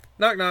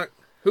Knock, knock.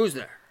 Who's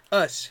there?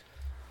 Us.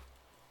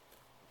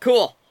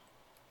 Cool.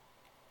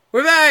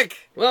 We're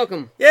back!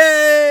 Welcome.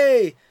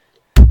 Yay!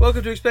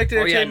 Welcome to Expected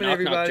Entertainment, knock,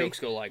 everybody. knock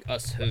jokes go like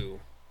us who.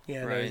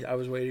 Yeah, right? no, I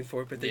was waiting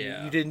for it, but then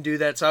Yeah. you didn't do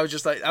that, so I was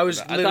just like, I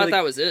thought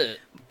that was it.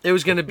 It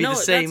was going to be the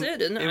same. No,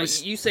 that's it, isn't it?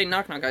 was, You say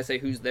knock, knock, I say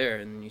who's there,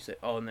 and you say,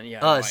 oh, and then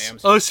yeah, us. I am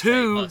supposed Us to say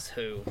who? us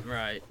who.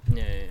 Right.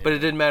 Yeah. But it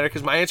didn't matter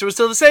because my answer was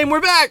still the same.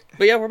 We're back!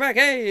 But yeah, we're back.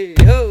 Hey,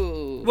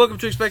 ho! Welcome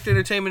to Expected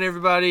Entertainment,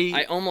 everybody.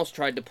 I almost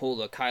tried to pull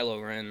the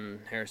Kylo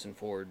Ren Harrison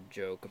Ford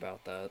joke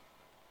about that.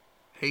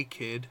 Hey,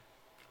 kid.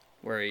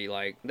 Where he,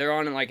 like, they're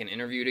on, like, an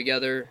interview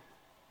together,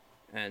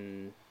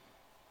 and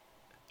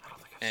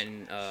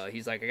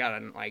he's like, I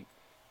got a,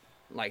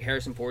 like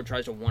Harrison Ford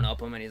tries to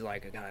one-up him, and he's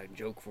like, I got a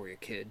joke for you,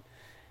 kid.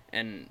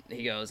 And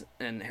he goes,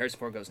 and Harrison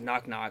Ford goes,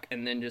 knock, knock,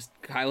 and then just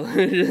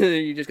Kylo,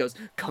 he just goes,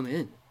 come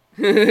in.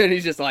 And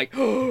he's just like,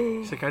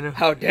 oh, he's like, I know.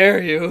 How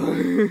dare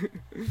you?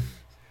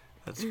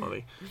 That's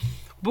funny.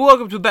 But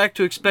welcome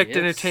to Expect Yes.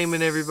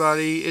 Entertainment,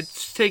 everybody.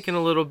 It's taken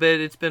a little bit.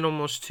 It's been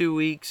almost 2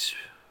 weeks.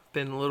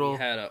 Been a little...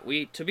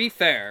 To be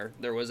fair,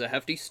 there was a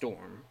hefty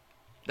storm.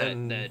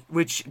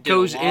 Which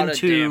goes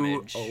into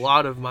damage a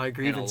lot of my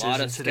grievances lot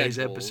in of today's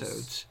schedules.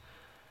 episodes.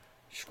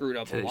 Screwed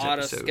up Today's a lot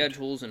episode. of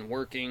schedules and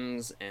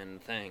workings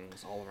and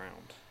things all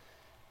around.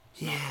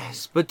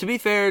 Yes, but to be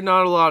fair,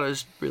 not a lot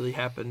has really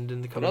happened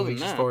in the couple other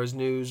weeks than as that- far as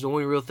news. The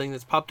only real thing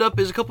that's popped up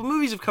is a couple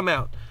movies have come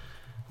out,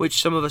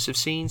 which some of us have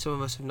seen, some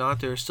of us have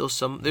not. There's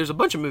a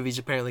bunch of movies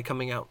apparently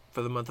coming out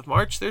for the month of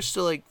March. There's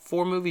still like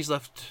 4 movies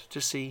left to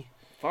see.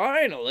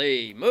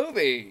 Finally,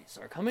 movies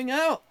are coming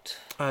out.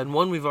 And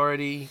one we've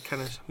already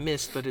kind of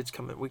missed, but it's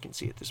coming. We can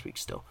see it this week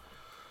still.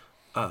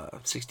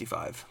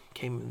 65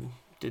 came and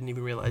didn't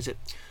even realize it.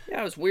 Yeah,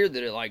 it was weird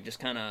that it like just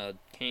kind of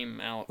came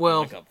out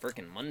Well, on like a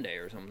freaking Monday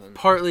or something.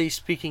 Partly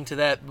speaking to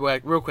that,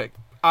 real quick,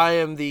 I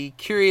am the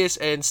curious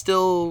and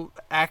still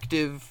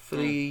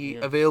actively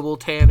available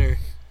Tanner.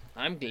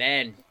 I'm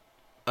glad.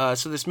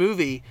 So this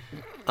movie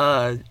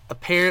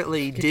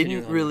apparently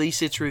didn't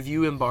release its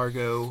review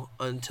embargo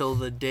until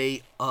the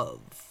day of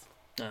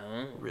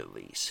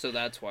release. So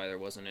that's why there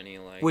wasn't any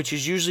like. Which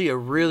is usually a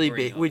really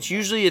big. Which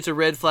usually it's a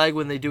red flag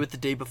when they do it the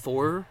day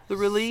before the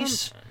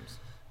release. Sometimes.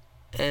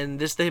 And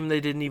this time they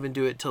didn't even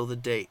do it till the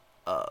day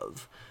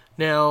of.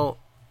 Now,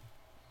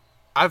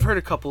 I've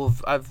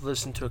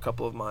listened to a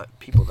couple of my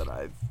people that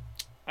I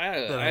had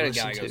a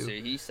guy go see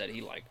it. He said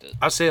he liked it.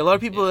 I'll say a lot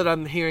of people that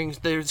I'm hearing,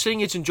 they're saying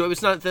it's enjoyable.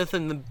 It's not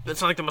nothing.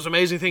 It's not like the most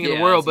amazing thing in the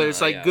world, but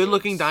it's like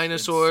good-looking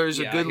dinosaurs,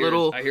 a good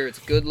little. I hear it's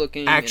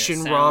good-looking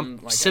action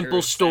romp,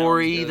 simple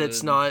story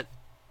that's not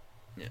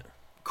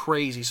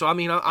crazy. So I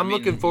mean, I'm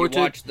looking forward to.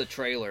 You watch the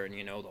trailer and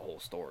you know the whole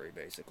story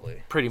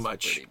basically. Pretty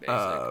much. Pretty basic,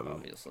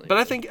 obviously. But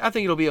I think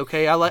it'll be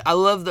okay. I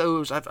love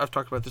those. I've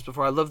talked about this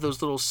before. I love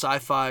those little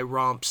sci-fi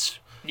romps.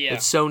 Yeah. That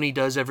Sony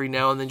does every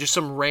now and then, just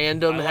some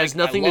random, has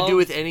nothing to do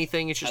with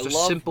anything. It's just a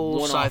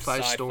simple sci-fi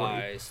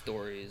story.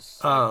 Stories.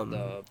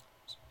 The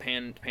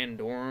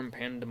Pandorum,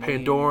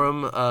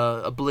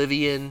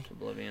 Oblivion.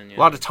 Yeah. A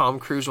lot of Tom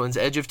Cruise ones.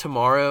 Edge of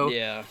Tomorrow.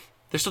 Yeah.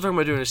 They're still talking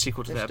about doing a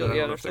sequel to that, but I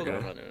don't know if they're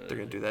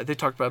gonna do that. They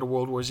talked about a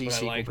World War Z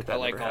sequel, but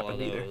that never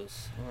happened either.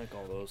 I like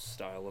all those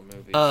style of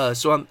movies.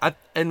 So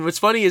and what's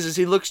funny is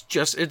he looks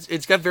just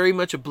it's got very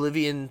much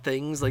Oblivion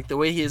things, like the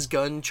way his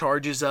gun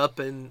charges up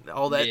and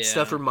all that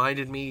stuff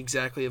reminded me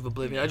exactly of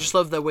Oblivion. Yeah. I just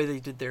love the way they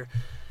did their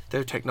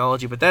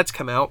technology, but that's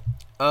come out.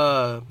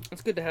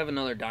 It's good to have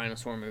another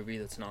dinosaur movie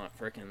that's not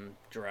freaking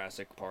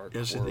Jurassic Park.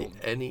 This is World.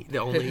 the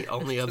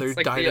only other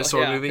like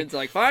dinosaur movie. It's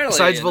like finally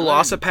besides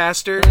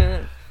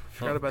Velocipaster.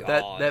 Forgot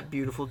about that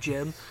beautiful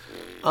gem.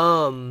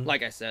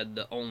 Like I said,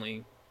 the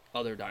only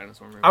other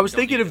dinosaur movie. I was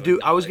thinking of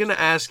I was gonna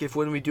ask if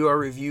when we do our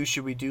review,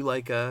 should we do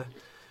like the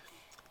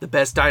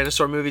best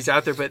dinosaur movies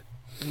out there, but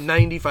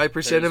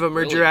 95% of them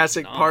are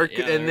Jurassic Park,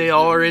 and they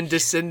all are in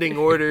descending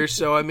order.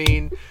 So I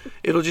mean,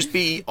 it'll just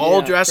be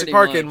all Jurassic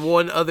Park and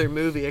one other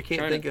movie. I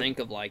can't think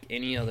of like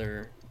any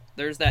other.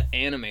 There's that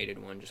animated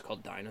one just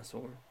called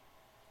Dinosaur.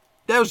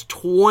 That was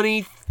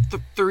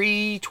 24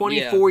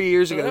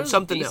 years ago.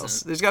 Something decent.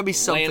 else. There's got to be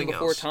something Land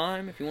Before else.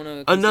 Time, if you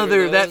want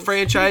to. That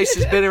franchise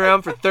has been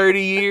around for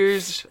 30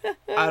 years.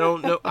 I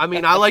don't know. I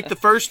mean, I like the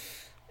first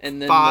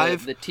and then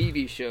 5. The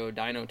TV show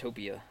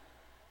Dinotopia.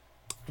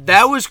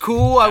 That was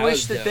cool. I wish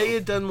was that they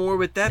had done more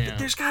with that. Yeah.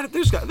 But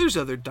there's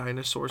other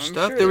dinosaur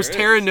stuff. Sure there was there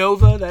Terra is.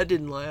 Nova. That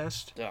didn't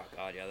last. Oh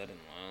god, yeah, that didn't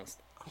last.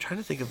 I'm trying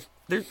to think of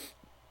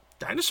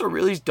dinosaur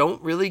realies don't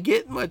really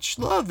get much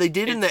love. They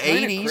did in the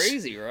 80s.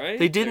 Crazy, right?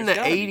 They did in There's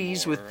the gotta be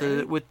 80s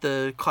more, with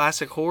the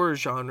classic horror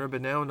genre,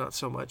 but now not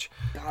so much.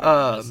 God,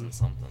 I'm missing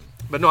something.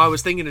 But no, I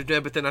was thinking of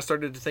that, but then I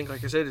started to think,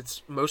 like I said,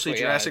 it's mostly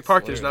Jurassic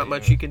Park. There's not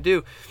much you can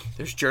do.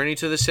 There's Journey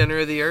to the Center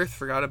of the Earth.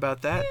 Forgot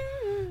about that.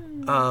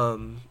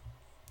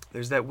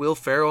 There's that Will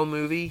Ferrell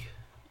movie.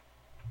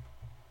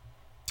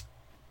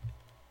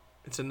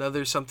 It's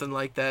another something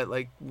like that,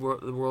 like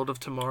The World of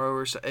Tomorrow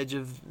or Edge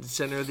of the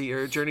Center of the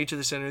Earth, Journey to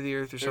the Center of the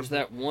Earth or something.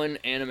 There's that one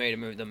animated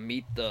movie, the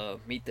Meet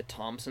the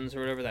Thompsons or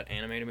whatever, that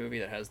animated movie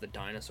that has the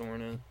dinosaur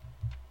in it.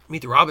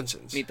 Meet the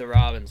Robinsons. Meet the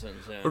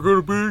Robinsons. Yeah. I got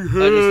a big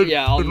head.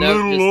 I'll and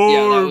never.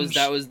 little arms.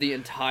 That was the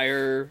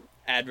entire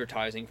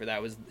advertising for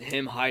that. Was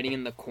him hiding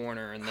in the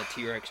corner and the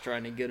T-Rex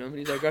trying to get him. And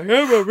he's like, I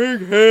have a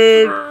big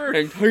head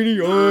and tiny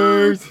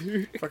arms.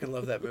 Fucking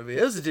love that movie.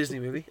 It was a Disney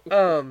movie.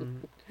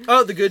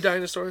 Oh, The Good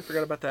Dinosaur. I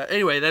forgot about that.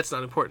 Anyway, that's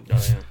not important.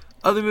 Oh, yeah.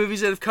 Other movies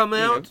that have come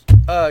out.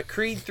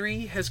 Creed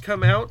 3 has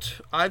come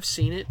out. I've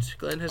seen it.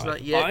 Glenn has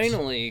not yet.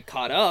 Finally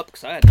caught up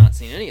because I had not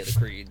seen any of the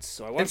Creeds.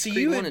 So I watched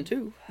Creed 1 and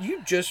 2.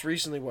 You just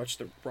recently watched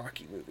the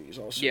Rocky movies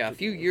also. Yeah, a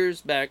few years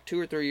back, 2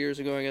 or 3 years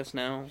ago, I guess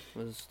now,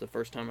 was the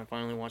first time I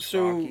finally watched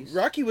Rockies. So,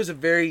 Rocky was a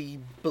very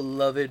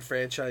beloved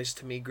franchise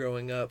to me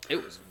growing up.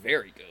 It was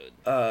very good.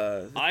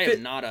 I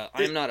am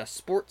not a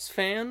sports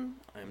fan.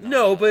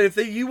 But if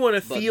you want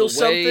to feel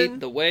something,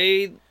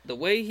 the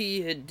way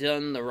he had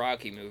done the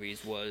Rocky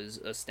movies was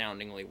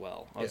astoundingly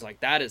well. I was like,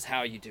 that is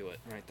how you do it,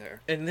 right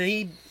there. And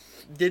he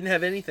didn't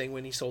have anything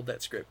when he sold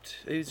that script.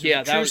 It was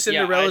a true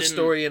Cinderella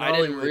story in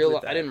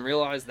Hollywood. I didn't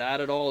realize that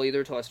at all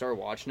either till I started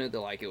watching it. That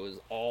like it was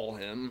all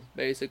him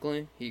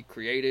basically. He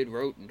created,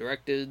 wrote, and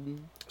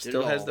directed.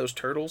 Still has those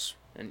turtles.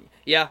 And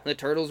yeah, the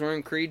turtles were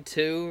in Creed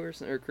 2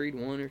 or Creed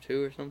 1 or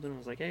 2 or something. I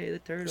was like, hey, the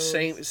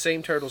turtles.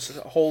 Same turtles.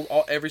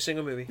 Every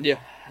single movie. Yeah,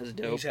 that's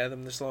dope. He's had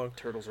them this long.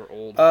 Turtles are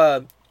old.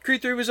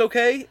 Creed 3 was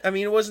okay. I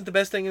mean, it wasn't the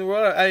best thing in the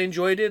world. I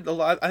enjoyed it a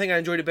lot. I think I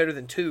enjoyed it better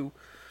than 2.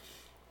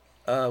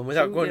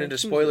 Without going into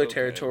spoiler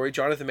territory,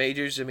 Jonathan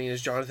Majors,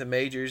 is Jonathan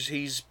Majors.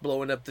 He's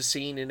blowing up the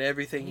scene and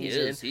everything he's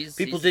in.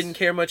 People didn't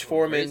care much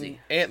for him in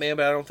Ant-Man,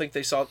 but I don't think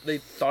they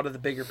thought of the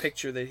bigger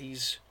picture that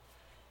he's...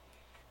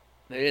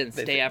 They didn't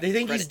stay after They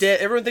think credits. he's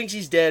dead. Everyone thinks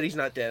he's dead. He's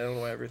not dead. I don't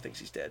know why everyone thinks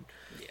he's dead.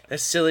 Yeah.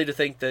 That's silly to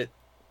think that...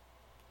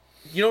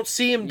 You don't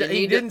see him...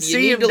 You didn't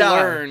see him die. You need to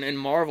die. learn in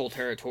Marvel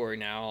territory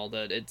now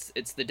that it's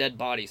the dead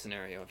body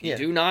scenario. If you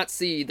do not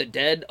see the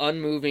dead,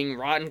 unmoving,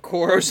 rotten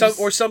corpse...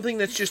 Or something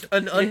that's just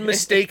an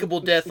unmistakable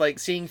death, like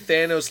seeing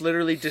Thanos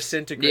literally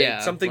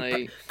disintegrate.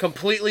 Something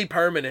completely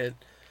permanent.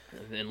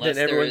 Unless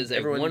there is a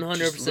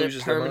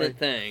 100% permanent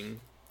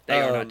thing,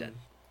 they are not dead.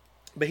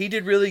 But he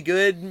did really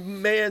good.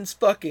 Man's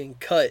fucking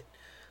cut.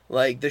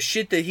 Like, the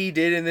shit that he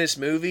did in this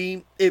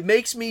movie, it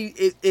makes me...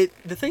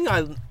 The thing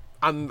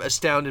I'm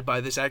astounded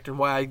by this actor and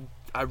why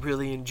I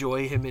really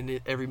enjoy him in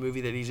every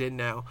movie that he's in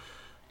now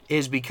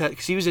is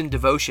because he was in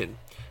Devotion.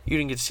 You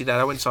didn't get to see that.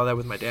 I went and saw that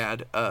with my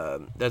dad.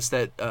 That's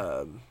that...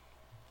 I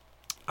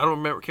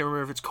can't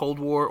remember if it's Cold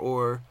War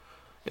or...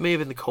 It may have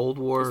been the Cold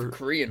War. It's the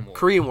Korean War.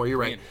 Korean War, you're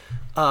right.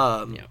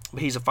 But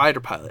he's a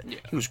fighter pilot. Yeah.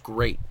 He was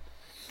great.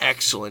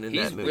 Excellent in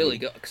that movie. He's really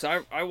good.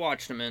 Because I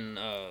watched him in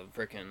the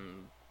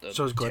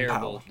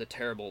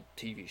terrible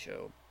TV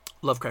show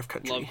Lovecraft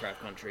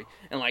Country.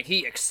 And like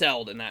he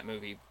excelled in that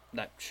movie,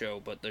 that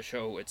show, but the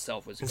show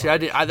itself was see,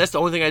 that's the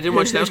only thing I didn't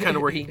watch. That was kind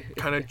of where he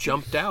kind of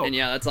jumped out. And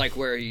yeah, that's like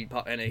where he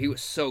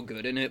was so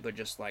good in it, but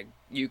just like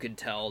you could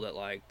tell that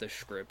like the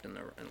script and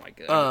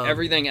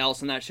everything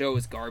else in that show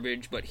was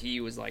garbage, but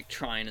he was like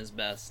trying his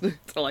best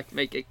to like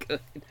make it good.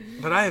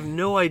 But I have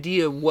no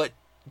idea what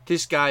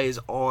this guy is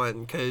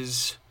on,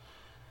 because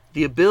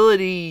the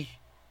ability...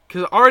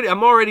 Because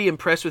I'm already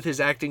impressed with his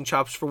acting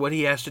chops for what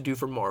he has to do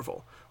for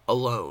Marvel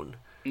alone.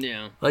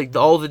 Yeah. Like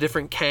all the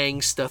different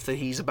Kang stuff that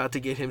he's about to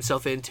get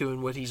himself into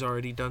and what he's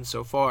already done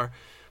so far.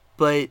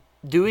 But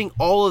doing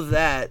all of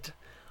that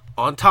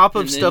on top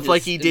of stuff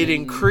like he did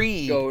in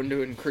Creed,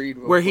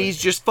 where he's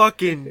just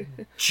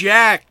fucking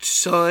jacked,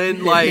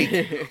 son.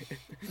 Like,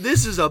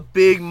 this is a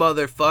big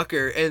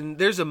motherfucker. And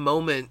there's a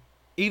moment,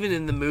 even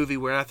in the movie,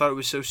 where I thought it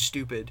was so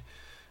stupid.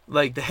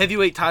 Like, the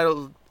heavyweight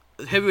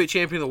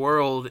champion of the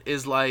world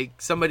is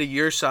like somebody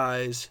your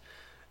size,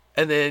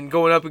 and then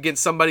going up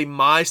against somebody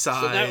my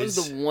size. So that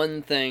was the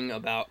one thing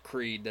about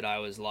Creed that I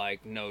was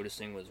like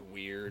noticing was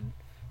weird.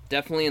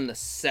 Definitely in the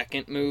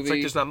second movie, it's like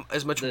there's not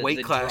as much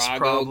weight class Drago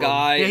problem.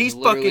 Guy he's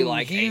literally fucking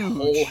like huge. A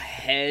whole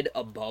head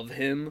above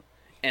him,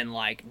 and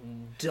like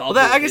double.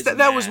 I guess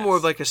that was more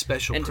of like a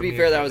special. And to be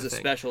fair, that was a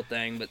special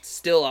thing, but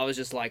still, I was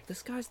just like,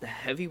 this guy's the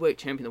heavyweight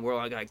champion of the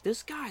world. I got like,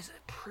 this guy's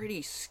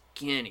pretty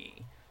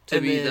skinny.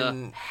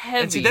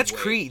 And see, that's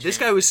Creed. Champion. This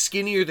guy was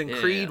skinnier than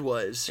Creed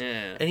was,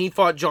 and he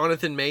fought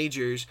Jonathan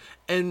Majors.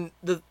 And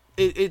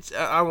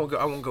I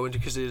won't go into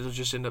because it'll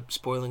just end up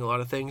spoiling a lot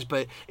of things.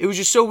 But it was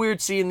just so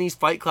weird seeing these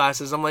fight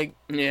classes. I'm like,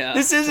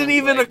 this isn't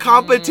even a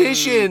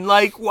competition.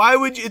 Like, why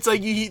would you? It's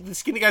like the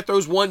skinny guy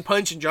throws one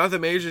punch, and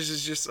Jonathan Majors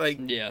is just like,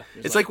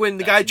 it's like when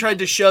the guy tried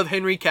to shove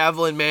Henry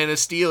Cavill in Man of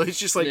Steel. It's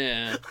just like,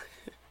 To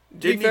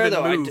be fair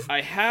though,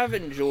 I have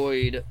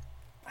enjoyed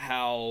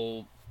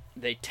how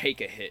they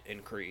take a hit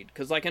in Creed,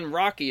 because like in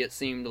Rocky it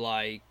seemed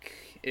like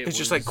it's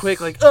just like quick,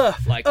 like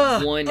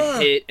one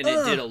hit and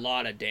it did a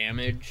lot of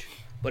damage.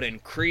 But in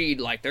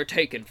Creed, like they're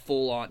taking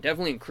full on.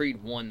 Definitely in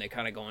Creed 1, they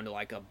kind of go into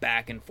like a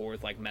back and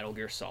forth, like Metal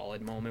Gear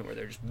Solid moment where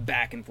they're just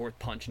back and forth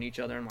punching each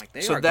other. And like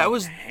they are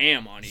going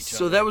ham on each other.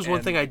 So that was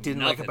one thing I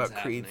didn't like about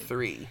Creed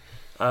 3.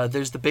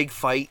 There's the big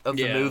fight of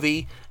the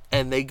movie,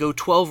 and they go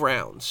 12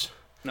 rounds.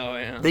 Oh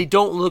yeah. They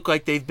don't look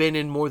like they've been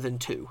in more than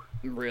 2.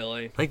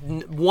 Really? Like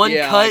one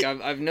cut.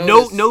 Like I've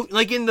noticed. No.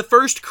 Like in the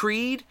first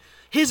Creed,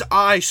 his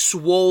eye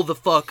swole the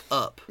fuck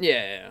up.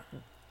 Yeah.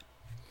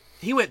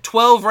 He went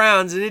 12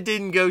 rounds and it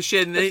didn't go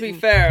shit. And to be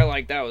fair,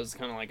 like that was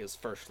kind of like his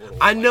first little.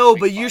 I know,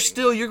 but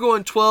you're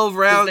going 12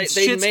 rounds.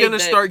 Shit's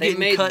gonna start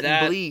getting cut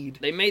and bleed.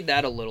 They made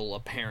that a little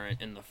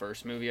apparent in the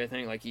first movie. I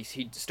think like he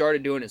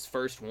started doing his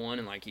first one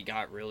and like he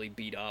got really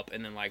beat up,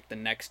 and then like the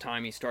next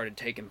time he started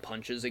taking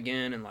punches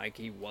again, and like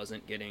he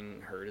wasn't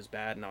getting hurt as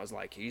bad. And I was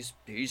like, he's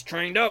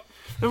trained up.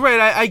 Right,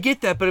 I get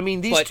that, but I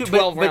mean these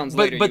 12 rounds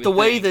later, but the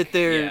way that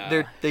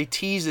they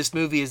tease this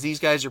movie is these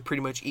guys are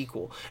pretty much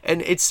equal,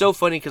 and it's so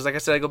funny because like I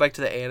said, I go back to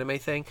the anime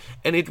thing,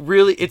 and it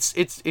really it's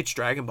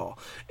Dragon Ball.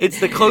 It's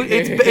the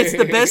it's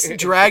the best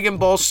Dragon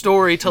Ball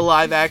story to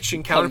live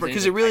action counterpart,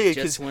 because it really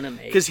is,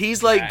 because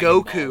he's like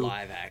Goku.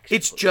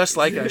 It's just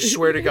like, I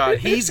swear to God,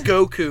 he's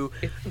Goku.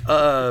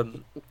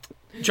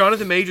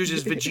 Jonathan Majors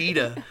is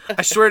Vegeta.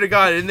 I swear to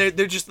God, and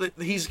they're just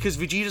because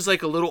Vegeta's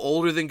like a little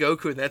older than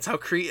Goku, and that's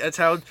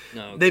how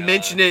they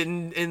mentioned it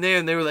in there,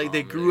 and they were like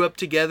they grew up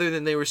together,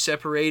 then they were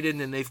separated,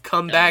 and then they've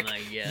come back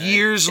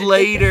years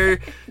later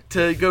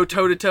to go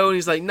toe to toe, and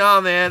he's like,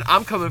 nah, man,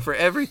 I'm coming for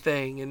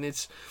everything, and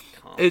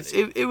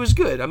it was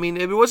good. I mean,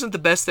 it wasn't the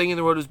best thing in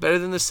the world. It was better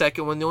than the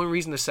second one. The only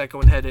reason the second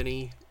one had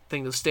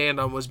anything to stand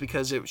on was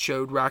because it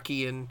showed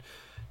Rocky and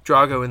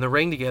Drago in the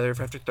ring together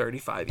after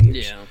 35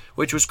 years,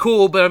 which was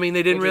cool. But I mean,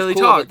 they didn't really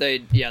talk. They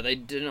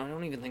didn't. I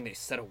don't even think they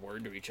said a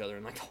word to each other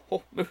in like the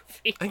whole movie.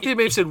 I think they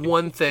may have said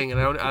one thing, and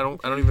I don't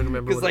even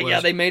remember. Because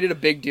like they made it a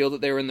big deal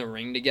that they were in the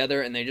ring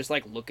together, and they just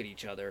like look at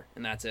each other,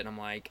 and that's it. I'm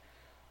like,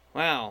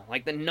 wow,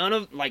 like they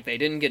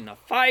didn't get in a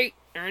fight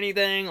or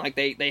anything. Like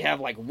they have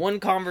like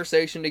one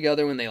conversation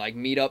together when they like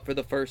meet up for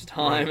the first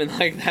time, and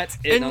like that's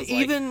it. And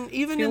even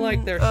feel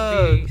like there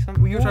should be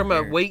something we were talking more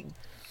about weight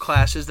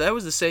classes. That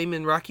was the same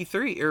in Rocky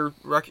 3 or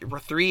Rocky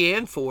 3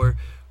 and 4.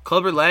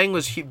 Clubber Lang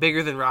was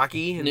bigger than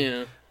Rocky,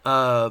 and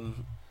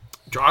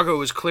Drago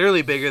was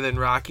clearly bigger than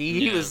Rocky.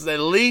 He was at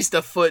least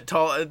a foot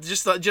tall,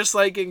 just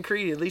like in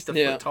Creed, at least a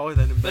foot taller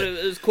than him. But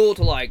it was cool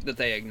to like that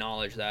they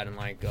acknowledge that and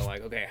like go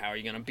like, okay, how are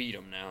you gonna beat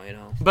him now? You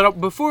know.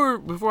 But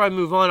before I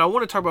move on, I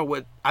want to talk about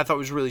what I thought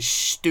was really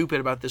stupid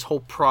about this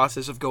whole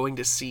process of going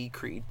to see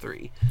Creed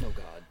 3. Oh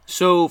God.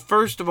 So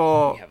first of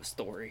all, we have a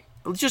story.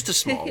 Just a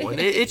small one.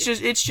 It's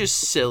just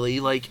silly.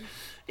 Like,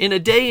 in a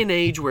day and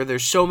age where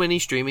there's so many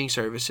streaming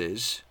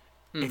services,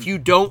 if you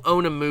don't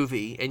own a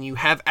movie and you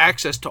have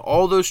access to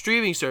all those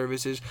streaming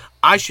services,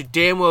 I should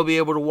damn well be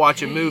able to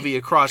watch a movie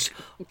across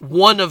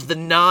one of the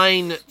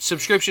 9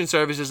 subscription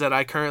services that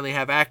I currently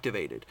have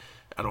activated.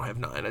 I don't have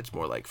 9. It's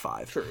more like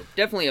 5. True.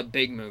 Definitely a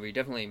big movie.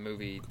 Definitely a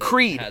movie. That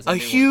Creed, has a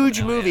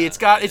huge movie.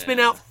 Yeah. It's been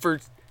out for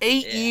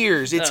 8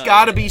 years. It's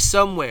got to be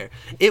somewhere.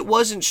 It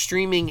wasn't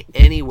streaming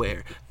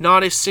anywhere.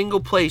 Not a single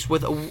place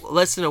with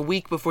less than a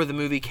week before the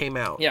movie came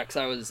out. Yeah,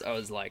 because I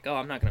was like, oh,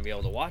 I'm not going to be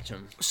able to watch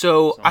them.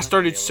 So I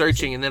started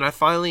searching, and then I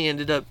finally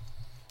ended up...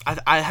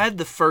 I had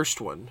the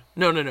first one.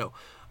 No.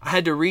 I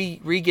had to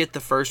re-get the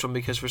first one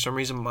because for some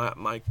reason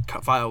my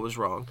file was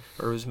wrong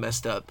or was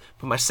messed up.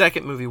 But my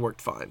second movie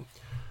worked fine.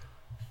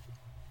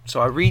 So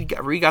I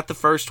re-got the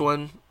first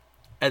one,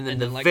 and then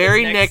the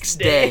very next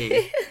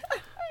day...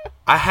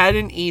 I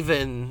hadn't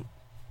even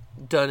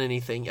done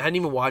anything. I hadn't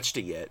even watched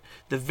it yet.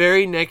 The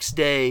very next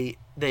day,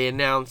 they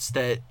announced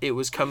that it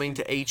was coming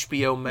to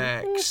HBO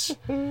Max.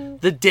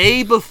 The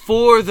day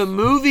before the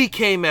movie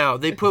came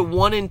out, they put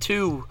 1 and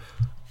 2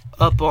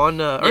 up on.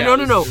 No.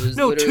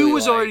 2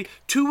 was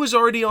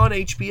already on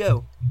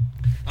HBO.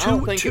 I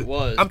don't think it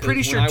was. I'm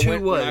pretty sure 2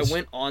 was. When I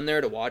went on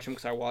there to watch them,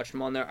 because I watched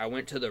them on there, I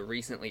went to the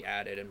recently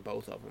added, and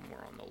both of them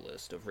were on the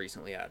list of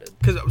recently added.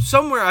 Because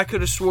somewhere I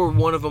could have swore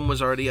one of them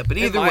was already up, but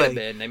either way,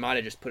 they might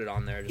have just put it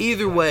on there.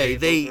 Either way,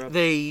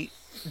 they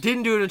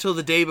didn't do it until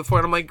the day before,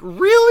 and I'm like,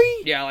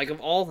 really? Yeah, like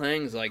of all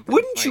things, like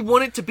wouldn't you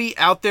want it to be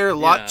out there a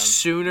lot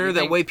sooner?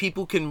 That way,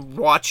 people can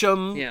watch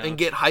them and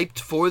get hyped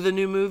for the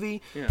new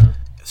movie. Yeah.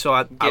 So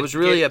I was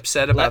really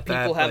upset about that.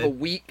 Let people have a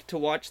week to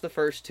watch the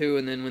first 2,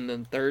 and then when the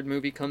third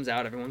movie comes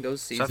out, everyone goes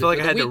see it. I feel like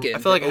I had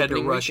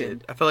to rush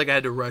it. I feel like I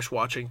had to rush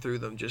watching through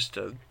them just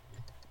to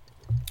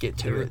get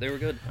to it. They were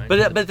good.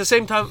 But at the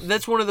same time,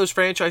 that's one of those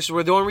franchises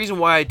where the only reason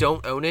why I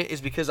don't own it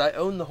is because I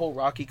own the whole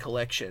Rocky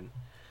collection.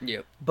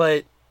 Yep.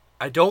 But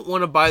I don't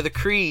want to buy the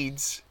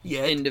Creeds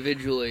yet.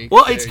 Individually.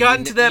 Well, it's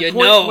gotten to that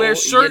point where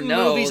certain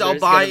movies I'll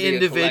buy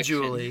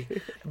individually.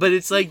 But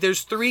it's like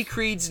there's 3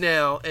 Creeds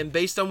now, and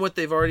based on what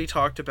they've already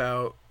talked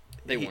about,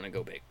 they want to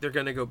go big. They're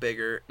going to go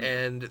bigger,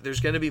 and there's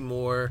going to be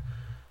more.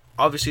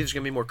 Obviously, there's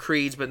going to be more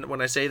Creeds, but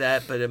when I say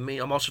that, but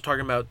I'm also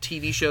talking about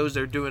TV shows.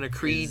 They're doing a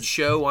Creed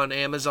show on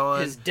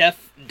Amazon. His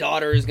deaf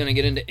daughter is going to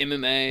get into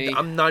MMA.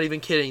 I'm not even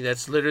kidding.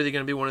 That's literally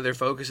going to be one of their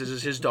focuses,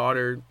 is his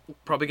daughter.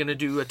 Probably going to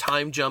do a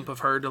time jump of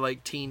her to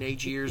like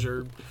teenage years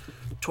or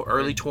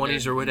early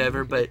 20s or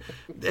whatever. But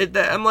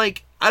I'm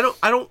like, I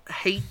don't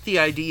hate the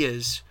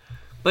ideas,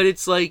 but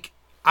it's like,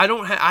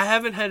 I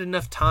haven't had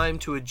enough time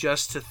to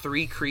adjust to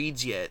 3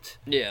 Creeds yet.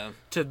 Yeah.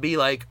 To be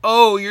like,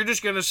 oh, you're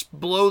just gonna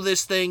blow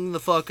this thing the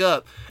fuck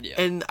up. Yeah.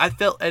 And I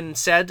felt, and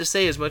sad to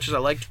say, as much as I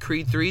liked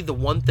Creed 3, the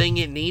one thing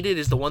it needed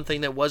is the one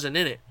thing that wasn't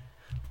in it.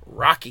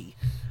 Rocky.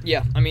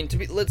 Yeah, I mean,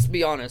 let's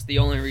be honest. The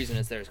only reason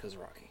it's there is because of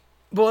Rocky.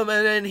 Well,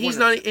 and he's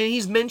not, and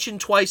he's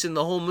mentioned twice in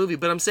the whole movie.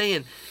 But I'm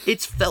saying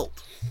it's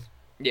felt.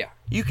 Yeah,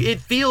 it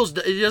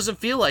doesn't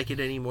feel like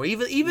it anymore.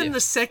 Even the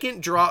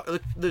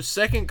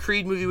second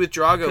Creed movie with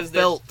Drago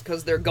felt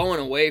because they're going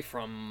away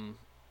from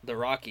the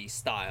Rocky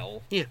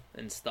style,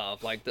 and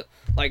stuff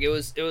it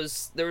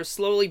was there were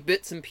slowly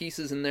bits and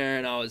pieces in there,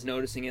 and I was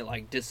noticing it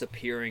like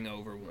disappearing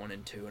over 1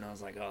 and 2, and I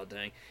was like, oh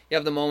dang. You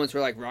have the moments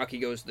where like Rocky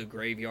goes to the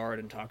graveyard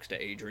and talks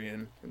to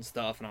Adrian and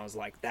stuff, and I was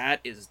like,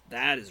 that is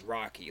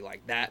Rocky.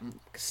 Like that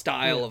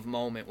style of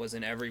moment was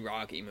in every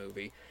Rocky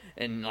movie.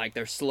 And like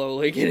they're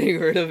slowly getting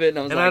rid of it,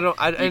 and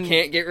you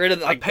can't get rid of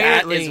that.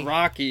 That is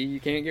Rocky.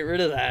 You can't get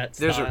rid of that.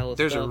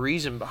 There's a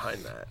reason behind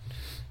that.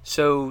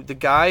 So the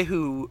guy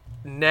who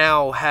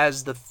now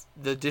has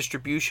the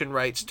distribution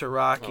rights to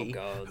Rocky,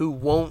 who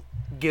won't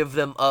give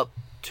them up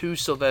to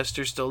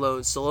Sylvester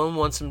Stallone. Stallone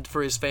wants him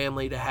for his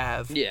family to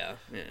have,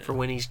 for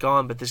when he's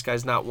gone. But this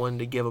guy's not one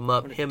to give him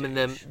up. Him and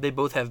them, they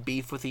both have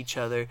beef with each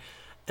other.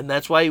 And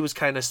that's why he was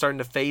kind of starting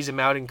to phase him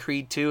out in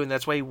Creed 2, and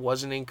that's why he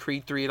wasn't in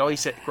Creed 3 at all. He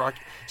said,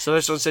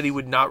 Sylvester said he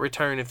would not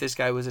return if this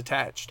guy was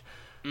attached.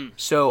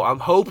 So I'm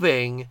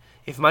hoping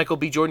if Michael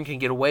B. Jordan can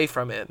get away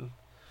from him,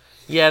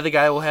 the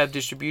guy will have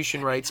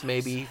distribution rights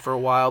maybe for a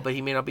while, but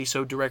he may not be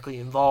so directly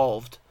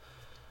involved.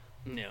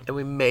 Yeah. And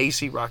we may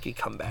see Rocky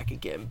come back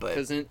again, but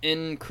because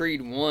in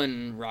Creed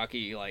 1,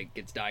 Rocky like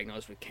gets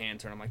diagnosed with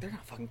cancer, and I'm like, they're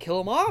gonna fucking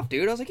kill him off,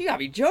 dude. I was like, you gotta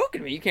be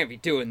joking me. You can't be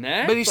doing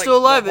that. But he's still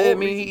alive. I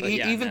mean,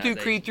 even through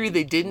Creed 3,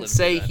 they didn't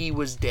say he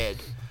was dead.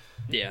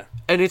 Yeah.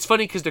 And it's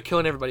funny because they're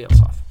killing everybody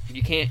else off.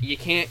 You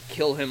can't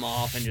kill him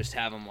off and just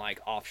have him like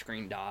off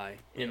screen die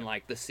in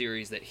like the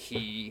series that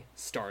he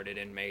started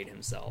and made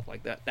himself.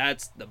 Like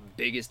that's the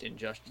biggest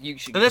injustice.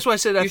 And that's why I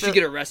said you should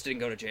get arrested and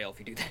go to jail if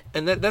you do that.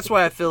 And that's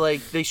why I feel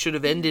like they should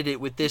have ended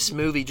it with this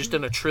movie, just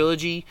in a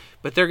trilogy.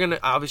 But they're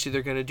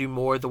gonna do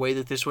more the way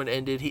that this one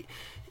ended.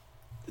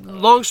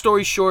 Long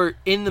story short,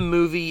 in the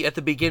movie, at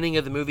the beginning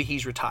of the movie,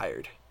 he's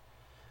retired.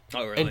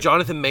 Oh, really? And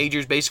Jonathan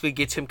Majors basically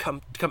gets him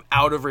come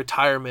out of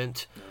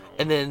retirement,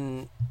 and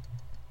then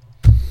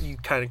you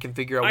kind of can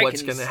figure out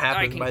what's going to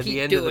happen by the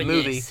end of the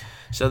movie. This.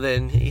 So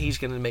then he's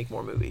going to make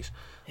more movies.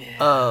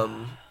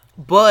 Yeah.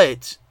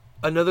 But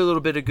another little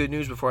bit of good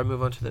news before I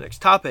move on to the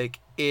next topic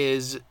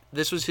is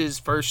this was his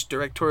first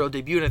directorial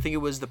debut, and I think it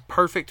was the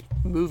perfect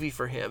movie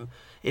for him.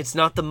 It's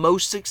not the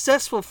most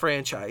successful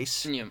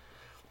franchise. Yeah.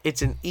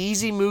 It's an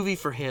easy movie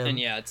for him. And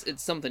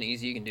it's something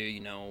easy you can do, you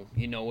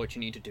know what you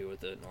need to do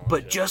with it.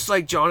 But just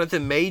like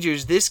Jonathan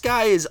Majors, this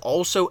guy is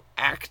also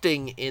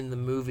acting in the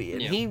movie.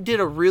 And he did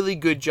a really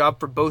good job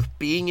for both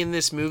being in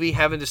this movie,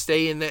 having to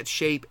stay in that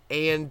shape,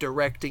 and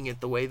directing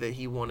it the way that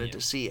he wanted to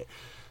see it.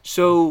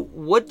 So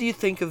what do you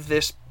think of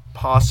this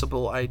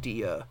possible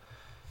idea?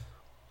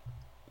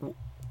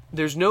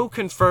 There's no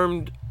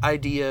confirmed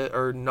idea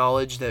or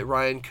knowledge that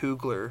Ryan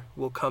Coogler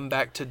will come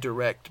back to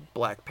direct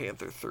Black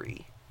Panther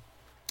 3.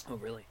 Oh,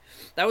 really?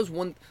 That was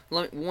one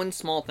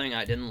small thing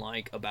I didn't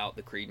like about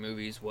the Creed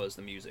movies was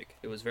the music.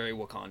 It was very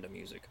Wakanda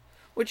music.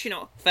 Which,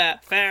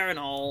 fair and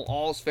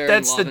all's fair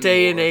that's in love the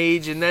day and war.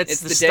 age, and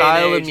that's the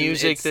style of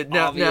music that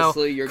now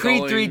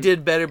Creed 3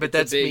 did better, but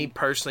that's me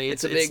personally.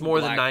 It's more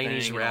the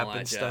 90s rap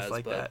and stuff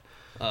like that.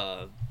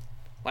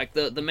 Like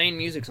the main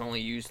music's only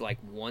used like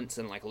once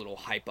in like a little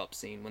hype up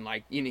scene when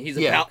like he's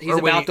about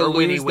to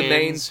lose the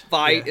main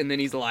fight and then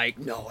he's like,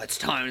 no, it's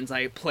time, and it's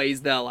like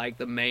plays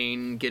the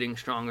main getting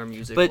stronger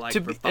music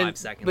for 5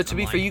 seconds. But to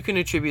be fair, you can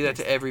attribute that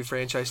to every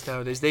franchise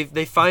nowadays.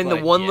 They find the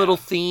one little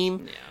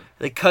theme,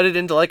 they cut it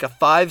into like a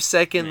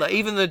 5-second. Like,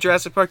 even the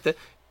Jurassic Park, they're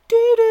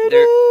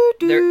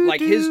like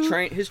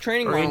his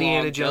training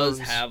monologue does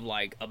have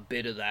like a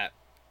bit of that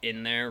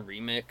in there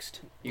remixed.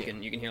 You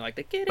can hear like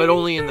the but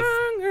only in the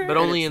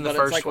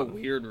first it's like one. A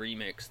weird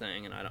remix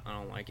thing, and I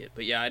don't like it.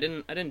 But yeah, I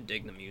didn't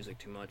dig the music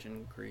too much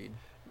in Creed.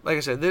 Like I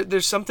said,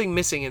 there's something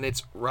missing, and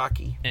it's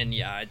Rocky. And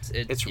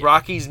it's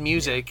Rocky's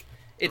music.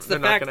 Yeah. It's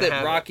the fact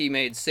that Rocky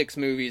made 6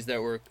 movies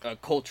that were a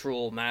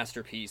cultural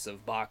masterpiece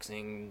of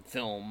boxing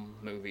film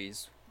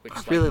movies. Which,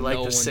 I really like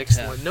the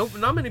 6th one. No,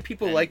 not many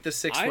people like the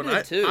 6th one.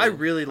 I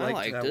really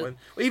liked that one.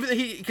 Even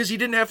because he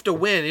didn't have to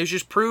win. It was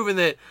just proving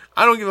that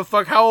I don't give a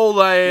fuck how old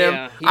I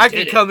am. I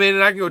can come in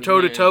and I can go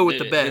toe to toe with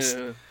the best.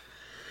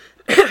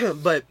 Yeah.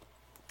 But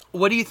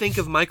what do you think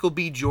of Michael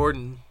B.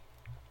 Jordan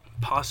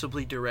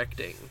possibly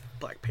directing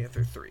Black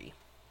Panther 3?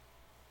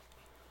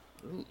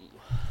 Ooh.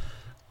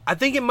 I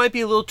think it might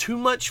be a little too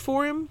much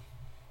for him.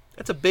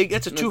 That's a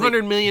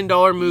 $200 million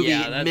movie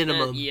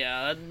minimum.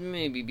 That'd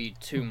maybe be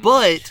too much.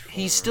 But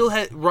he still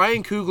had...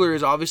 Ryan Coogler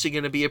is obviously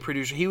going to be a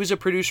producer. He was a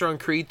producer on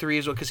Creed 3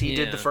 as well because he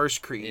did the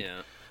first Creed.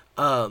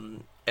 Yeah.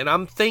 And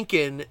I'm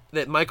thinking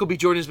that Michael B.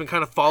 Jordan has been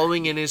kind of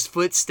following in his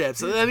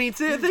footsteps. I mean,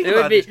 think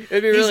about it.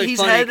 It'd be really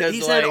funny because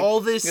he's had all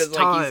this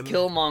time. He's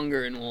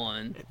Killmonger in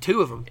 1.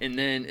 2 of them. And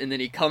then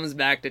he comes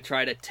back to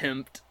try to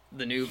tempt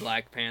the new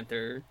Black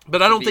Panther.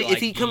 But I don't think if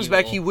he comes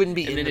back, he wouldn't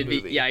be in the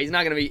movie. Yeah, he's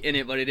not gonna be in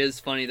it. But it is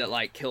funny that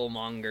like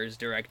Killmonger's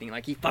directing.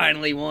 Like he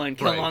finally won.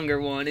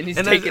 Killmonger won, and he's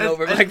taking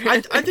over Black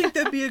Panther. I think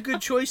that'd be a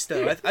good choice,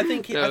 though. I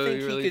think he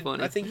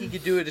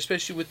could do it,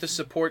 especially with the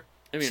support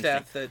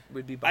staff that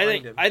would be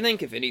behind him. I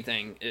think if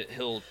anything,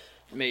 he'll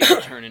maybe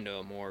turn into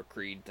a more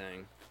Creed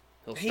thing.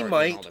 He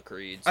might. Doing all the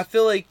Creeds. I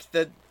feel like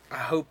that. I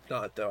hope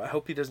not, though. I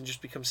hope he doesn't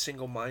just become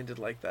single-minded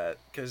like that,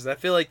 because I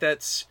feel like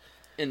that's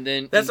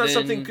not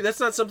something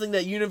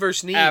that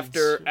universe needs.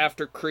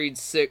 After Creed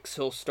 6,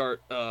 he'll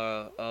start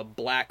a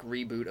black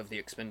reboot of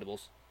the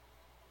Expendables.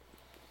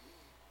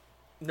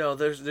 No,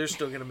 they're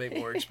still gonna make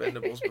more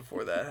Expendables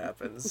before that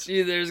happens.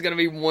 See, there's gonna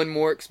be one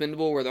more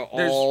Expendable where they're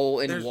all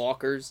in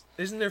walkers.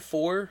 Isn't there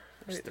 4?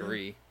 There's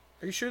 3.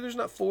 Are you sure there's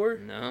not 4?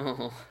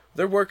 No.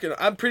 They're working.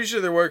 I'm pretty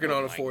sure they're working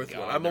on a 4th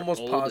one. I'm they're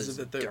almost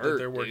positive that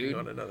they're working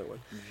on another one.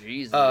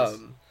 Jesus.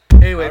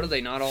 Anyway, how do they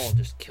not all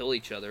just kill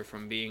each other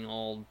from being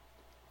all?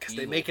 Because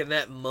they're making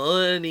that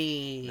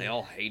money. They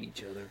all hate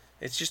each other.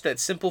 It's just that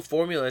simple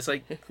formula. It's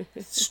like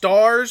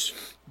stars,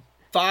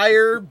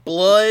 fire,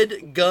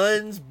 blood,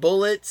 guns,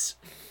 bullets.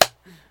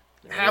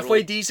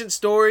 Halfway decent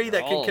story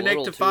that can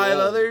connect to 5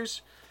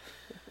 others.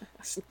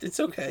 It's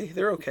okay.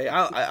 They're okay.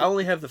 I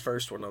only have the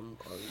first one on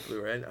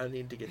Blu-ray. I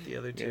need to get the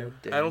other 2.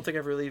 I don't think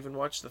I've really even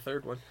watched the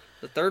third one.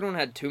 The third one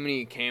had too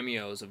many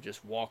cameos of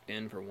just walked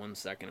in for 1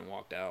 second and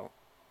walked out.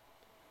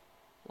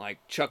 Like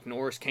Chuck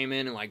Norris came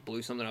in and like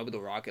blew something up with a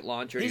rocket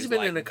launcher. He's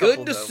been in a couple.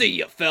 Good to see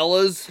you,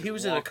 fellas. He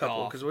was in a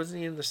couple because wasn't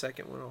he in the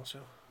second one also?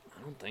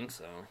 I don't think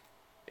so.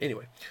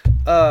 Anyway,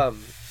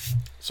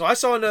 so I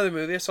saw another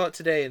movie. I saw it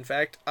today. In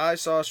fact, I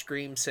saw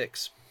Scream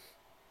 6.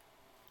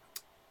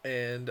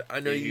 And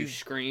I know you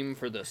scream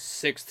for the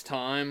 6th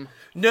time.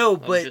 No,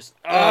 but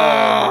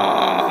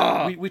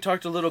we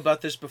talked a little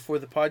about this before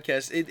the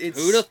podcast.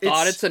 Who'd have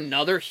thought it's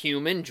another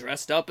human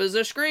dressed up as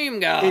a Scream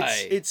guy?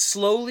 It's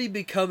slowly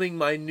becoming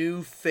my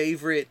new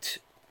favorite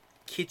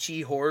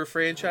kitschy horror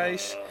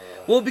franchise.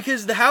 Well,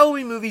 because the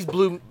Halloween movies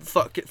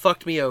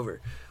fucked me over.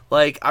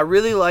 Like, I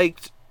really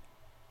liked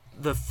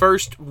the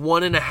first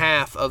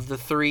 1.5 of the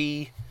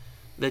 3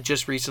 that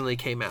just recently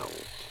came out.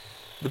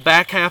 The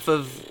back half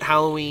of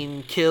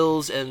Halloween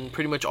Kills and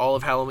pretty much all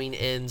of Halloween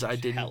Ends,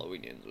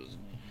 Halloween Ends was.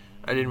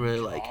 I didn't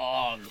really like.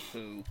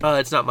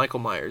 It's not Michael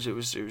Myers. It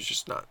was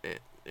just not.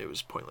 It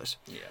was pointless.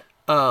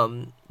 Yeah.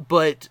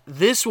 But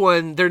this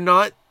one, they're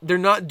not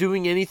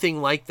doing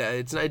anything like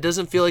that. It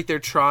doesn't feel like they're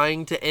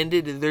trying to end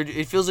it.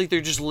 It feels like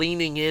they're just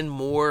leaning in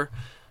more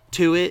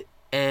to it,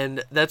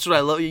 and that's what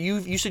I love.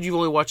 You said you've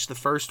only watched the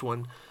first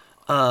one.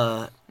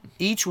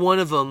 Each one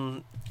of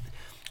them.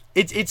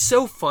 It's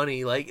so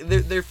funny. Like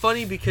they're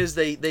funny because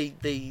they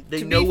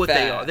know what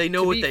they are. They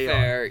know what they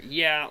are.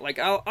 Yeah, like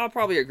I'll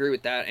probably agree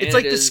with that. It's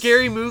like the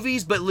scary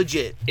movies, but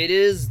legit. It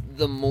is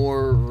the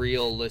more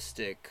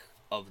realistic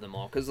of them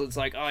all because it's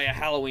like, oh yeah,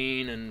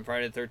 Halloween and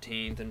Friday the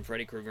 13th and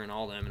Freddy Krueger and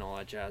all them and all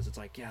that jazz. It's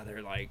like, yeah,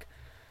 they're like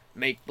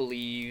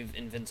make-believe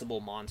invincible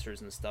monsters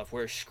and stuff,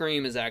 where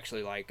Scream is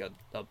actually like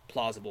a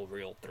plausible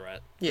real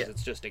threat. Yeah,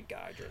 it's just a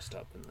guy dressed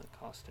up in the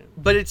costume.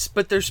 But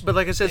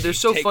like I said, they're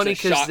so funny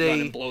because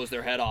they blows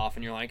their head off,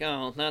 and you're like,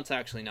 oh, that's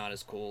actually not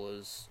as cool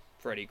as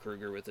Freddy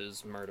Krueger with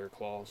his murder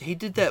claws. He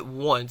did that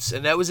once,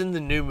 and that was in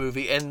the new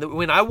movie. And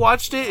when I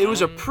watched it, it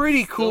was a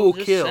pretty cool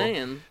kill.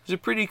 It was a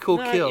pretty cool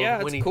kill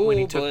when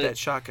he took that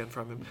shotgun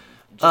from him.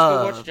 Just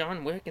go watch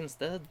John Wick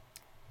instead.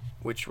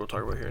 Which we'll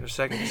talk about here in a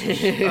second.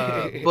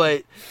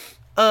 But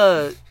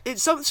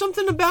it's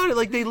something about it.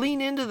 Like, they lean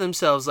into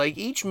themselves. Like,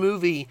 each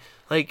movie,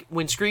 like,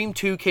 when Scream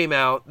 2 came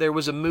out, there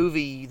was a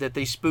movie that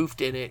they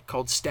spoofed in it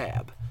called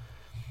Stab.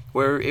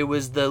 Where it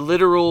was the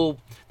literal...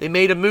 They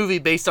made a movie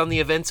based on the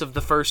events of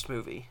the first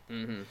movie.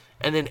 Mm-hmm.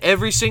 And then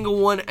every single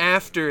one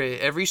after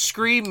it, every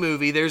Scream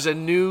movie, there's a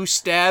new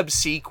Stab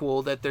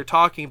sequel that they're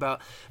talking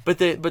about. But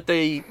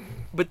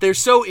they're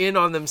so in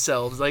on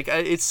themselves. Like,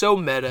 it's so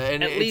meta,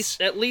 and at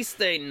least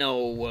they know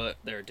what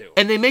they're doing.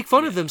 And they make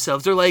fun of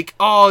themselves. They're like,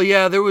 "Oh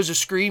yeah, there was a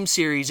Scream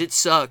series. It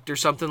sucked," or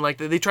something like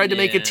that. They tried to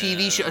make a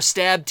a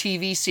Stab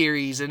TV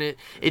series, and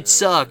it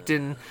sucked.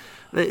 And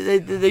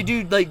they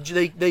do, like,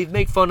 they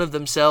make fun of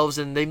themselves,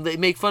 and they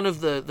make fun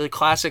of the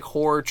classic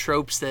horror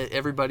tropes that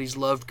everybody's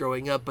loved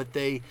growing up. But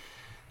they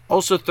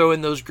also throw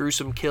in those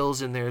gruesome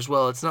kills in there as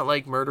well. It's not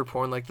like murder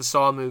porn like the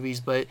Saw movies,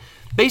 but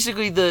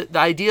basically the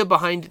idea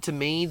behind it, to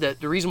me,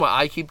 that the reason why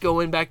I keep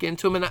going back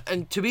into them,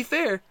 and to be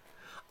fair,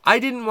 I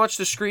didn't watch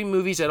the Scream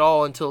movies at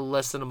all until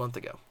less than a month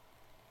ago.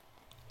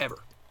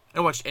 Ever. I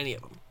don't watch any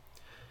of them.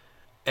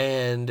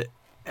 And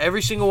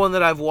every single one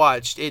that I've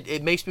watched,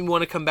 it makes me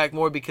want to come back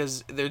more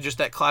because they're just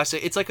that classic.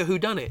 It's like a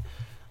whodunit.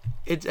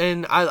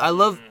 And I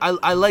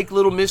like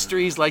little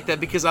mysteries like that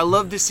because I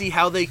love to see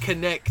how they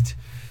connect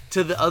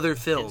to the other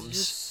films. It's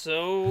just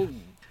so...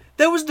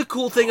 That was the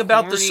cool thing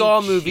about the Saw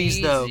movies,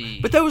 though.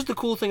 But that was the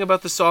cool thing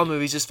about the Saw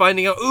movies, is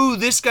finding out, ooh,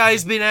 this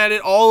guy's been at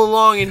it all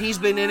along, and he's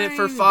been in it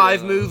for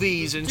 5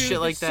 movies and shit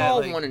like that. Saw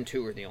like, 1 and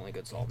 2 are the only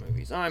good Saw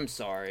movies. I'm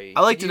sorry.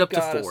 I liked it up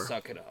to 4.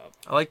 Suck it up.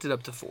 I liked it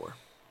up to 4.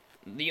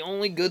 The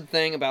only good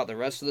thing about the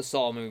rest of the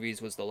Saw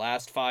movies was the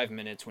last 5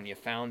 minutes when you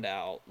found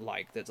out,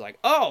 like, that's like,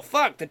 oh,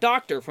 fuck, the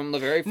doctor from the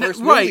very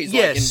first movie's,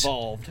 like,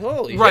 involved.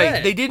 Holy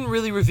shit. They didn't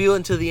really reveal it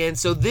until the end.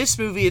 So this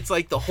movie, it's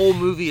like the whole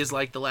movie is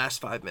like the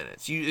last 5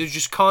 minutes. There's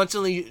just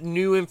constantly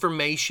new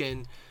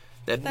information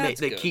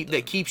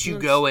that keeps you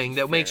going,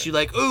 that makes you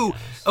like, ooh,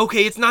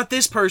 okay, it's not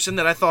this person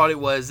that I thought it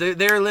was.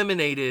 They're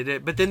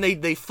eliminated. But then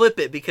they flip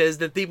it because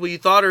the people you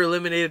thought are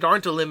eliminated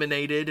aren't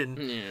eliminated. And...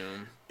 Yeah.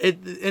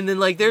 And then,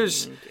 like,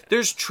 there's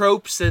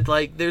tropes that,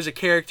 like, there's a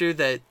character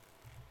that,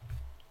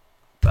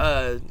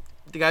 the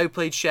guy who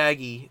played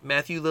Shaggy,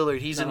 Matthew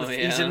Lillard, he's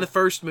in the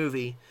first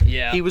movie.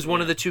 Yeah. He was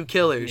one of the 2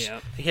 killers. Yeah.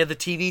 He had the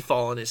TV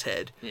fall on his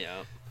head.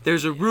 Yeah. There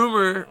was a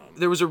rumor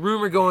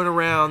going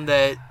around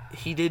that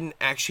he didn't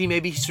actually,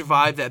 maybe he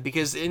survived that,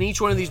 because in each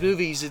one of these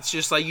movies, it's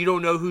just like, you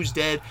don't know who's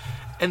dead.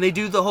 And they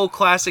do the whole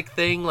classic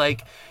thing,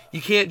 like,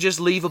 you can't just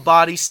leave a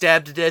body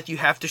stabbed to death. You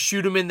have to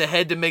shoot them in the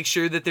head to make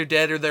sure that they're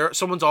dead, or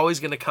someone's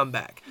always going to come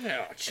back.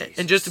 Oh, Jesus.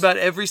 And just about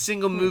every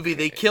single movie,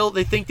 they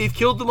think they've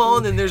killed them all,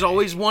 and then there's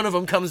always one of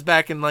them comes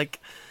back and, like,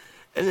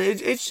 and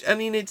it's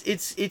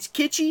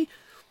kitschy,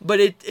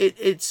 but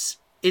it's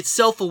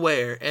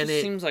self-aware, and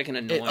it seems like an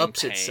annoying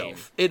pain.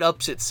 It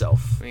ups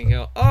itself. When you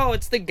go, oh,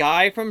 it's the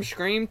guy from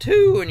Scream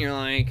 2, and you're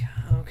like,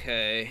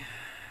 okay,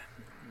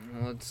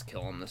 let's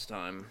kill him this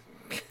time.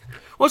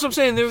 Well, that's what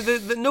I'm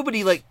saying.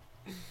 Nobody, like,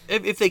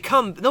 if they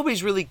come, not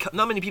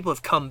many people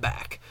have come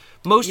back.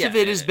 Most of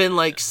it has been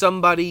like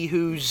somebody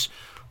who's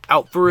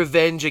out for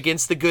revenge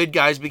against the good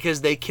guys because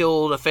they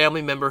killed a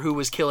family member who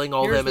was killing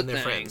all them and their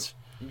friends.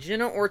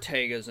 Jenna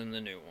Ortega's in the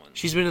new one.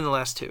 She's been in the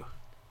last 2.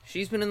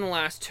 She's been in the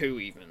last 2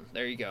 even.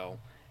 There you go.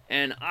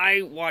 And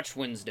I watched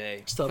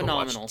Wednesday. Still haven't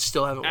watched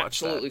that.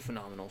 Absolutely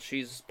phenomenal.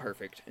 She's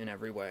perfect in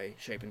every way,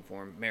 shape, and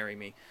form. Marry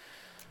me.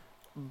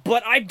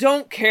 But I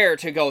don't care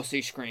to go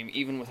see Scream,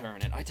 even with her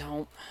in it. I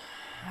don't.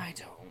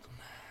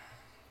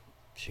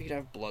 She could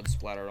have blood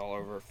splattered all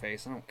over her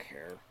face. I don't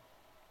care.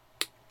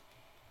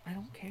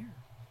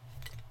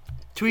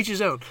 To each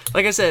his own.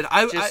 Like I said,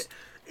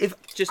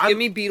 give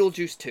me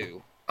Beetlejuice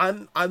 2.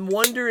 I'm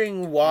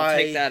wondering why. I'll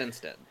take that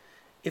instead.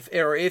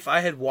 If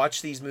I had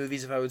watched these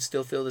movies, if I would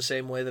still feel the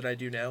same way that I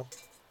do now.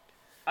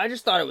 I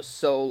just thought it was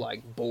so,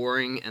 like,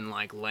 boring and,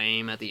 like,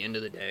 lame at the end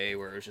of the day,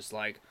 where it was just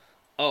like,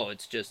 oh,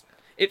 it's just...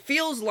 It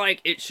feels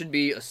like it should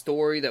be a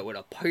story that would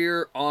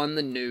appear on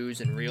the news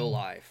in real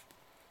life.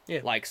 Yeah.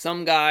 Like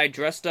some guy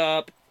dressed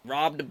up,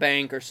 robbed a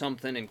bank or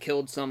something, and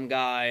killed some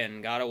guy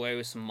and got away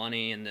with some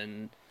money, and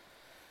then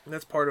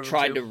that's part of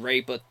tried to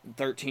rape a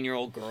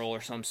 13-year-old girl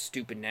or some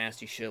stupid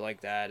nasty shit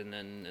like that, and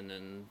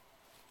then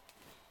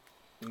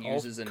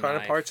uses a knife. Kind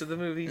of parts of the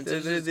movie. It's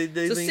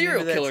a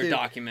serial killer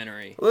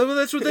documentary. Well,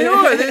 that's what they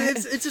are.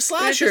 It's a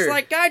slasher. It's just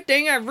like, God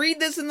dang, I read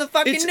this in the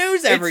fucking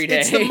news every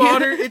day.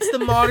 It's the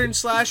modern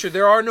slasher.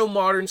 There are no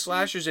modern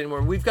slashers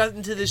anymore. We've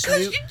gotten to this new...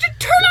 You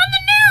turn on the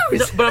news!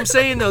 No, but I'm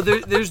saying, though,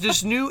 there's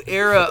this new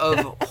era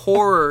of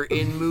horror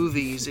in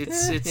movies.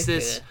 It's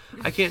this...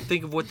 I can't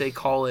think of what they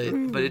call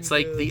it, but it's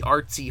like the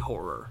artsy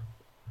horror.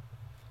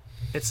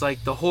 It's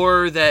like the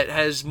horror that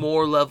has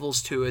more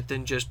levels to it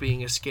than just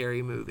being a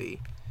scary movie.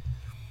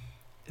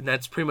 And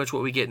that's pretty much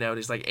what we get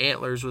nowadays. Like,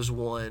 Antlers was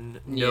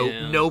one.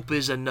 Nope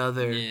is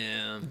another.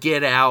 Yeah.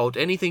 Get Out.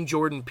 Anything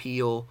Jordan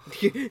Peele.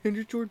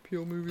 Any Jordan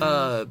Peele movies.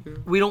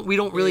 We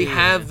don't really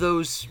have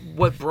those,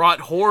 what brought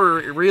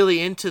horror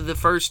really into the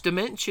first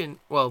dimension.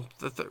 Well,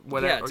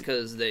 whatever. Yeah, it's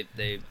because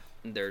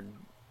they're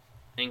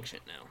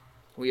ancient now.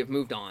 We have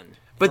moved on.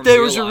 But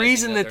there was a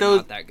reason that those...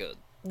 not that good.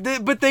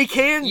 But they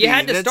can be. You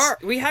had to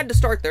start. We had to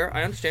start there.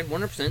 I understand.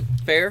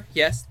 100% fair.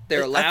 Yes,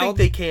 they're allowed. I think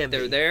they can.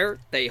 They're there.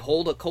 They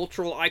hold a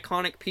cultural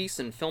iconic piece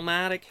in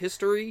filmatic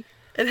history.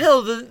 And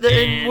hell,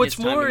 and what's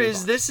more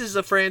is this is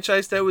a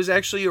franchise that was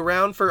actually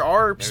around for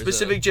our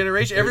specific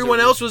generation. Everyone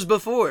else was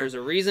before. There's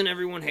a reason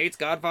everyone hates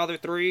Godfather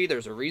 3.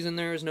 There's a reason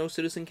there is no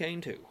Citizen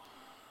Kane 2.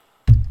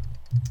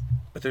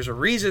 But there's a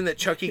reason that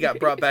Chucky got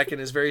brought back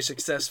and is very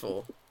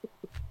successful.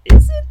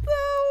 Is it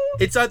though?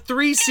 It's had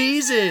 3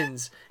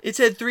 seasons. It's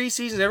had 3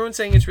 seasons. Everyone's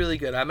saying it's really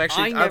good.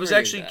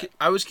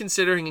 I was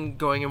considering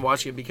going and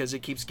watching it because it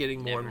keeps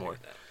getting more and more.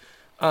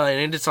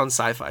 And it's on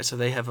Sci-Fi, so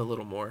they have a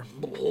little more.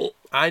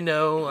 I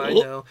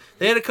know.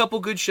 They had a couple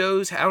good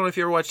shows. I don't know if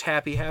you ever watched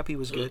Happy. Happy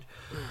was good.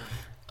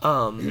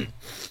 But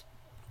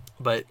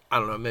I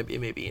don't know. Maybe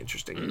it may be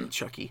interesting,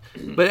 Chucky.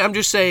 But I'm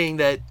just saying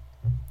that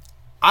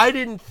I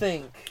didn't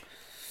think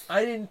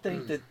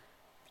that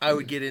I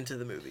would get into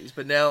the movies,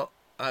 but now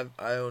I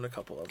own a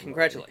couple of them.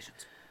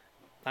 Congratulations.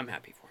 I'm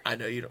happy for you. I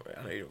know you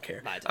don't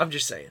care. I'm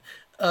just saying.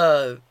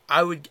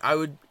 I'd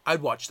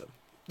watch them.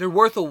 They're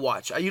worth a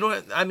watch.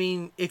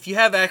 If you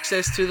have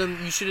access to them,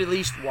 you should at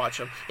least watch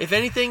them. If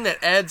anything,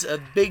 that adds a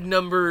big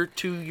number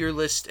to your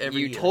list every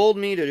year. You told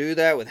me to do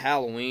that with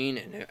Halloween,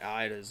 and it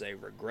is a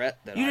regret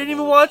that you didn't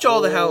even watch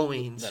all the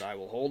Halloweens that I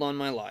will hold on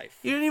my life.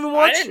 You didn't even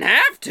watch. I didn't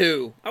have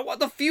to.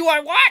 The few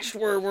I watched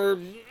were.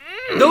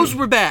 Those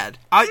were bad.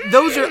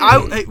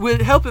 It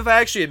would help if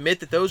I actually admit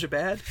that those are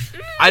bad.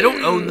 I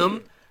don't own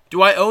them.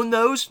 Do I own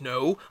those?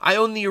 No. I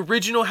own the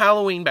original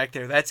Halloween back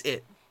there. That's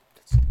it.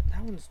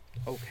 That one's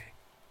okay.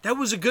 That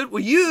was a good...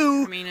 Well,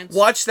 you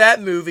watched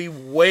that movie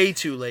way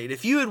too late.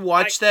 If you had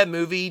watched that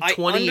movie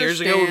 20 years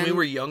ago when we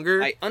were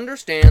younger... I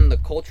understand the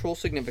cultural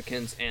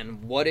significance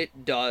and what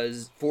it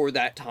does for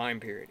that time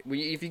period.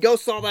 If you go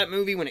saw that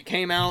movie when it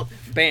came out,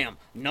 bam,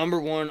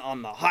 #1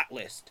 on the hot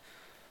list.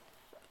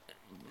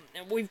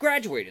 We've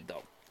graduated,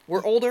 though.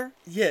 We're older.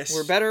 Yes.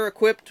 We're better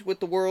equipped with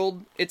the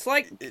world. It's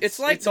like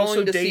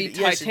going to see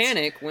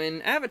Titanic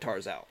when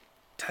Avatar's out.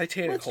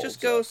 Titanic Let's holds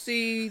just go up.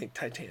 see... I think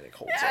Titanic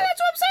holds Yeah, up. that's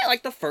what I'm saying.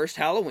 Like, the first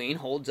Halloween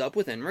holds up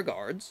within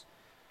regards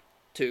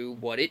to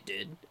what it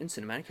did in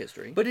cinematic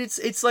history. But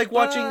it's like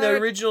watching the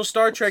original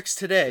Star Treks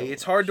today.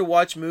 It's hard to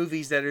watch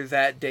movies that are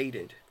that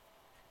dated.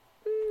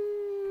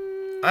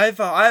 I have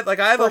a hard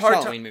time...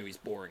 Halloween movie's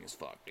boring as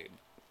fuck, dude.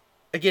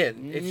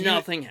 Again,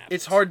 nothing happens.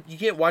 It's hard. You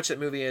can't watch that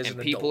movie as an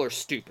adult. People are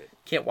stupid.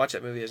 Can't watch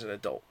that movie as an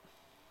adult.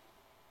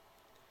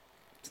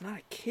 It's not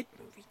a kid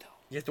movie, though.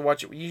 You have to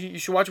watch it. You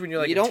should watch it when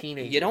you're like a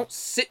teenager. You don't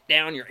sit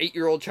down your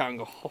 8-year-old child and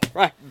go, all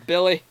right,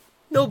 Billy.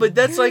 No, but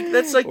that's like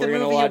the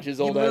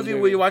movie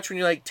where you watch when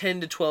you're like 10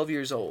 to 12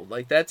 years old.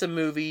 Like, that's a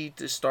movie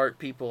to start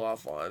people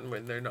off on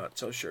when they're not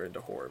so sure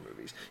into horror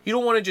movies. You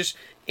don't want to just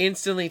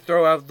instantly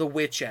throw out The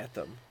Witch at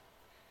them.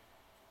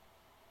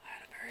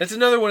 That's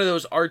another one of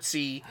those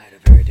artsy... I had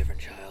a very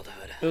different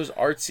childhood. Those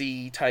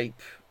artsy type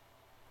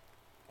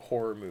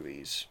horror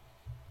movies.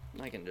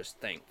 I can just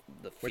think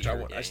the Which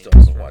I still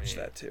want to watch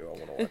that too. I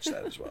want to watch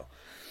that as well.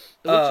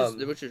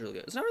 The Witch is really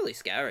good. It's not really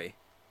scary.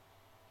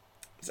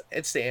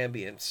 It's the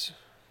ambience.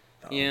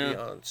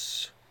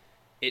 Ambience.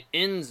 It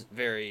ends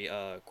very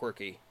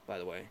quirky, by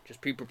the way.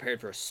 Just be prepared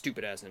for a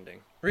stupid ass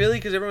ending. Really?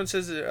 Because everyone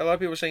says a lot of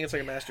people are saying it's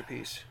like a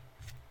masterpiece.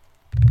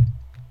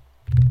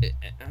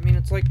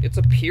 It's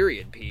a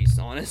period piece,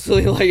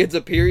 honestly. Like, it's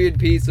a period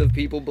piece of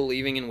people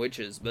believing in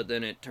witches, but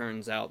then it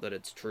turns out that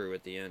it's true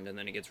at the end, and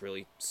then it gets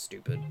really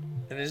stupid.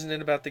 And isn't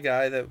it about the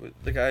guy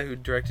who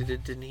directed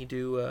it? Didn't he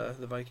do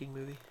the Viking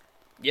movie?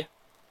 Yeah.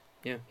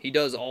 He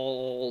does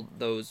all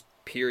those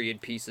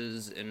period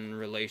pieces in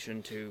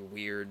relation to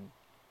weird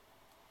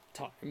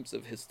times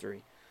of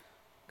history.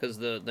 Because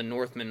the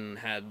Northmen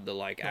had the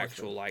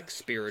actual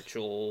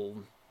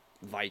spiritual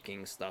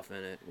Viking stuff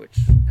in it, which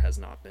has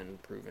not been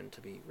proven to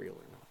be real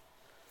or not.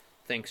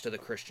 Thanks to the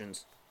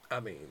Christians. I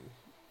mean,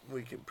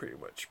 we can pretty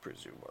much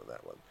presume on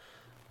that one.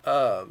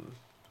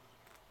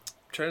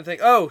 Trying to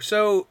think. Oh,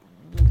 so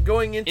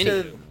going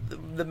into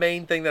the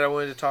main thing that I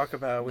wanted to talk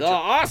about. The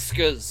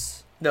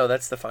Oscars! No,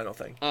 that's the final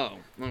thing. Oh,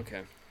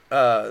 okay.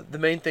 The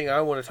main thing I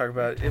want to talk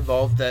about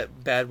involved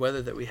that bad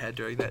weather that we had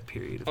during that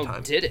period of time.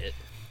 Oh, did it?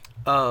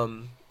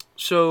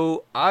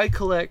 So I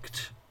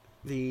collect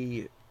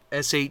the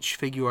SH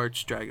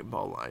Figuarts Dragon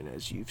Ball line,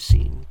 as you've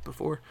seen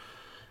before.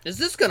 Is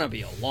this gonna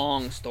be a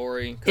long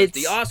story? Because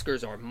the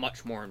Oscars are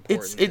much more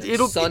important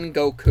than Son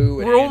Goku.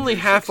 And we're only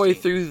halfway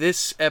through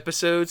this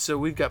episode, so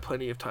we've got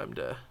plenty of time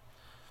to.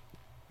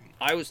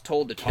 I was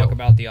told to talk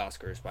about the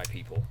Oscars by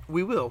people.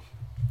 We will.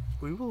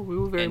 We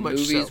will very much.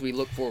 Movies so. We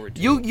look forward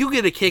to. You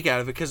get a kick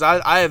out of it because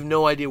I have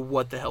no idea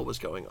what the hell was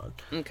going on.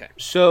 Okay.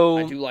 So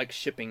I do like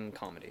shipping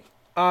comedy.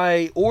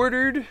 I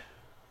ordered.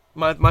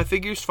 My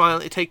figures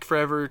take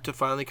forever to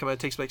finally come out. It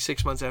takes like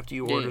 6 months after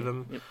you order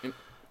them. Yep.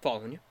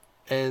 Following you.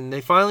 And they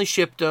finally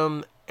shipped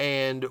them,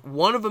 and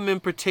one of them in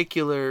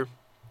particular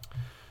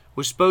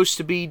was supposed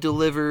to be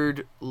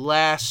delivered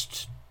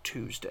last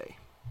Tuesday.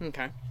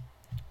 Okay.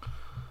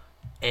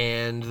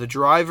 And the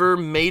driver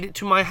made it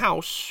to my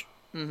house.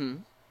 Mm-hmm.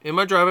 In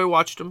my driveway,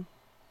 watched him.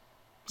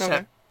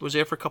 Okay. Was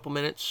there for a couple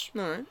minutes.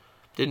 All right.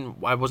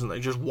 I wasn't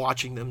just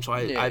watching them, so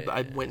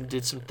I went and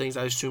did some things.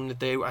 I assumed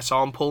that I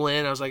saw them pull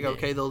in. I was like,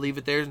 okay, they'll leave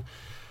it there.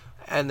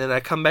 And then I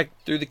come back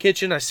through the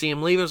kitchen. I see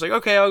him leave. I was like,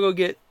 okay, I'll go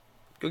get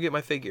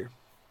my figure.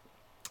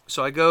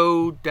 So I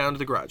go down to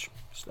the garage.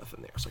 There's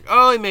nothing there. It's like,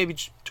 oh, he maybe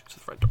just took it to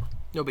the front door.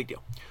 No big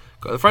deal.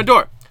 Go to the front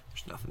door.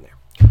 There's nothing there.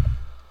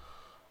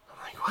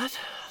 I'm like, what?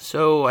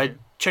 So I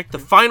check the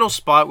final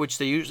spot, which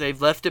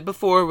they've left it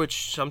before,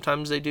 which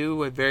sometimes they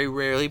do, very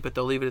rarely, but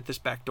they'll leave it at this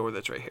back door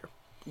that's right here.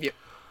 Yep.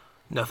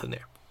 Nothing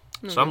there.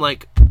 So I'm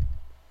like,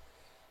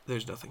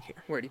 there's nothing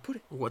here. Where'd he put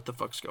it? What the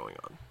fuck's going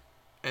on?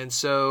 And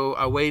so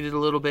I waited a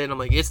little bit, and I'm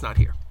like, it's not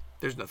here.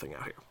 There's nothing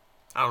out here.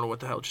 I don't know what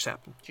the hell just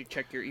happened. Did you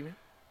check your email?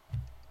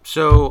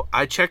 So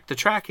I checked the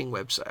tracking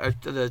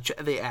website,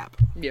 the app.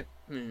 Yeah.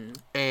 Mm-hmm.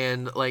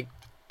 And like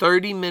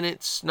 30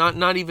 minutes,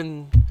 not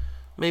even,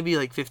 maybe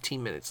like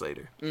 15 minutes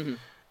later,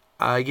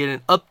 I get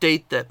an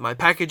update that my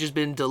package has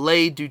been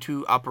delayed due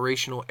to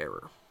operational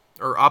error.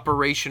 Or an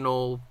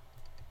operational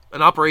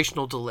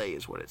delay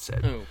is what it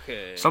said.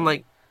 Okay. So I'm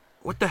like,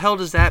 what the hell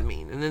does that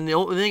mean? And then the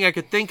only thing I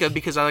could think of,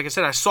 because like I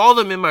said, I saw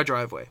them in my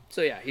driveway.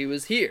 So yeah, he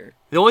was here.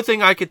 The only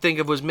thing I could think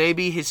of was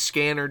maybe his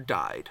scanner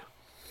died.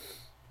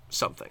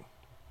 Something.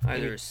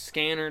 Either his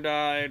scanner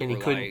died, and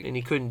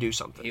he couldn't do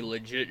something. He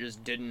legit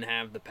just didn't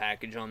have the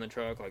package on the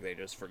truck, like they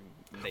just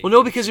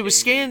because it was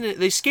scanned.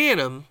 They scan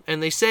them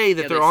and they say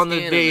that they're on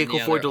the vehicle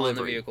for delivery.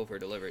 On the vehicle for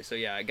delivery. So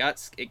yeah,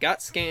 it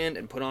got scanned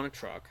and put on a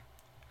truck,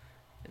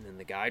 And then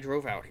the guy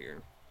drove out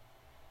here.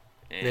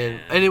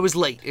 And it was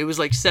late. It was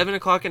like 7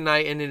 o'clock at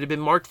night, and it had been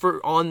marked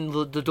for on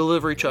the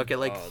delivery truck at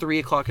like 3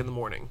 o'clock in the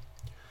morning.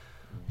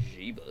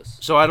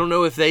 Jeebus. So I don't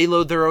know if they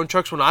load their own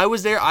trucks. When I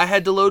was there, I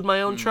had to load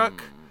my own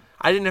truck.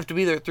 I didn't have to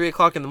be there at 3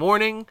 o'clock in the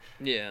morning.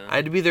 Yeah. I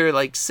had to be there at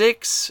like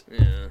 6.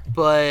 Yeah.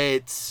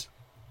 But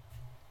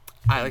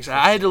I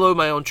had to load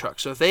my own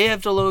truck. So if they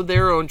have to load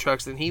their own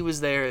trucks, then he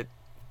was there at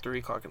 3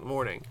 o'clock in the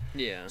morning.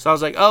 Yeah. So I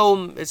was like,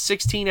 oh, it's a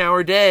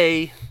 16-hour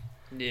day.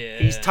 Yeah.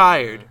 He's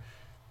tired.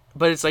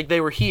 But it's like they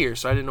were here,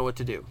 so I didn't know what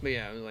to do. But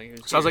yeah, it was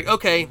like, so I was like,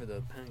 okay.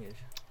 The package.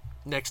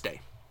 Next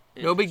day.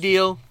 No big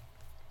deal.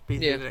 Be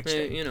yeah, the next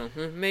day. You know,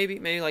 maybe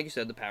like you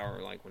said, the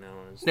power like went out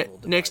on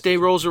his next day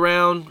rolls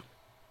around.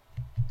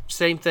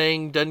 Same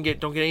thing. Don't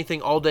get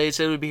anything all day. It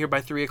said it would be here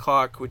by 3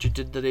 o'clock, which it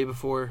did the day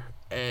before,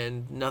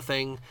 and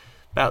nothing.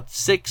 About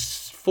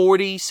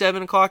 6:40,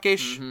 7 o'clock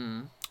ish.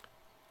 Mm-hmm.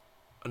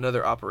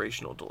 Another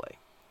operational delay.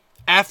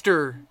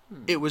 After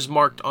it was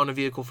marked on a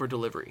vehicle for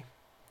delivery.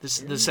 This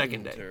is the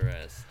second day.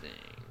 Interesting.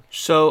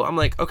 So I'm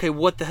like, okay,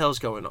 what the hell's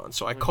going on?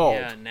 So I called.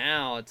 Yeah,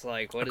 now it's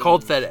like, what is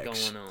called FedEx.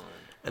 going on?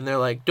 And they're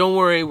like, don't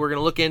worry, we're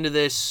gonna look into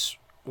this.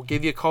 We'll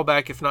give you a call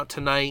back. If not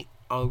tonight,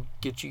 I'll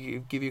give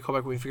you a call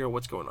back when we figure out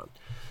what's going on.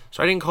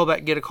 So I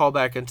didn't get a call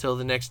back until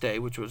the next day,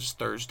 which was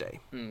Thursday.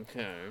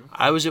 Okay.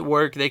 I was at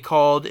work. They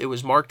called. It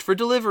was marked for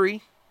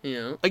delivery.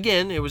 Yeah.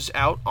 Again, it was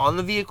out on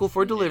the vehicle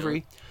for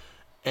delivery.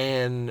 Yeah.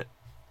 And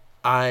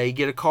I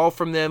get a call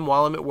from them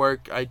while I'm at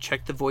work. I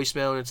check the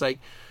voicemail, and it's like,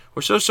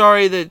 we're so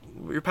sorry that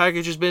your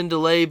package has been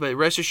delayed, but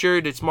rest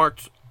assured it's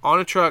marked on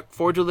a truck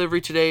for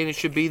delivery today, and it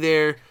should be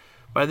there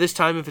by this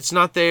time. If it's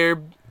not there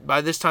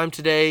by this time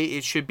today,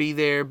 it should be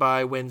there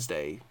by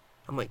Wednesday.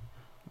 I'm like,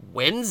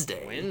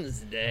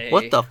 Wednesday?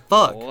 What the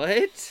fuck?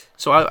 What?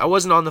 So I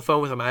wasn't on the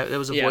phone with him. It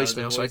was a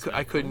voicemail, so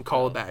I couldn't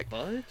call it back.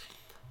 What?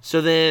 So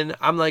then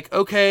I'm like,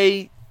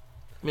 okay,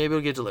 maybe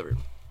it'll get delivered.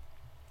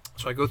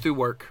 So I go through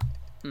work,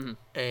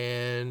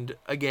 and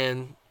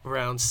again,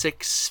 around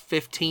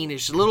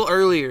 6:15-ish, a little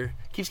earlier.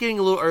 Keeps getting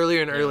a little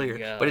earlier and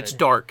earlier, but it's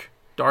dark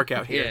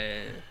out here.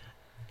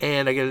 Yeah.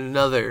 And I get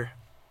another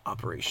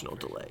operational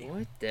delay.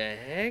 What the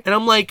heck? And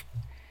I'm like,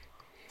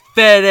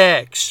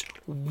 FedEx,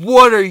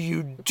 what are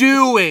you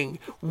doing?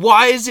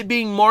 Why is it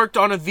being marked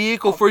on a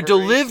vehicle for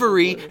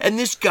delivery and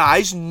this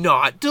guy's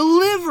not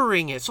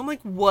delivering it? So I'm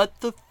like,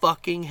 what the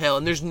fucking hell?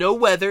 And there's no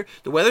weather.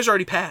 The weather's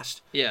already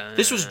passed. Yeah.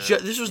 This was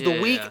the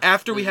week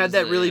after we had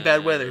that really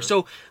bad weather.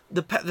 So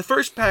the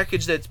first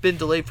package that's been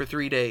delayed for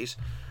 3 days,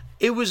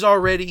 it was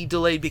already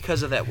delayed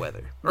because of that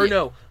weather. Or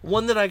no,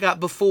 one that I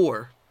got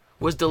before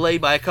was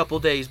delayed by a couple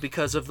days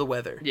because of the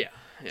weather. Yeah.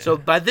 So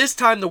by this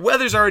time, the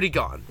weather's already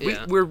gone.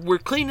 Yeah. We're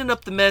cleaning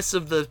up the mess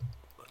of the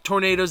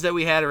tornadoes that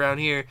we had around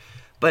here,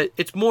 but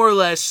it's more or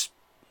less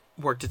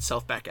worked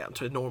itself back out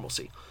to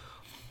normalcy.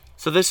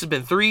 So this has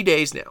been 3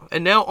 days now.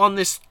 And now on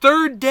this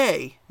third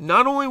day,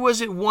 not only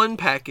was it one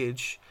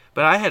package,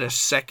 but I had a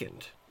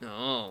second.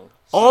 Oh.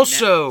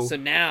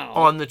 Now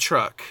on the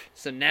truck.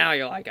 So now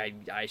you're like,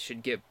 I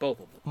should get both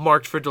of them.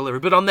 Marked for delivery.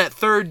 But on that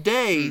third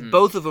day,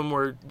 both of them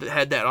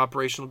had that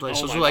operational delay.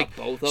 So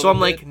I'm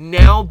like,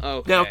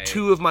 now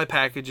 2 of my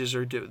packages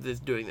are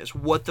doing this.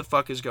 What the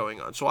fuck is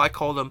going on? So I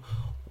called them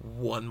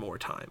one more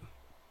time.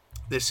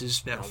 This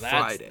is now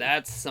Friday.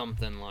 That's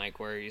something like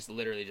where he's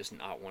literally just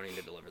not wanting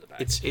to deliver the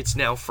package. It's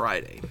now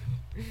Friday.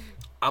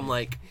 I'm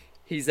like,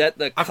 he's at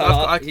the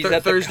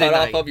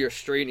cutoff of your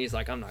street, and he's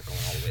like, I'm not going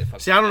all the way.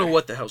 See, I don't know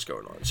what the hell's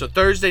going on. So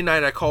Thursday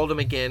night, I called him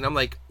again. I'm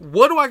like,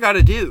 what do I got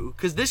to do?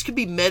 Because this could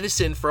be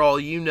medicine for all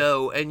you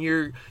know, and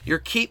it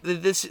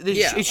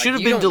should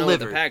have been delivered. Know what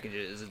the package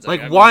is. It's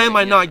like why am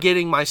I not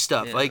getting my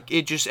stuff? Yeah. Like,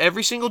 it just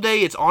every single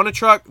day, it's on a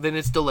truck, then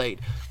it's delayed.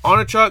 On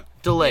a truck,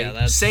 delayed.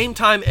 Yeah, same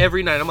time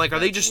every night. I'm like, are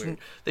they just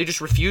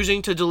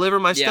refusing to deliver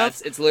my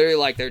stuff? It's literally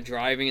like they're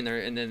driving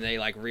and then they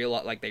like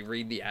realize, like they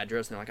read the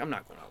address and they're like, I'm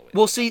not going all the way.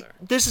 Well, see,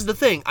 this is the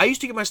thing. I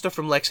used to get my stuff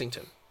from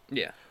Lexington.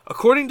 Yeah.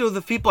 According to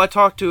the people I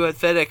talked to at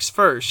FedEx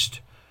first,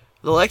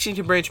 the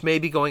Lexington branch may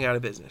be going out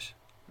of business.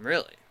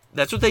 Really?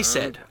 That's what they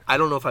said. I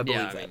don't know if I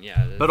believe that.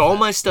 Yeah, but all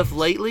my stuff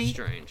lately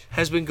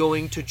has been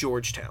going to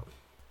Georgetown,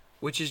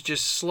 which is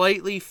just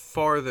slightly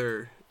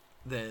farther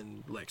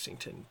than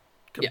Lexington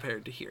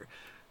compared to here.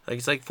 Like,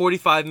 it's like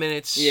 45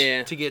 minutes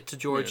to get to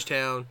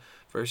Georgetown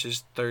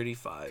versus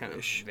 35-ish. Kind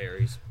of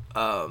varies.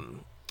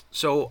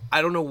 So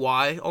I don't know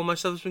why all my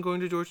stuff has been going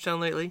to Georgetown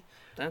lately.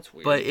 That's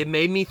weird. But it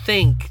made me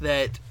think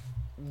that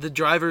the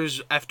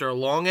drivers, after a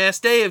long-ass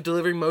day of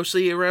delivering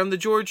mostly around the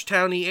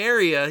Georgetown-y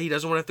area, he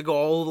doesn't want to have to go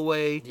all the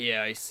way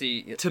I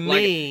see. To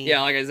me.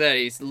 Yeah, like I said,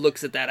 he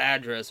looks at that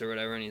address or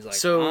whatever, and he's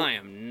like, I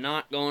am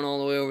not going all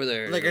the way over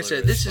there. Like I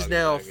said, this is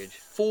now the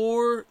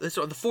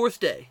 4th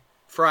day,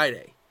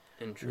 Friday.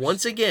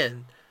 Once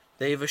again,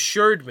 they've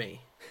assured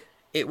me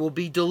it will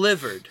be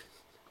delivered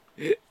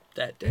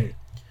that day.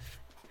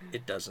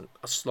 It doesn't.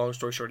 Long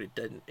story short, it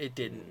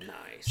didn't. Nice.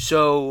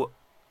 So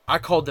I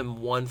called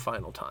them one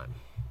final time.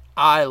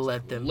 I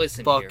let them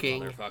Listen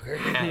fucking here, motherfucker.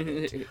 have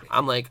it.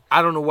 I'm like,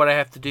 I don't know what I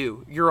have to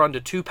do. You're on to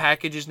 2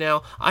 packages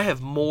now. I have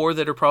more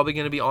that are probably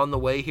going to be on the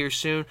way here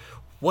soon.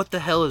 What the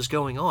hell is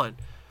going on?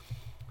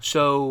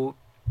 So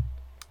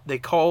I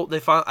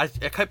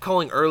kept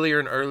calling earlier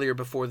and earlier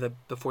before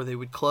they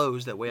would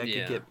close. That way I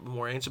could get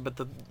more answer. But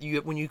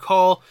when you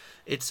call,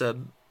 it's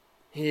an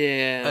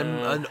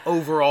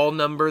overall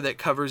number that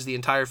covers the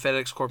entire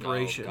FedEx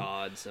Corporation. Oh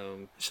God!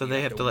 So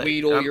they have to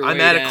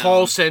I'm at a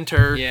call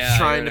center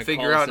trying to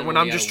figure out, and when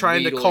I'm just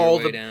trying to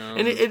call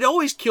and it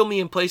always kill me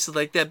in places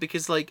like that,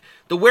 because like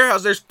the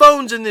warehouse, there's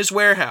phones in this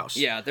warehouse.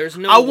 Yeah, there's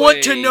no. I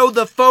want to know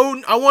the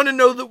phone. I want to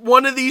know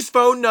one of these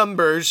phone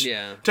numbers.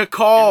 To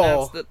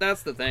call. And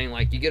that's the thing.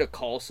 Like, you get a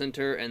call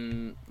center,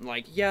 and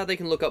like, they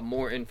can look up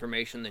more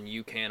information than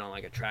you can on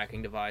like a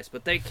tracking device,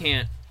 but they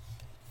can't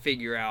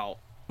figure out.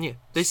 Yeah,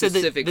 they said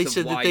that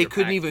they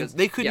couldn't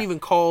even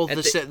call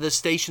the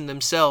station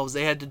themselves.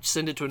 They had to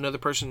send it to another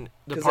department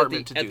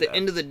to do that. At the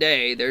end of the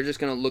day, they're just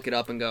going to look it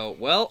up and go,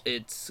 well,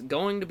 it's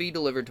going to be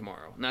delivered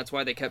tomorrow. And that's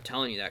why they kept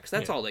telling you that, because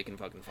that's all they can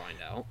fucking find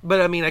out.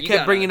 But I mean, I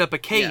kept bringing up a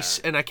case,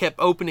 and I kept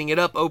opening it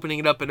up,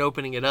 and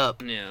opening it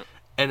up. Yeah.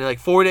 And like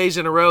 4 days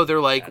in a row, they're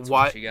like, that's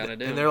 "Why?" What you gotta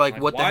do. And they're like,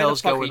 "What the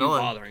hell's going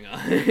on?" Bothering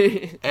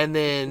us? And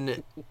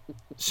then,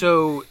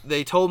 so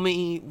they told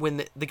me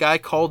when the guy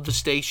called the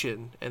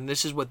station, and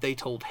this is what they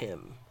told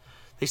him.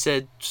 They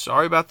said,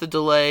 "Sorry about the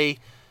delay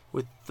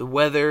with the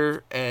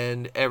weather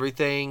and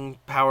everything,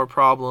 power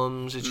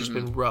problems. It's just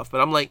been rough."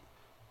 But I'm like,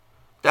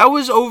 that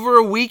was over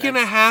a week and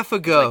a half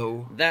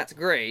ago. Like, that's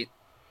great.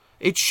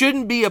 It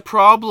shouldn't be a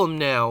problem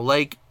now.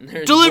 Like,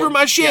 deliver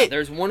my shit. Yeah,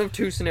 there's one of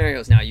 2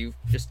 scenarios now. You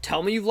just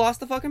tell me you've lost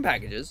the fucking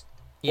packages,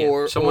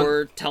 or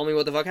tell me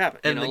what the fuck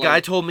happened. And the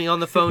guy told me on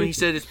the phone, he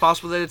said it's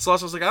possible that it's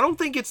lost. I was like, I don't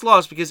think it's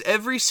lost, because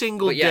every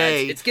single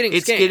day it's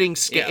getting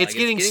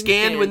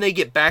scanned when they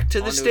get back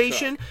to the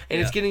station,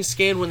 and it's getting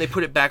scanned when they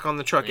put it back on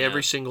the truck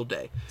every single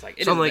day.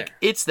 So I'm like,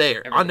 it's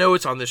there. I know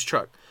it's on this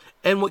truck.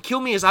 And what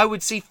killed me is I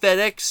would see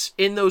FedEx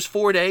in those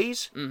 4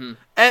 days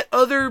at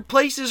other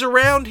places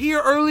around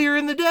here earlier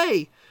in the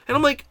day. And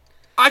I'm like,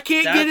 I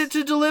can't get it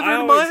to deliver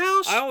to my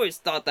house? I always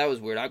thought that was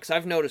weird, because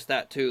I've noticed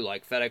that too.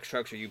 Like, FedEx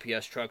trucks or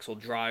UPS trucks will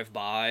drive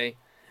by,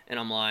 and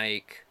I'm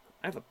like,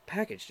 I have a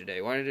package today.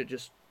 Why did it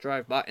just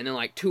drive by? And then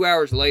like 2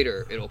 hours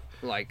later, it'll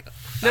like,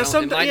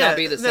 it might not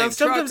be the same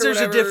sometimes truck or there's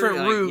a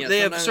different route. They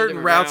have certain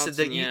routes that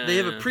they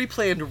have a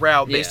pre-planned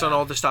route based on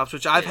all the stops,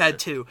 which I've had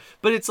too.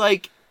 But it's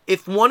like,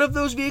 if one of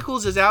those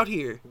vehicles is out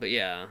here,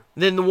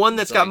 then the one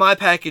that's got my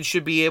package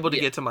should be able to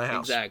get to my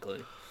house.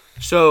 Exactly.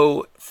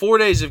 So 4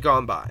 days have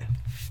gone by,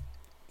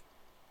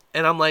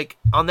 and I'm like,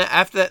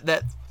 after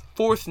that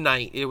 4th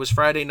night, it was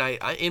Friday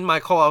night. In my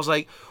call, I was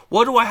like,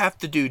 what do I have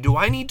to do? Do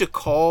I need to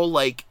call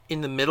like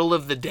in the middle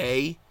of the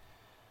day?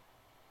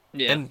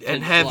 Yeah,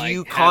 and have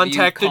you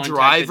contact the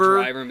driver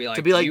and be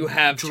like, you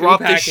have drop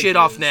this shit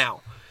off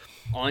now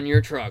on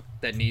your truck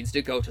that needs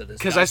to go to this.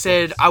 Because I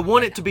said I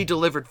want it to be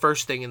delivered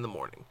first thing in the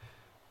morning.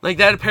 Like,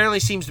 that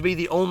apparently seems to be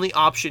the only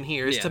option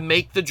here, is to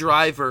make the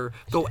driver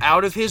go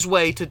out of his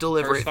way to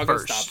deliver it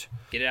first. Stop.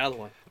 Get it out of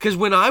the way. Because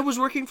when I was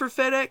working for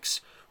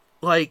FedEx,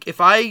 like, if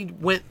I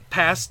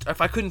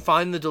couldn't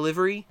find the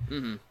delivery,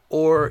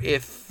 or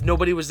if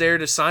nobody was there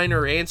to sign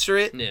or answer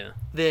it,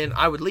 then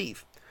I would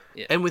leave.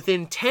 Yeah. And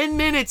within 10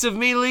 minutes of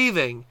me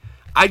leaving,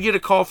 I'd get a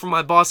call from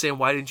my boss saying,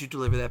 "Why didn't you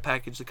deliver that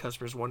package? The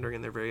customer's wondering,"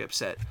 and they're very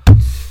upset.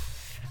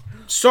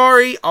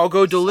 Sorry, I'll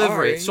go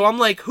deliver it. So I'm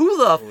like, who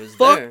the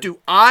fuck do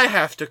I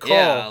have to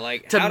call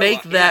to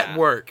make that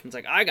work? It's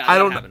like, I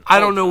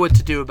don't know what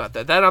to do about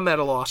that. That I'm at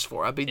a loss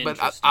for. I mean,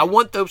 but I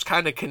want those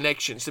kind of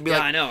connections to be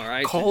like, I know,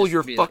 right? Call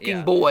your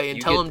fucking boy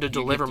and tell him to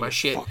deliver my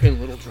shit. Fucking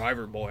little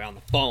driver boy on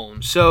the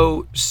phone.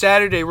 So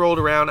Saturday rolled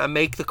around. I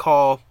make the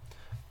call,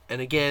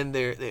 and again,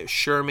 they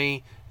assure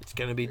me it's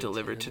going to be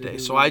delivered today.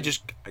 So I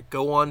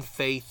go on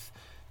faith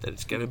that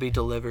it's going to be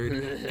delivered,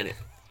 and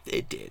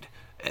it did.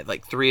 At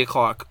like 3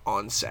 o'clock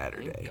on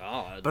Saturday.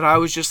 God. But I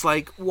was just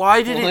like,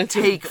 why did it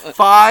take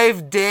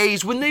 5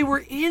 days when they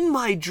were in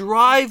my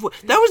driveway?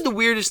 That was the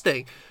weirdest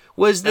thing,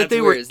 was that they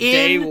were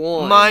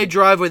in my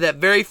driveway that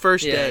very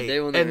first day.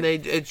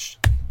 And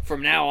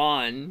from now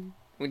on,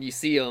 when you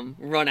see them,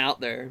 run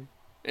out there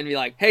and be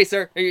like, "Hey,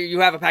 sir, you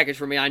have a package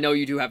for me. I know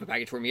you do have a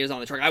package for me. It is on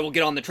the truck. I will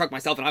get on the truck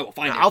myself and I will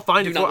find it. I'll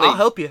find it. I'll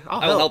help you.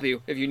 I will help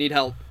you if you need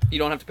help. You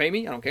don't have to pay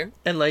me. I don't care."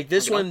 And like,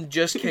 this one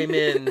just came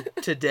in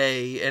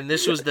today, and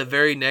this was the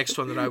very next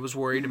one that I was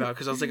worried about,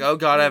 because I was like, oh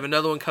God, I have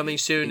another one coming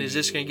soon. Is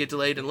this going to get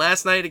delayed? And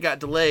last night it got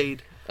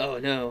delayed. Oh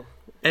no.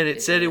 And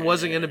it said it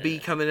wasn't going to be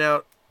coming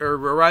out or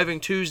arriving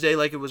Tuesday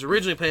like it was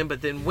originally planned,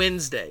 but then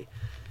Wednesday.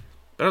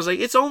 But I was like,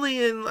 it's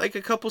only in like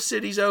a couple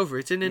cities over.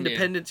 It's in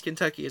Independence,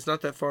 Kentucky. It's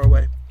not that far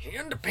away.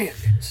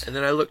 Independence. And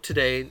then I looked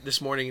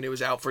this morning, and it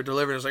was out for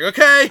delivery. I was like,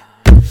 okay,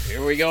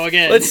 here we go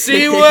again. Let's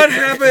see what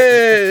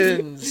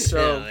happens.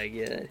 So,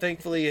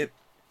 thankfully, it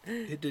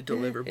did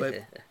deliver.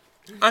 But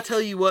I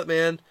tell you what,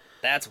 man.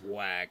 That's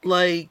whack.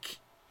 Like,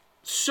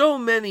 so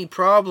many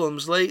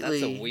problems lately.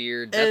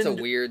 That's a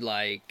weird,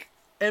 like...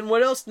 And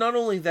what else? Not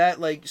only that,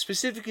 like,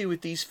 specifically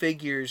with these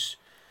figures,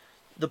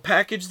 the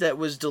package that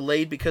was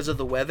delayed because of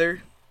the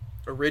weather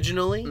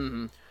originally,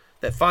 Mm-hmm.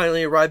 that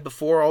finally arrived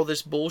before all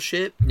this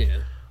bullshit. Yeah.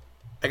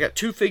 I got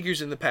 2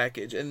 figures in the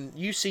package, and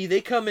you see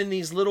they come in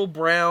these little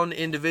brown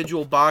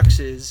individual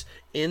boxes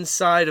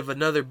inside of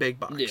another big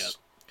box. Yeah.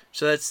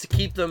 So that's to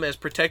keep them as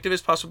protective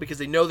as possible because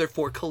they know they're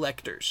for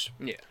collectors.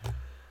 Yeah.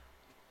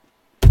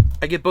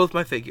 I get both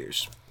my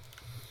figures.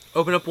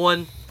 Open up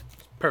one,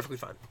 perfectly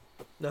fine.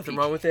 Nothing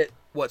wrong with it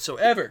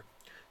whatsoever.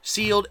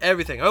 Sealed,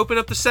 everything. I open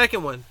up the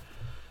second one.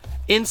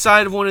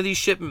 Inside of one of these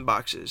shipment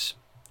boxes,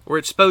 where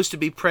it's supposed to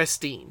be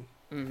pristine.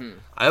 Mm-hmm.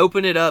 I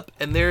open it up,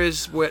 and there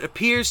is what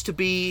appears to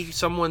be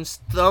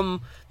someone's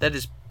thumb that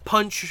is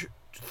punched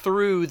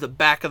through the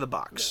back of the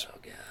box. Oh,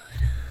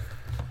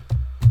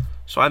 God.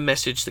 So I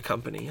message the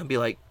company. I'll be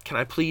like, can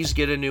I please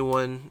get a new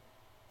one?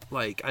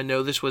 Like, I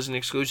know this was an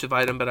exclusive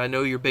item, but I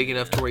know you're big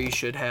enough to where you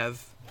should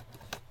have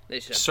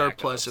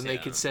surplus, and they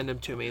could send them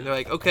to me. And they're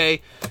like,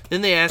 okay.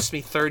 Then they asked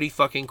me 30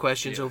 fucking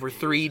questions over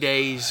 3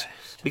 days,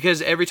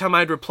 because every time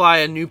I'd reply,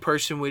 a new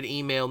person would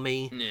email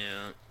me.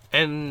 Yeah.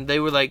 And they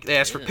were like, they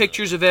asked for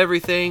pictures of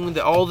everything,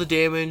 all the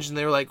damage, and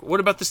they were like, what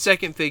about the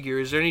second figure?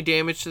 Is there any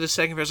damage to the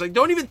second figure? I was like,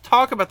 don't even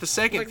talk about the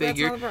second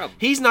figure.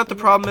 He's not the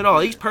problem at all.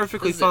 He's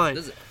perfectly fine.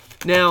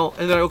 Now,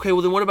 and they're like, okay,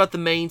 well then what about the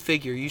main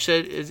figure? You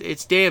said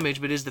it's damaged,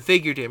 but is the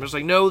figure damaged? I was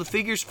like, no, the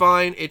figure's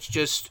fine. It's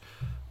just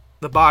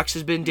the box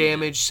has been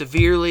damaged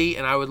severely,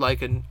 and I would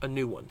like a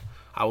new one.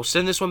 I will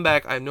send this one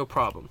back. I have no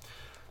problem.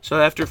 So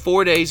after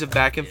 4 days of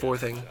back and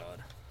forthing,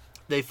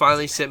 they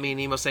finally sent me an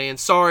email saying,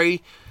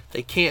 sorry,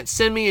 they can't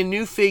send me a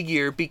new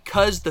figure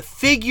because the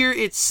figure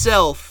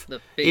itself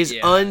is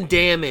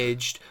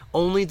undamaged.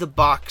 Only the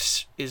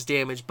box is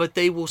damaged. But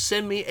they will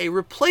send me a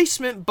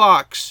replacement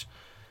box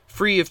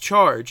free of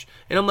charge.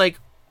 And I'm like,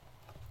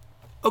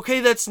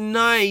 okay, that's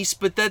nice,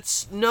 but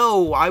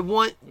I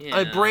want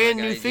a brand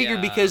new figure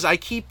because I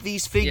keep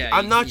these figures.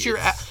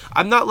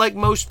 I'm not like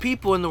most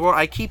people in the world.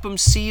 I keep them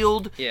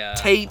sealed,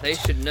 taped. They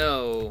should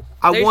know.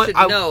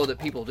 Know that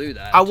people do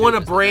that. I want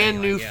a brand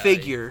new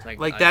figure.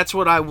 That's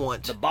what I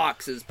want. The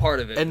box is part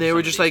of it. And they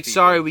were just like,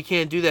 sorry, we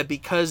can't do that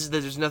because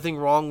there's nothing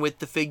wrong with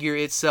the figure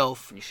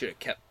itself. You should have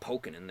kept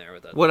poking in there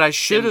with that. What I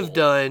should have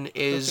done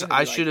is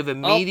I should have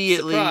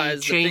immediately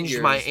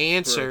changed my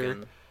answer.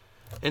 Broken.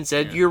 And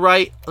said, you're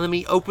right, let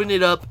me open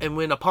it up, and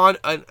when and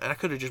I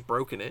could have just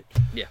broken it.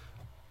 Yeah.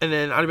 And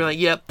then I'd be like,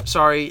 yep,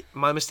 sorry,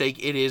 my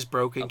mistake, it is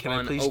broken, can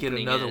I please get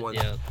another one?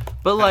 Yeah,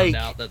 but found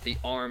out that the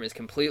arm is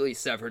completely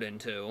severed in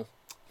two.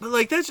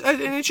 But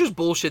and it's just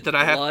bullshit that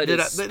I have,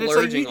 it's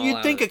like,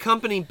 you'd think a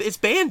company, it's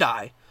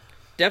Bandai.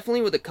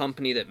 Definitely with a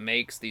company that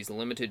makes these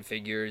limited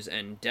figures,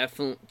 and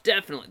definitely,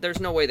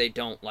 there's no way they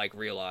don't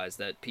realize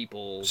that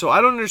people. So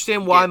I don't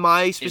understand why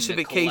my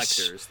specific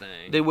case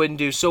they wouldn't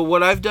do. So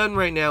what I've done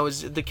right now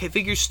is the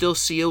figure's still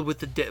sealed with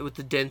the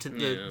dent and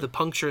the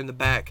puncture in the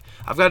back.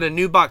 I've got a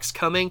new box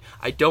coming.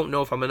 I don't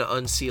know if I'm going to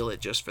unseal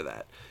it just for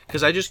that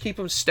because I just keep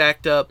them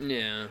stacked up.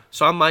 Yeah.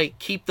 So I might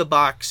keep the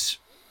box.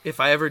 If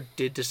I ever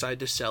did decide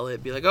to sell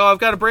it, be like, oh, I've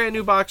got a brand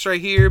new box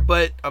right here,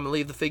 but I'm going to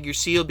leave the figure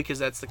sealed because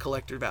that's the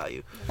collector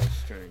value. That's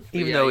strange.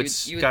 Even though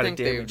it's got a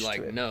damage to it.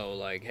 You would know,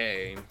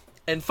 hey,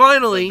 and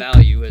finally, the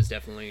value has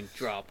definitely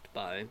dropped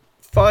by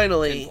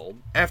tenfold.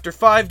 After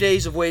 5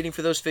 days of waiting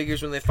for those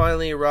figures, when they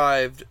finally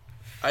arrived,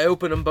 I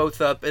opened them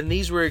both up, and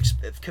these were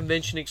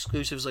convention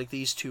exclusives like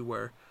these two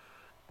were.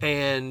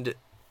 And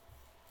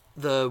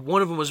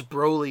one of them was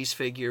Broly's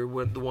figure,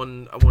 one of the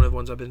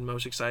ones I've been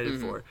most excited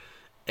for.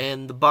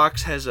 And the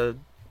box has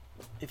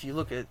if you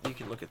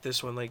can look at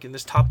this one, in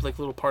this top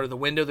little part of the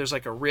window, there's a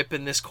rip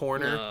in this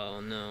corner.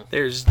 Oh, no.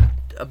 There's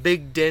a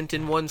big dent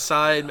in one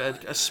side,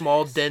 a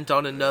small dent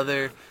on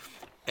another.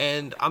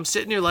 And I'm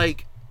sitting here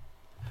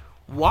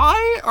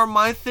why are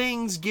my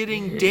things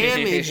getting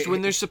damaged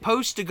when they're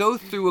supposed to go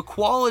through a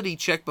quality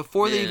check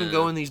before they even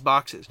go in these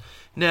boxes?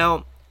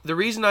 Now, the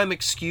reason I'm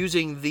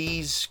excusing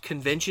these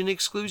convention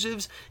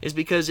exclusives is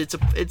because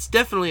it's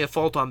definitely a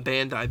fault on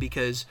Bandai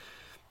because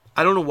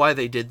I don't know why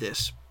they did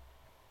this.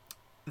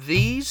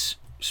 These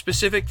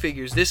specific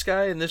figures, this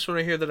guy and this one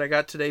right here that I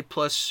got today,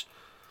 plus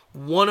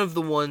one of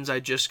the ones I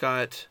just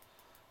got,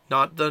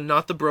 not the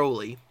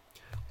Broly,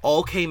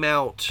 all came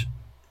out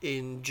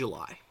in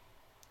July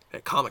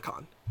at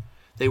Comic-Con.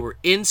 They were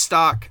in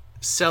stock,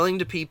 selling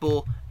to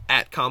people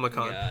at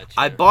Comic-Con. Gotcha.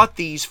 I bought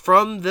these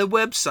from the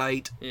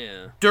website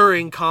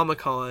during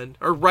Comic-Con,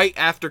 or right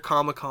after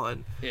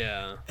Comic-Con.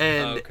 Yeah.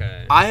 And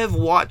I have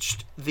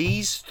watched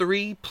these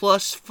 3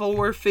 plus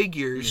 4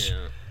 figures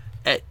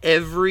at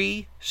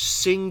every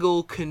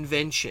single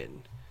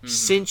convention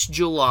since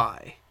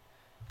July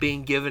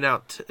being given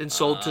out and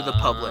sold to the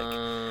public.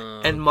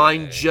 And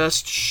mine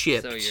just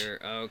shipped. So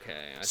you're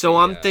okay. So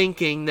I'm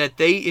thinking that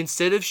they,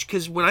 instead of,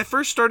 because when I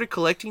first started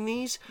collecting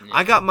these,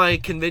 I got my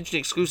convention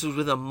exclusives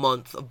within a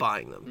month of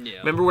buying them. Yeah.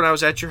 Remember when I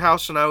was at your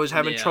house and I was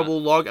having trouble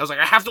I was like,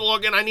 I have to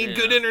log in, I need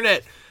good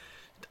internet.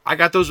 I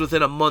got those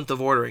within a month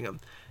of ordering them.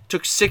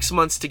 Took 6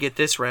 months to get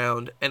this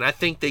round, and I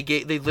think they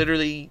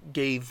literally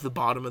gave the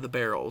bottom of the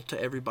barrel to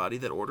everybody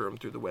that ordered them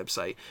through the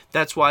website.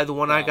 That's why the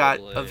one I got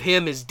of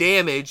him is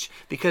damaged,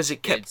 because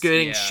it kept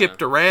getting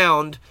shipped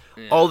around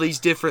all these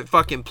different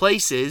fucking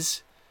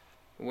places.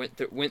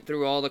 Went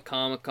through all the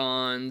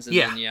Comic-Cons, and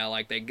then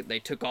like they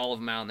took all of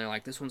them out, and they're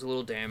like, this one's a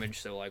little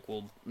damaged, so like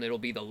it'll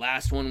be the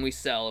last one we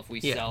sell if we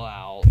sell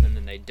out, and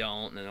then they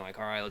don't, and then they're like,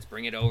 all right, let's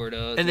bring it over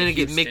to and then it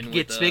gets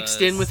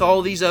mixed in with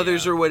all these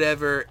others or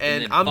whatever,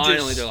 and then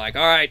finally they're like,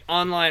 all right,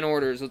 online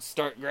orders, let's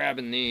start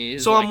grabbing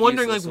these. So I'm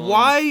wondering like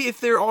why, if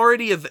they're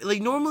already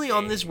like normally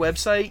on this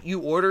website you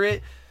order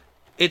it,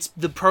 it's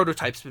the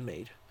prototype's been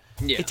made.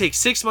 Yeah. It takes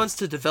 6 months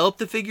to develop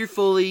the figure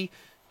fully,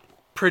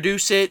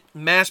 produce it,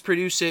 mass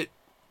produce it,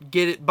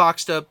 get it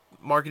boxed up,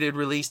 marketed,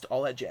 released,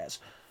 all that jazz.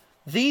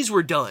 These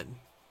were done.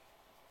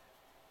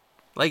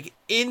 Like,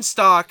 in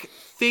stock,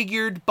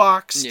 figured,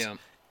 boxed,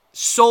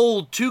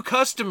 sold to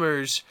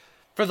customers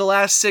for the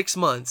last 6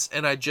 months,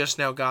 and I just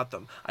now got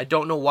them. I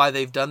don't know why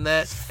they've done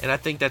that, and I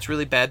think that's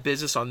really bad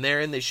business on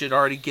their end. They should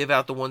already give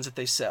out the ones that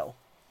they sell.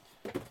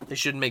 They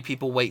shouldn't make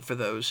people wait for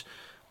those.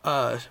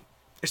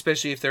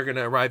 Especially if they're going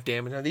to arrive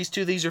damaged. Now,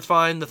 these are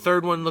fine. The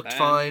third one looked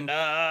fine.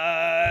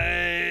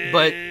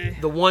 But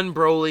the one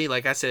Broly,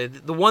 like I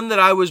said, the one that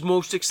I was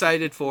most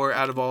excited for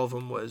out of all of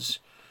them was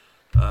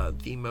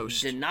the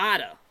most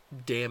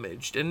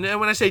damaged. And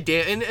when I say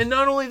and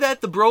not only that,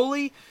 the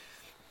Broly,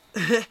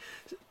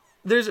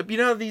 there's, you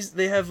know how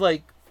they have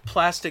like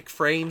plastic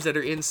frames that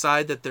are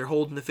inside that they're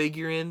holding the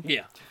figure in?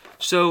 Yeah.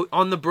 So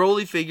on the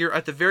Broly figure,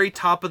 at the very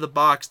top of the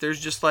box,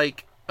 there's just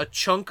like a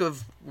chunk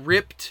of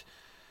ripped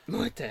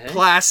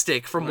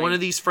plastic from one of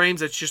these frames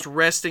that's just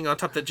resting on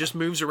top, that just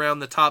moves around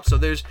the top. So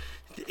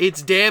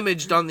it's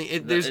damaged on the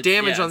there's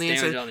damage on the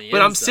inside.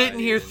 But I'm sitting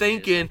here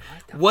thinking,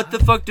 what the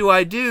fuck do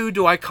I do?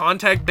 Do I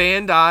contact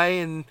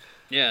Bandai and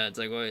it's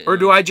like, what, or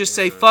do I just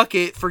say fuck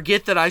it,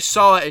 forget that I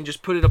saw it, and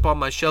just put it up on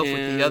my shelf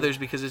with the others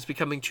because it's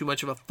becoming too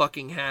much of a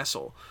fucking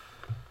hassle?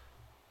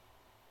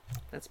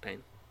 That's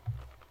pain.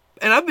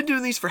 And I've been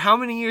doing these for how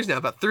many years now?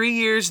 About 3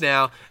 years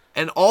now.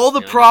 And all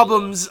the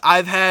problems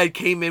I've had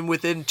came in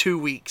within 2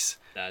 weeks.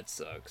 That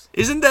sucks.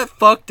 Isn't that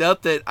fucked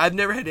up that I've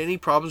never had any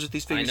problems with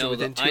these figures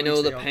within 2 weeks? I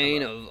know the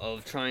pain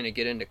of trying to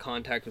get into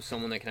contact with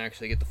someone that can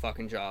actually get the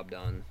fucking job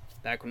done.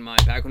 Back when my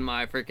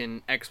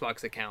freaking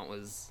Xbox account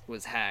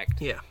was hacked.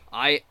 Yeah.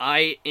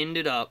 I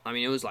ended up, I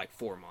mean, it was like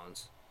 4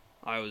 months.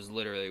 I was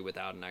literally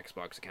without an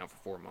Xbox account for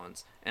 4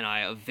 months. And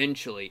I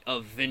eventually,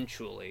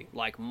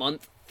 like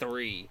month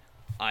 3,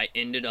 I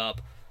ended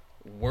up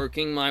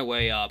working my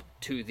way up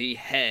to the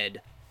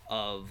head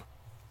of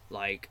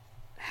like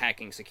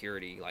hacking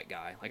security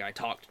guy. Like I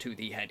talked to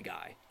the head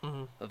guy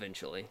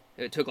eventually.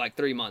 It took like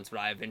 3 months, but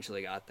I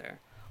eventually got there.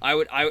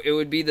 It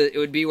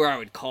would be where I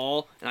would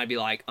call and I'd be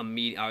like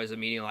I was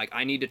immediately like,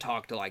 I need to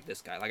talk to like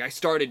this guy. Like I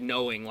started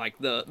knowing like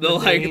the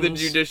like the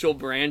judicial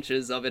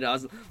branches of it. I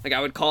was like,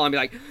 I would call and be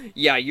like,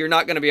 yeah, you're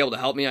not gonna be able to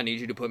help me. I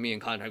need you to put me in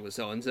contact with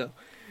so and so.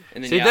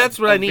 And then, see, that's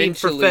what I need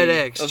for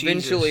FedEx.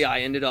 Eventually, Jesus.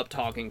 I ended up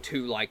talking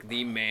to, like,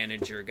 the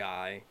manager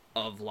guy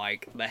of,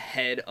 like, the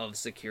head of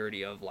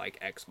security of, like,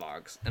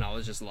 Xbox. And I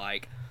was just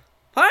like,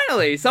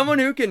 finally, someone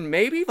who can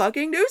maybe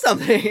fucking do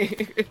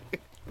something.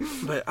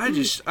 But I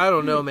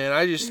don't know, man.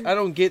 I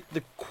don't get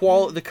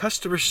the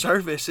customer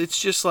service. It's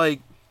just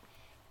like,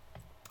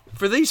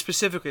 for these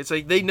specifically, it's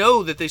like they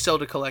know that they sell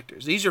to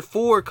collectors. These are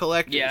for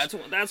collectors. Yeah,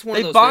 that's one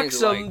of those they box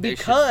things them like,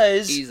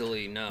 because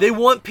easily know. They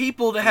want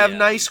people to have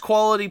nice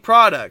quality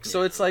products.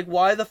 So it's like,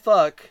 why the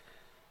fuck?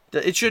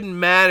 It shouldn't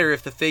matter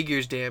if the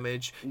figure's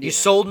damaged. You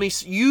sold me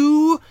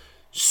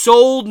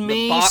something.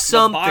 The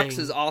box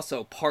is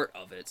also part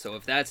of it. So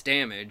if that's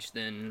damaged,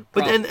 then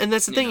but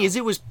that's the thing is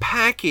it was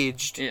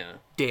packaged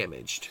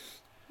damaged.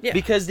 Yeah.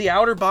 Because the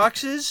outer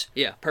boxes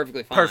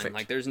perfectly fine. Perfect.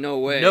 Like there's no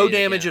way. No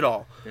damage at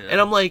all. Yeah.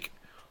 And I'm like,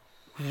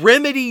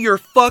 remedy your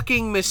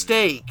fucking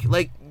mistake.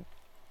 Like,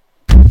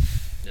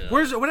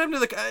 what happened to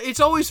the? It's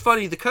always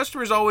funny. The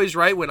customer's always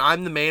right when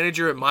I'm the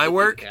manager at my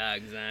work. Yeah,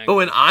 exactly. But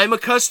when I'm a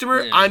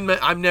customer,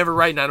 I'm never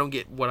right, and I don't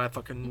get what I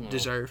fucking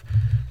deserve.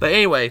 But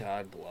anyway,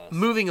 God bless.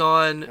 Moving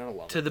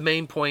on to the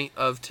main point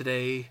of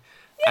today.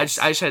 Yes.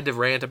 I just had to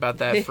rant about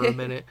that for a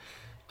minute.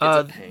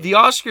 The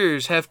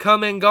Oscars have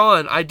come and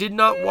gone. I did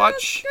not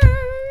watch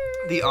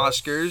the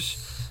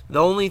Oscars.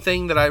 The only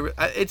thing that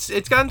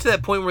it's gotten to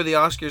that point where the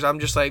Oscars, I'm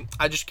just like,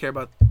 I just care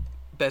about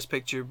Best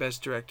Picture,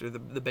 Best Director,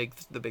 the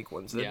big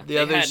ones. The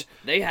others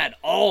they had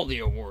all the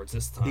awards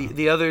this time.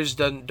 The others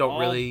don't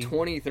really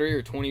 23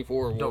 or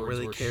 24 awards don't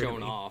really were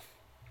shown off.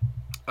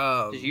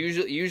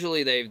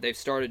 Usually they've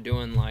started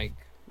doing like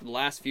the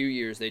last few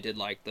years they did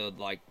like the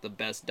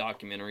best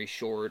documentary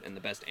short and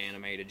the best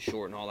animated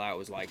short and all that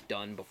was like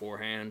done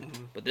beforehand.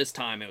 Mm-hmm. But this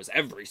time it was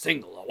every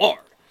single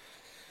award.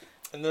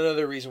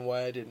 Another reason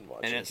why I didn't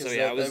watch it. So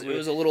it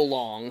was a little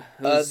long.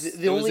 It was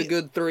a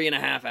good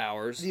 3.5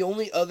 hours. The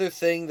only other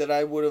thing that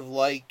I would have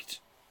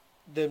liked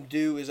them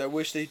do is I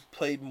wish they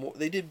played more.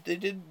 They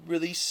did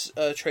release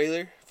a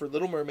trailer for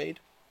Little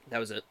Mermaid. That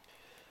was it.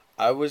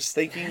 I was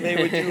thinking they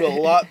would do a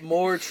lot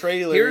more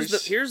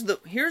trailers. Here's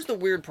the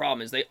weird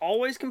problem is they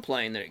always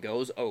complain that it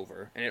goes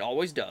over, and it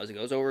always does. It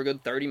goes over a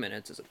good 30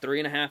 minutes. It's a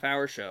 3.5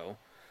 hour show.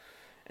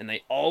 And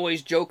they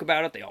always joke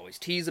about it. They always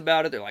tease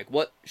about it. They're like,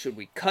 what should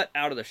we cut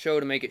out of the show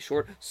to make it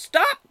short?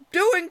 Stop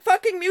doing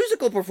fucking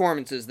musical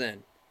performances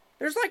then.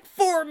 There's like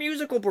 4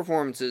 musical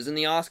performances in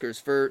the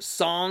Oscars for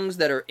songs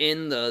that are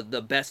in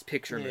the Best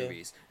Picture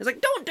movies. It's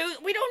like,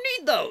 we don't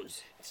need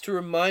those. It's to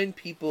remind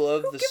people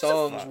of the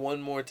songs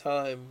one more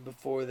time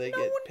before they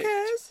get picked.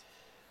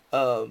 No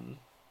one cares.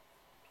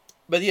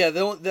 But yeah,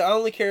 they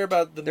only care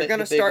about the big ones. They're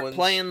going to start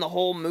playing the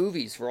whole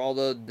movies for all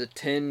the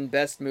 10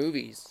 best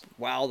movies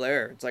while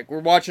there. It's like we're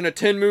watching a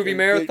 10-movie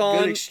marathon.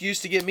 Good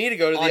excuse to get me to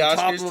go to the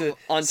Oscars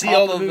to see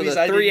all the movies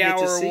I didn't get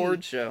to see. 3-hour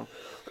award show.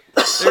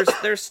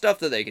 There's stuff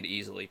that they could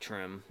easily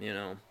trim, you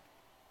know.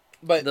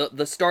 But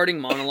the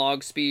starting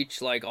monologue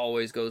speech like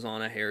always goes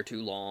on a hair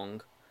too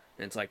long.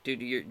 And it's like,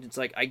 dude, it's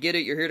like I get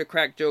it, you're here to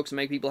crack jokes and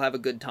make people have a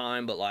good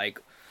time, but like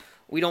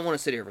we don't want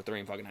to sit here for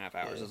 3.5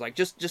 hours. Yeah. It's like,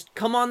 just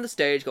come on the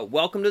stage, go,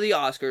 welcome to the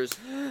Oscars,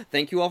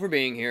 thank you all for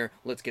being here,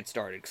 let's get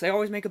started. Because they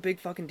always make a big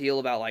fucking deal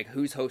about, like,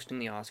 who's hosting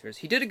the Oscars.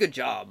 He did a good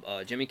job.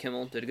 Jimmy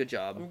Kimmel did a good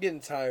job. I'm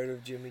getting tired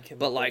of Jimmy Kimmel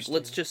But, like, hosting.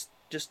 let's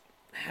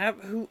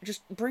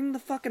just bring the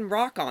fucking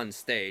Rock on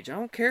stage. I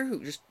don't care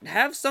who. Just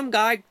have some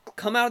guy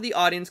come out of the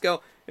audience,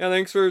 go, yeah,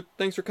 thanks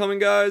for coming,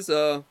 guys.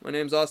 My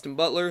name's Austin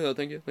Butler.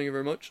 Thank you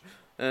very much.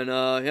 And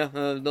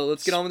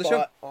let's get on with the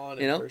show. On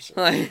you know, person.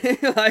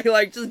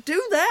 like just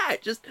do that.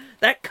 Just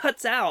that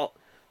cuts out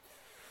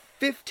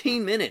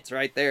 15 minutes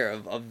right there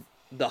of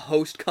the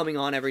host coming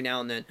on every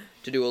now and then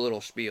to do a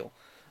little spiel.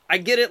 I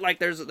get it. Like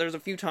there's a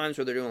few times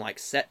where they're doing like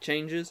set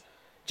changes.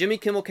 Jimmy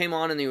Kimmel came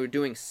on and they were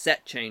doing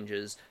set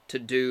changes to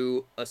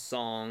do a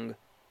song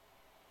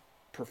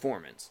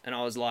performance, and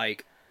I was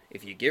like,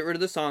 if you get rid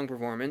of the song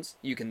performance,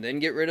 you can then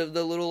get rid of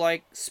the little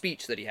like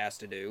speech that he has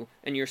to do,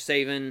 and you're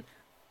saving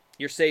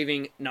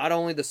not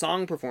only the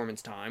song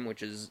performance time,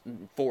 which is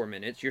 4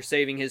 minutes, you're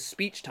saving his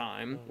speech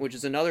time, which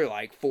is another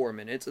like 4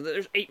 minutes. So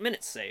there's 8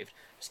 minutes saved.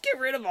 Just get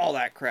rid of all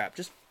that crap.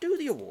 Just do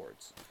the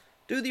awards.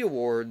 Do the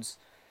awards.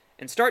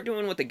 And start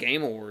doing what the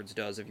Game Awards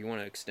does if you want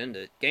to extend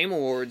it. Game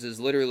Awards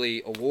is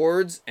literally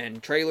awards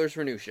and trailers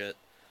for new shit.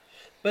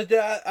 But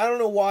I don't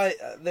know why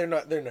they're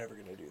never going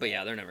to do that. But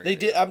yeah, they're never going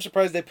to do that. I'm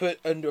surprised they put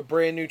a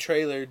brand new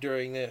trailer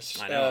during this.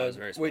 I know, I was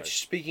very surprised.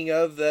 Which, speaking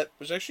of, that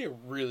was actually a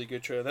really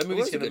good trailer. That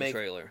movie's going to make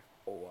trailer.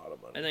 A lot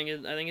of money.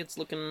 I think it's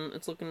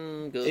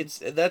looking good.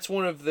 That's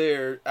one of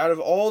their, out of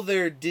all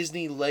their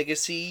Disney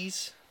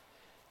legacies,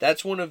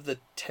 that's one of the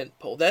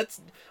tentpole.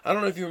 I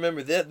don't know if you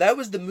remember that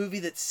was the movie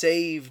that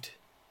saved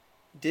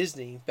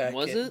Disney back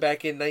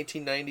in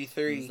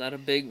 1993. Was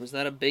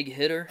that a big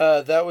hitter?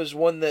 That was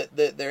one that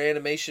their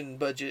animation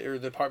budget or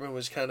department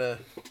was kind of.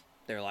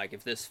 They're like,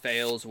 if this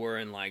fails, we're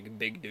in like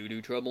big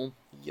doo-doo trouble.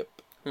 Yep.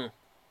 I think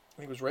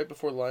it was right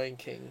before Lion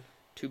King.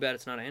 Too bad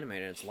it's not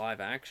animated. It's live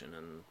action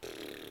and.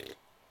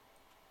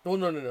 Well,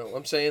 no.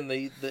 I'm saying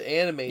the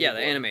animated. Yeah,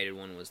 the animated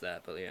one was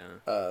that, but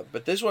yeah.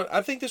 But this one,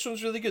 I think this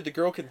one's really good. The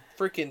girl can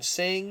freaking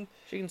sing.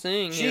 She can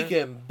sing. She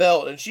can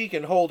belt, and she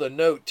can hold a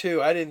note too.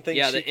 I didn't think.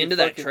 Yeah, the end of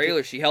that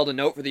trailer, she held a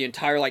note for the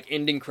entire like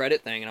ending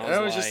credit thing, and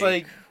I was just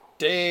like,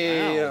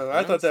 damn. Wow,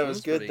 I thought that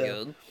was good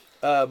though.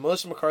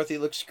 Melissa McCarthy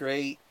looks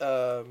great.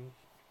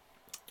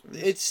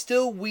 It's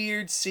still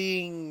weird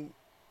seeing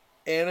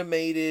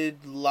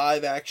animated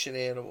live action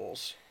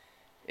animals.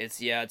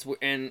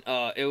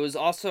 It was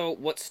also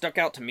what stuck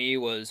out to me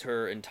was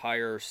her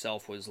entire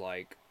self was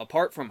like,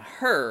 apart from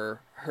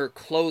her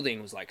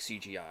clothing was like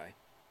CGI.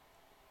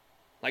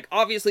 Like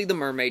obviously the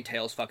mermaid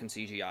tail's fucking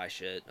CGI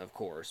shit, of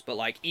course, but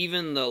like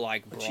even the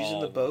like brawl she's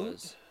in the boat.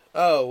 Was...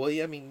 Oh well,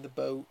 yeah, I mean the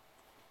boat.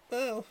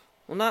 Well,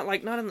 not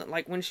in the,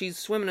 like when she's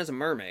swimming as a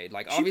mermaid.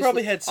 Like she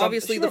probably had some,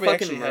 obviously the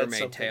fucking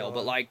mermaid tail, on.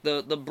 But like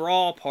the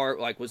brawl part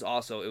like was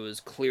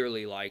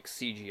clearly like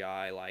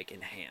CGI like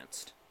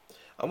enhanced.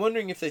 I'm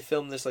wondering if they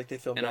filmed this like they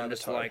filmed Avatar. And I'm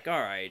just like,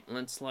 all right,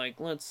 let's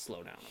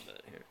slow down a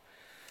bit here.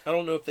 I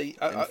don't know if they.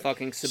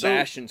 Fucking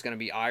Sebastian's gonna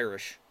be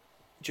Irish,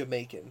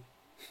 Jamaican.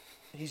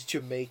 He's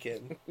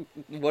Jamaican.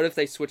 What if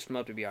they switched him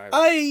up to be Irish?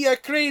 Aye, you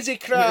crazy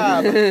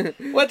crab!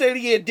 What are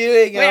you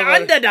doing? We're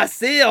under the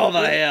sea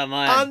over here,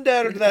 man.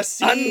 Under the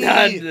sea.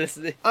 Under the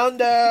sea.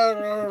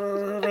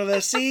 Under the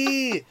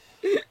sea.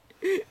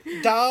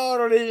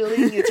 Darling,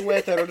 it's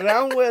wetter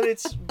down where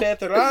it's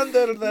better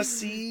under the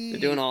sea. They're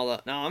doing all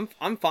that. No,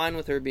 I'm fine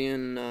with her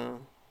being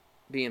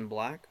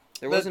black.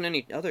 There wasn't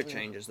any other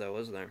changes though,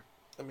 was there?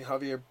 I mean,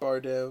 Javier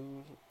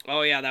Bardem.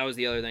 Oh yeah, that was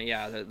the other thing.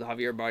 Yeah, the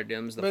Javier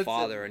Bardem's the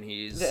father, and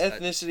he's the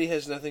ethnicity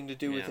has nothing to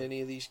do with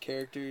any of these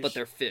characters. But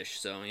they're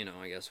fish, so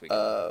I guess we can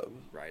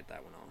ride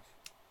that one off.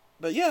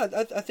 But yeah,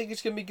 I think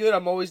it's gonna be good.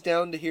 I'm always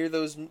down to hear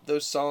those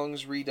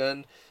songs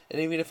redone, and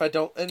even if I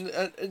don't,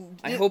 and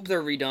I hope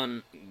they're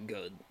redone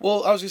good.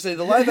 Well, I was gonna say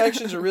the live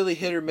actions are really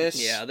hit or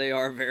miss. Yeah, they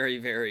are very,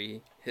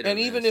 very hit or and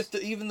miss. even if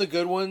even the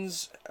good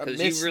ones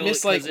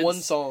miss like one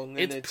song,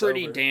 and it's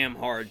pretty over. Damn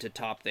hard to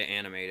top the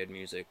animated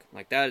music.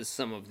 Like that is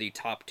some of the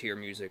top tier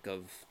music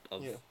of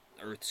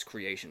Earth's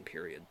creation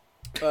period.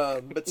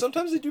 But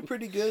sometimes they do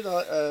pretty good.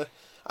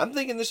 I'm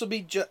thinking this will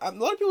be. A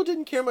lot of people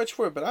didn't care much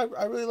for it, but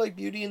I really like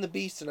Beauty and the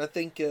Beast, and I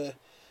think Beauty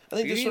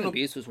this and one. the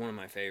Beast was one of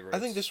my favorites. I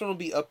think this one will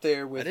be up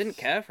there with. I didn't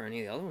care for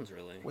any of the other ones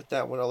really. With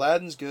that one,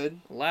 Aladdin's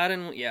good.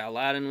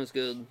 Aladdin was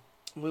good.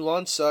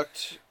 Mulan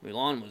sucked.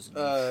 Mulan was.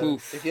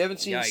 If you haven't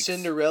seen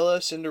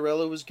Yikes.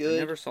 Cinderella was good. I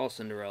never saw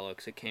Cinderella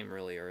because it came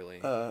really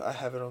early. I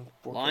have it on.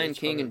 4K. Lion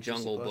King and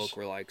Jungle Book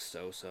were like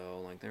so.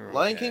 Like they were.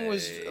 Lion King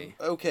was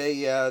okay.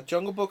 Yeah,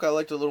 Jungle Book I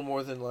liked a little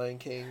more than Lion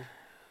King.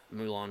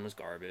 Mulan was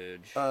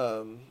garbage.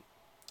 But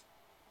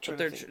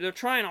they're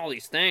trying all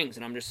these things,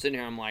 and I'm just sitting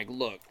here. I'm like,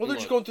 look. Well, they're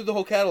just going through the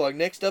whole catalog.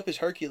 Next up is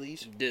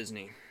Hercules.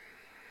 Disney.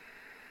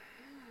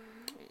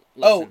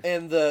 Listen. Oh,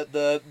 and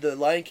the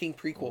Lion King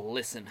prequel.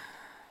 Listen.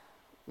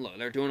 Look,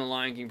 they're doing a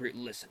Lion King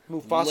Listen.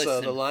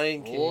 Mufasa, the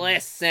Lion King.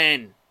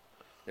 Listen.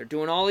 They're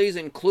doing all these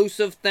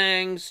inclusive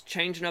things,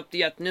 changing up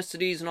the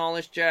ethnicities and all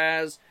this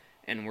jazz,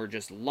 and we're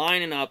just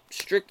lining up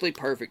strictly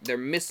perfect. They're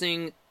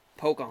missing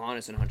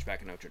Pocahontas and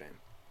Hunchback of Notre Dame.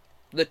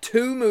 The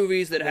two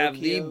movies that have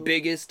the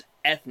biggest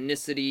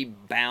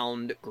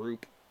ethnicity-bound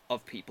group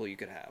of people you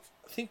could have.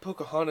 I think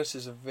Pocahontas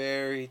is a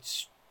very...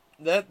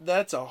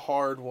 That's a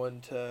hard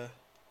one to...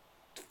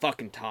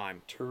 Fucking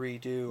time. To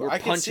redo. We're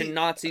punching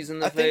Nazis in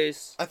the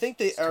face. I think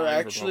they are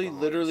actually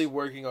literally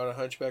working on a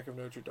Hunchback of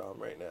Notre Dame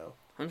right now.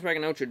 Hunchback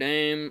of Notre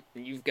Dame,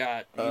 you've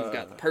got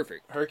the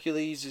perfect.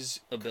 Hercules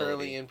is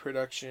currently in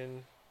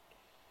production.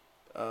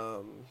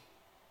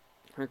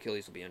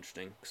 Hercules will be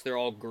interesting because they're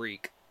all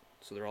Greek,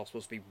 so they're all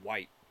supposed to be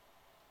white.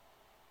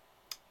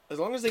 As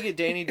long as they get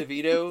Danny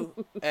DeVito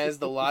as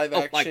the live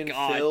action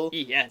Phil,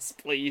 yes,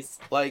 please.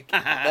 Like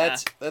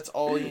that's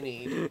all you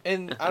need.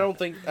 And I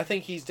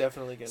think he's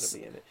definitely going to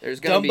be in it.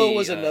 Dumbo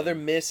was another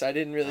miss. I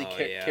didn't really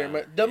care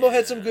much. Dumbo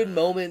had some good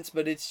moments,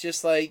 but it's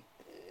just like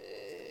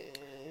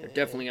they're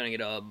definitely going to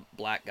get a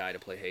black guy to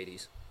play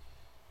Hades.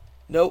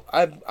 No,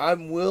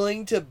 I'm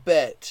willing to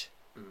bet.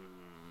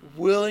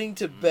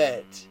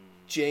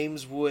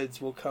 James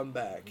Woods will come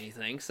back. You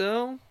think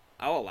so?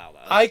 I'll allow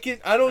that. I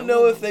don't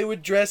know if they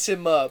would dress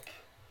him up,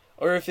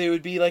 or if they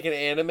would be like an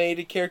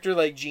animated character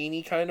like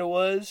Genie kind of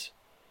was,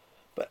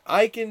 but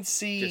I can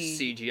see just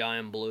CGI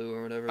in blue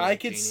or whatever. I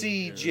could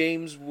see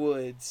James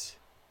Woods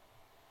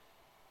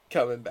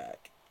coming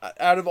back.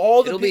 Out of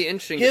all the it'll be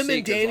interesting to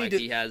see because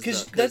he has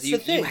that's the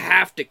thing. You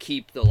have to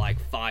keep the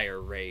like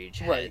fire rage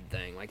head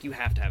thing. Like you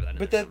have to have that.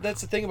 But that's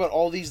the thing about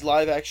all these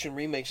live action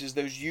remakes is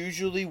there's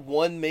usually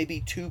one,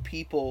 maybe two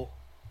people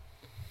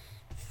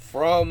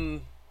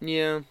from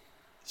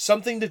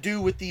something to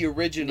do with the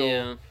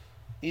original,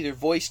 either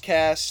voice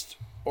cast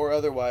or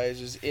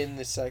otherwise, is in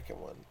the second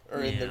one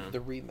or in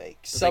the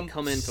remake. They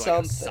come into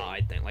like a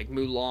side thing, like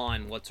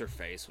Mulan. What's her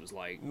face was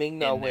like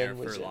Ming-Na Wen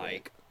was for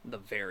like the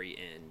very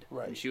end,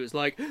 right? And she was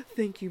like,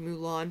 "Thank you,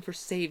 Mulan, for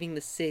saving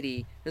the city."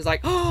 It was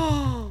like,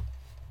 "Oh,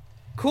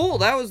 cool,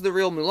 that was the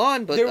real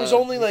Mulan." But there was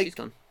only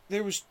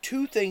there was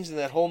two things in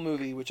that whole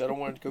movie which I don't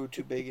want to go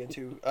too big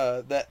into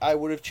that I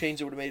would have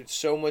changed. It would have made it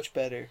so much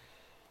better,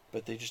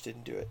 but they just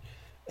didn't do it.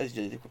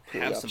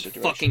 Have some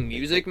fucking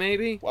music,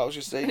 maybe. Well, I was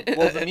just saying.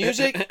 Well, the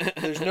music.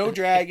 There's no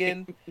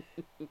dragon,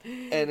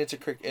 and it's a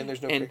cricket, and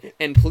there's no cricket.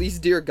 And please,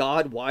 dear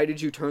God, why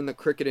did you turn the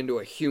cricket into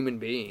a human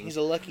being? He's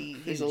a lucky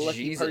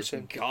Jesus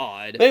person.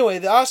 God. But anyway,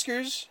 the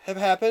Oscars have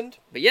happened.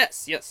 But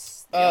yes,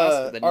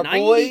 the our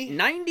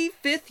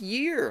 95th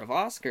year of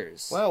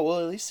Oscars. Wow, we'll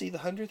at least see the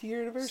 100th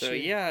year anniversary. So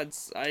yeah,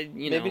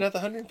 maybe not the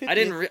 150th.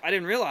 I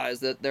didn't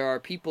realize that there are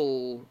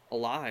people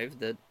alive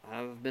that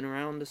have been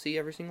around to see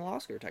every single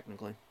Oscar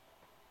technically.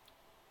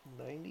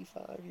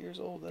 95 years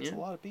old. That's a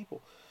lot of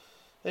people.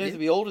 They have to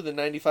be older than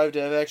 95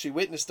 to have actually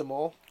witnessed them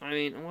all.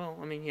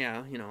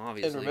 Yeah,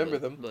 obviously. And remember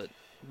them.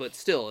 But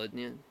still,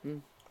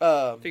 figure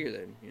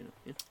that,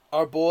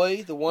 Our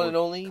boy, the one and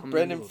only,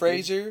 Brendan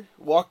Fraser,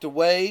 walked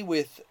away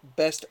with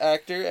Best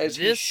Actor, as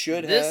he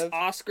should have. This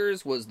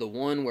Oscars was the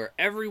one where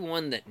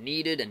everyone that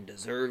needed and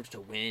deserved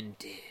to win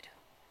did.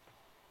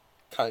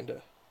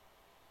 Kinda.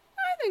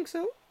 I think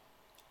so.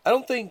 I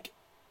don't think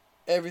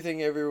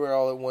Everything Everywhere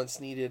All at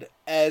Once needed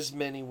as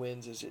many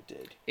wins as it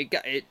did.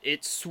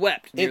 It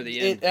swept near the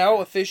end. It now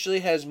officially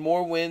has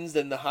more wins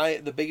than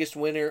the biggest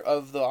winner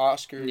of the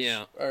Oscars.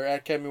 Yeah. Or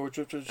Academy Awards,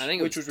 which was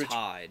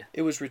tied.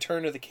 It was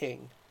Return of the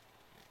King.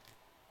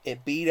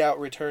 It beat out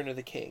Return of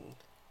the King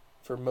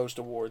for most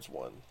awards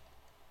won.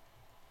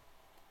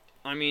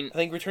 I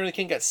think Return of the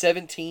King got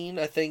 17.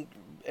 I think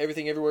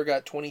Everything Everywhere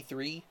got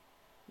 23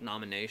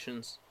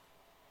 nominations.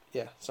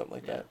 Yeah, something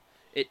like that.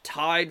 It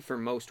tied for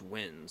most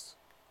wins.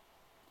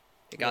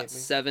 It got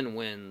 7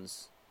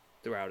 wins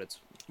throughout its.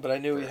 But I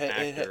knew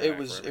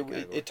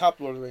it topped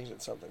Lord of the Rings and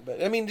something.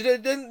 But I mean,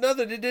 it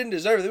didn't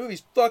deserve it. The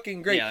movie's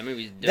fucking great. Yeah, the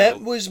movie's dope.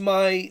 That was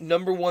my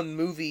number one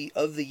movie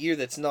of the year.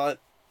 That's not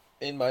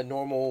in my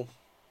normal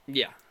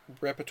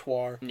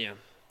repertoire. Yeah.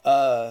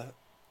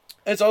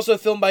 It's also a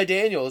film by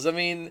Daniels. I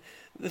mean,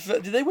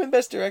 did they win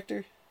Best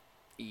Director?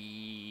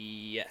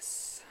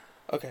 Yes.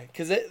 Okay,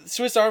 because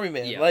Swiss Army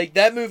Man, Yeah. like,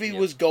 that movie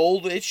was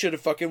gold. It should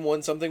have fucking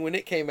won something when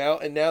it came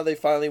out, and now they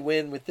finally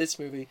win with this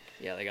movie.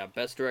 Yeah, they got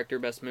Best Director,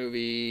 Best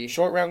Movie.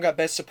 Short Round got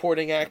Best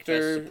Supporting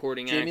Actor. Best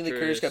Supporting Jamie Lee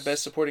Curtis got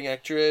Best Supporting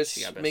Actress.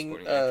 She got Best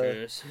Supporting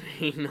Actress.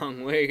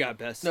 Ming Wei got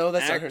Best No,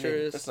 that's Actress. not her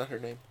name. That's not her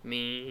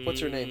name.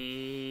 What's her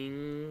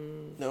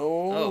name?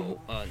 No.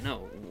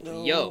 No.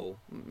 Yo.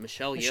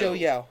 Michelle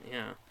Yao.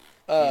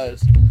 Yeah.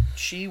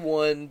 She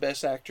won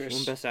Best Actress. She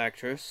won Best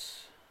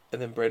Actress.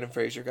 And then Brendan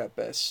Fraser got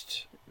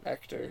Best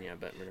Actor. Yeah,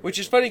 which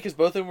is funny because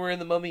both of them were in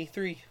The Mummy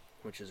 3.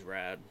 Which is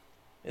rad.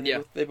 And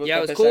yeah. They both it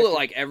got was Best cool Actor. that,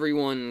 like,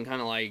 everyone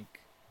kind of, like,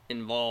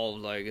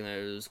 involved. Like,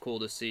 it was cool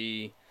to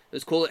see. It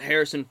was cool that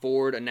Harrison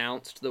Ford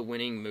announced the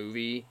winning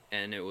movie,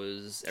 and it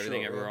was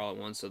Everything Everywhere All at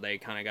Once, so they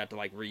kind of got to,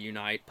 like,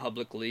 reunite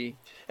publicly.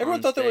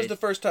 Everyone thought that was the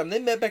first time. They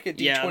met back at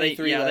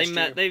D23 last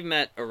year. They've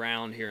met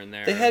around here and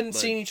there. They hadn't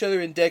seen each other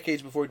in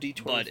decades before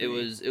D23. But it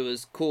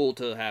was cool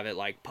to have it,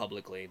 like,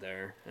 publicly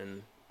there.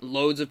 And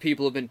loads of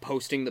people have been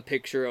posting the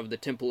picture of the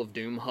Temple of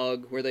Doom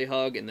hug where they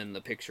hug, and then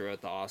the picture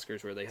at the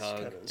Oscars where they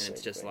hug. And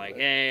it's just like,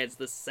 hey, it's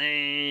the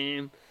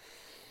same.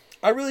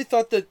 I really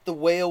thought that The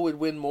Whale would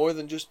win more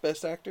than just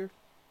Best Actor.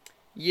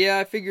 Yeah,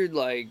 I figured,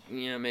 like,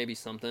 maybe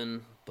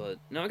something. But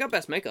no, I got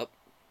Best Makeup.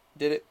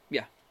 Did it?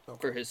 Yeah. Okay.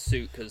 For his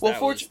suit, because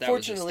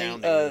fortunately,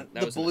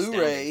 the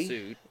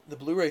Blu-ray, the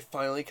Blu-ray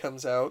finally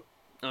comes out.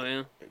 Oh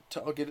yeah.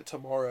 I'll get it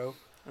tomorrow.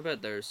 I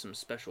bet there's some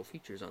special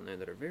features on there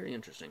that are very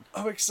interesting.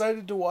 I'm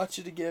excited to watch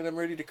it again. I'm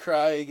ready to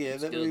cry again.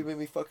 That movie made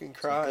me fucking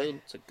cry.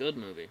 It's a good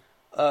movie.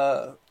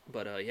 But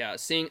yeah,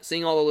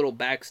 seeing all the little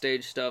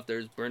backstage stuff.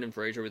 There's Brendan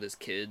Fraser with his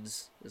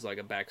kids. There's like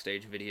a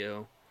backstage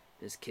video.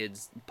 His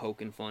kids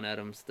poking fun at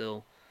him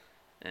still,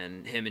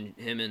 and him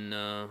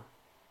and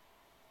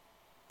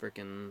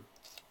freaking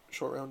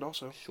Short Round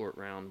also. Short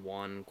Round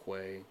Wan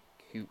Kuei,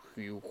 Hu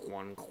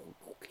Huan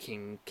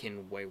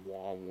Kin Wei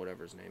Wah,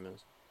 whatever his name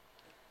is.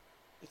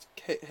 It's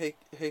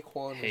Hey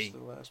Quan is the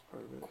last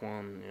part of it.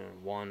 Quan, yeah,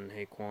 Wan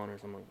Hey Quan or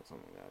something like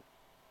that.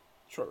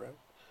 Short Round.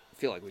 I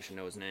feel like we should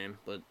know his name,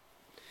 but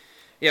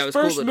yeah, it was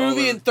first cool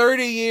movie in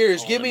 30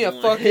 years. Give me a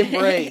fucking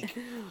break.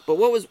 But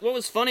what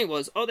was funny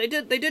was they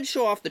did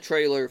show off the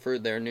trailer for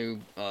their new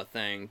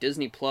thing.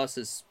 Disney Plus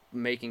is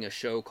making a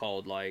show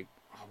called what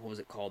was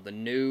it called? The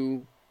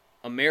New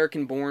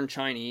American Born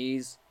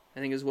Chinese, I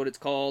think is what it's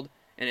called,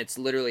 and it's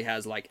literally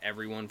has like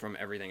everyone from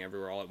Everything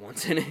Everywhere All at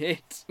Once in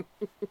it.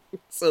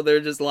 So they're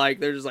just like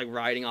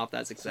riding off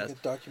that success.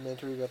 It's like a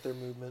documentary about their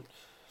movement.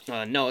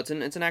 No, it's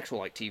an actual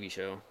like TV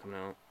show coming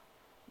out.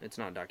 It's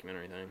not a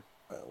documentary thing.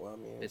 Well, I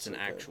mean, it's an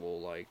actual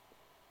like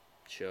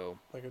show.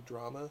 Like a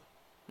drama.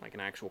 Like an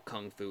actual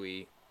kung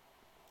fu-y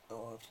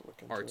I'll have to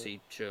look into artsy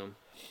show.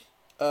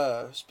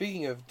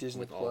 Speaking of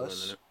Disney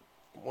Plus,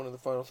 in one of the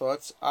final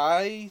thoughts,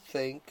 I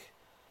think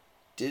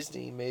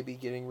Disney may be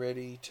getting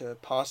ready to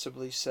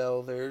possibly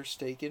sell their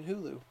stake in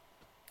Hulu.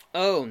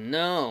 Oh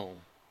no.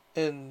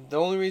 And the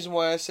only reason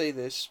why I say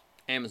this,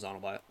 Amazon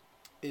will buy it,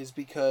 is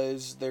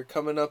because they're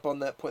coming up on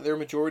that point. They're a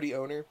majority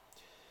owner,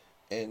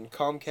 and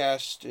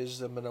Comcast is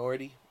the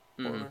minority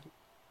owner.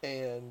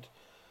 And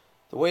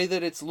the way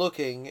that it's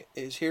looking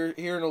is here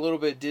in a little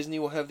bit, Disney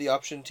will have the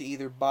option to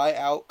either buy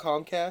out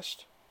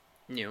Comcast,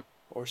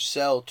 or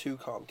sell to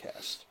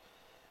Comcast.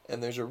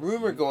 And there's a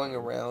rumor going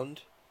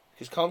around,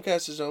 because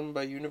Comcast is owned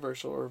by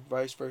Universal, or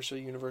vice versa,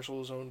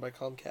 Universal is owned by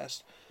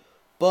Comcast,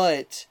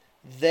 but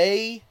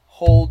they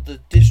hold the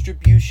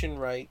distribution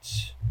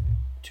rights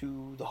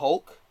to the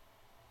Hulk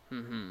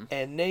and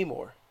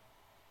Namor.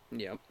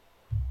 Yep.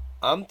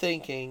 I'm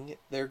thinking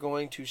they're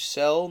going to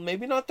sell,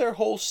 maybe not their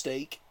whole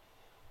stake,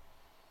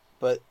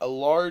 but a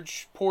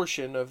large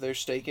portion of their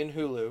stake in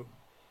Hulu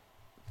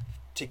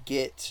to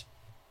get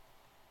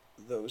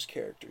those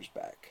characters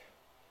back.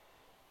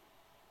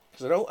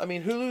 Because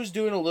Hulu's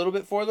doing a little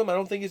bit for them. I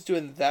don't think it's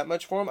doing that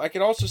much for them. I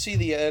could also see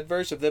the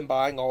adverse of them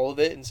buying all of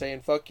it and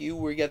saying, fuck you,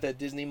 we got that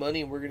Disney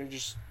money and we're going to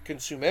just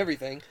consume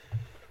everything.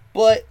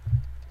 But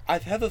I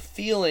have a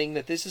feeling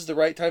that this is the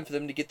right time for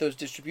them to get those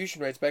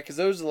distribution rights back, because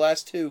those are the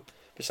last two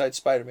besides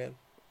Spider-Man.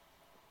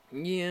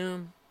 Yeah.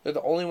 They're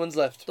the only ones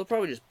left. They'll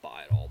probably just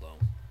buy it all, though.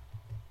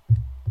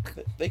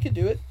 They could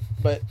do it,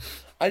 but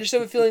I just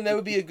have a feeling that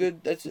would be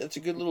that's a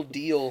good little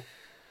deal.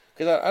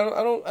 Because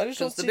I just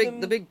don't see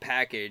the big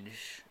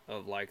package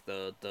of like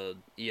the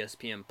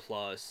ESPN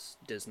Plus,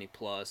 Disney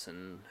Plus,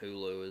 and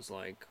Hulu is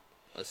like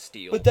a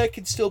steal. But that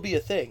could still be a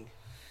thing.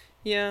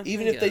 Yeah.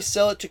 Even if they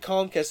sell it to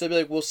Comcast, they'll be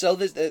like, "We'll sell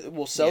this.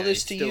 We'll sell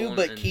this to you,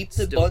 but keep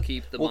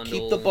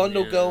the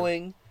bundle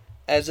going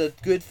as a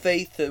good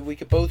faith that we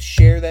could both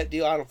share that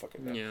deal." I don't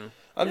fucking know. Yeah.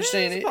 I'm just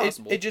saying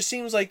it just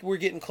seems like we're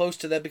getting close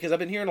to that, because I've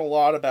been hearing a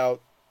lot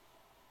about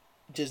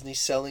Disney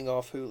selling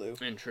off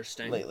Hulu.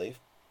 Interesting. Lately.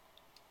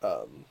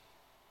 I'm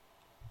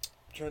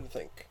trying to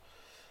think.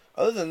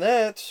 Other than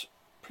that,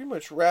 pretty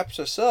much wraps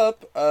us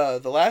up.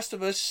 The Last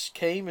of Us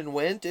came and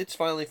went. It's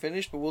finally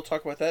finished, but we'll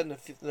talk about that in the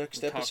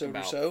next episode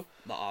or so.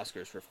 The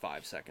Oscars for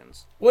 5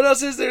 seconds. What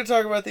else is there to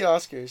talk about the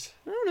Oscars?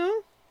 I don't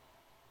know.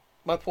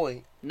 my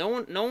point. No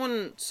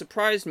one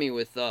surprised me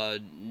with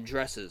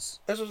dresses.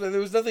 That's what I'm saying.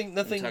 There was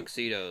nothing.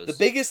 Tuxedos. The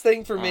biggest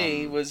thing for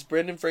me was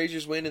Brendan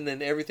Fraser's win, and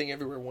then Everything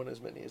Everywhere won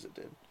as many as it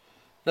did.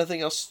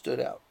 Nothing else stood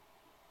out.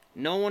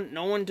 No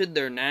one did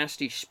their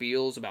nasty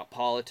spiels about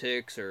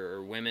politics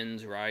or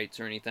women's rights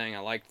or anything. I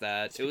liked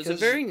that. It was a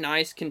very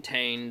nice,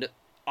 contained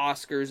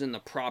Oscars in the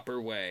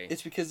proper way.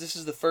 It's because this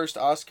is the first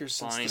Oscars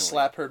since the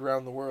slap heard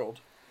around the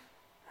world.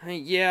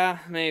 Yeah,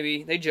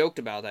 maybe. They joked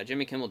about that.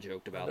 Jimmy Kimmel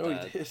joked about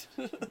that.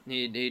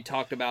 He did. he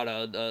talked about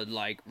a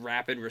like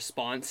rapid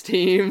response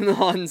team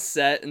on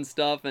set and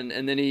stuff, and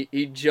then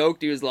he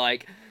joked. He was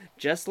like,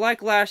 just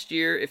like last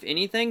year, if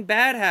anything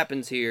bad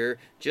happens here,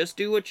 just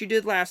do what you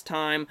did last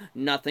time,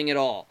 nothing at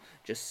all.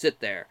 Just sit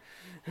there.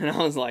 And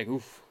I was like,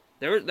 oof.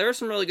 There were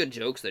some really good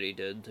jokes that he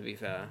did, to be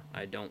fair.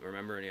 I don't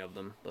remember any of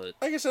them, but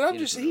like I said,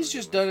 he's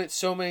just done it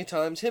so many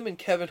times. Him and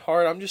Kevin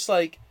Hart, I'm just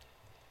like,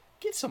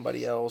 get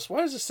somebody else.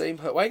 Why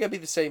gotta be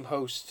the same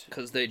host?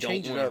 Because they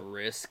don't want to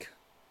risk.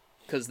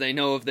 Because they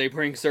know if they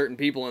bring certain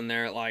people in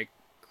there, like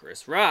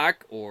Chris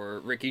Rock or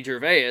Ricky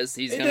Gervais,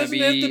 he's going to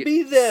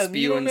be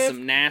spewing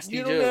some nasty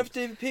jokes. You don't have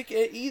to pick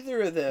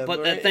either of them.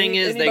 But the thing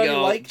is, they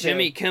go,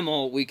 Jimmy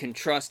Kimmel, we can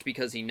trust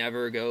because he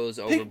never goes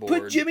overboard.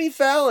 Put Jimmy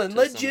Fallon.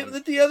 Let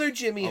the other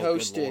Jimmy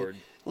host it.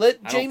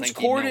 Let James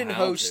Corden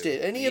host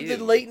it. Any of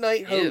the late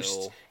night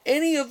hosts.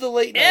 Any of the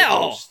late night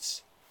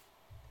hosts.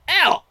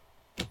 Ew!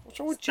 What's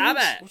wrong with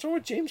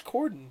James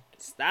Corden?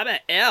 Stop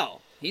it. Ew.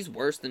 He's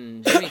worse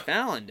than Jimmy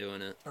Fallon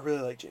doing it. I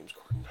really like James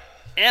Corden.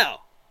 Ew.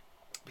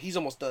 He's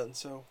almost done,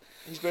 so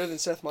he's better than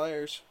Seth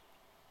Meyers.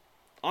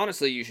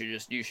 Honestly, you should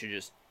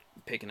just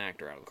pick an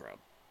actor out of the crowd.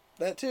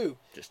 That too.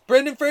 Just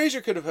Brendan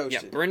Fraser could have hosted.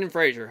 Yeah, Brendan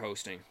Fraser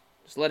hosting.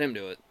 Just let him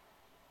do it.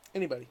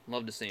 Anybody.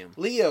 Love to see him.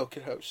 Leo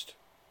could host.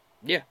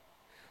 Yeah.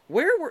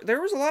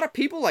 There was a lot of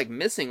people like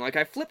missing. Like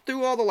I flipped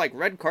through all the like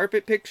red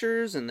carpet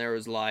pictures, and there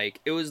was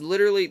like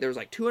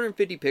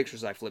 250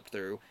 pictures I flipped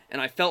through,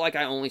 and I felt like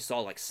I only saw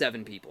like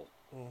 7 people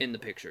in the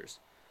pictures.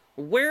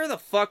 Where the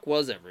fuck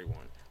was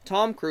everyone?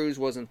 Tom Cruise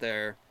wasn't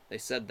there. They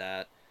said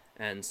that.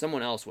 And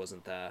someone else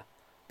wasn't there.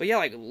 But yeah,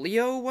 like,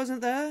 Leo wasn't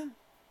there.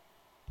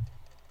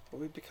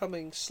 Well, we're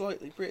becoming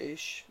slightly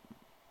British.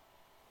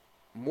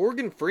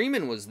 Morgan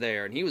Freeman was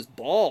there, and he was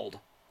bald.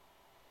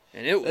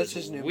 And it was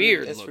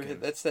weird looking.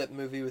 That's that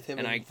movie with him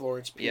and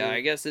Florence Pugh. Yeah, I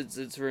guess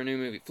it's for a new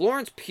movie.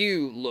 Florence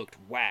Pugh looked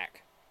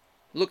whack.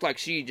 Looked like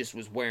she just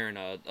was wearing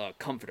a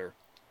comforter.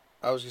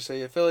 I was going to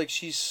say, I feel like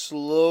she's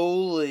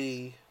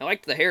slowly... I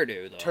liked the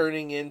hairdo, though.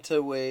 Turning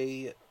into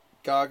a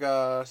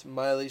Gaga,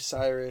 Miley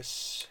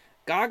Cyrus...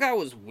 Gaga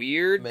was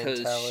weird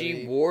because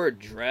she wore a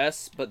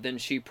dress, but then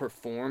she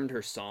performed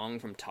her song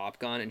from Top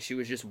Gun, and she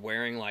was just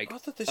wearing, like,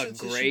 a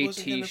gray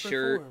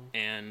t-shirt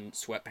and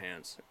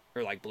sweatpants.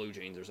 Or, like, blue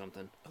jeans or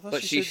something.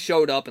 But she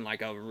showed up in,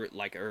 like, a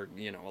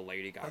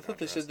Lady Gaga I thought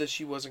they said that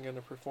she wasn't going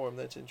to perform.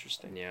 That's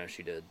interesting. Yeah,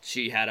 she did.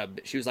 She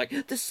was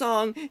like, this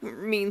song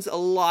means a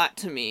lot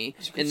to me.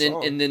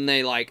 And then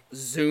they, like,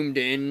 zoomed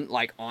in,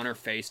 like, on her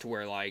face to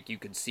where, like, you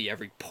could see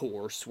every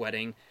pore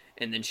sweating.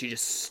 And then she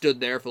just stood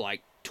there for,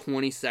 like,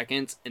 20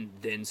 seconds and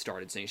then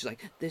started singing. She's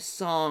like, this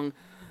song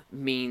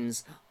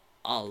means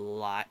a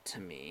lot to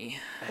me.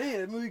 Hey,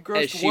 that movie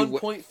grossed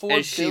 $1.4 billion.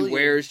 As she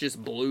wears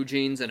just blue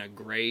jeans and a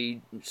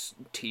gray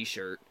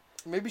t-shirt.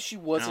 Maybe she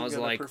wasn't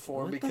going to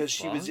perform because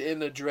she was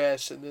in a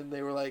dress, and then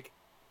they were like,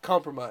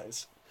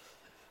 compromise.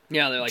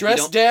 Yeah, they're like,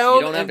 dress you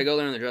don't have to go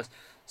there in the dress.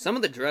 Some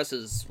of the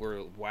dresses were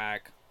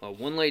whack.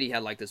 One lady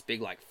had like this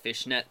big like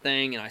fishnet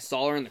thing, and I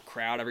saw her in the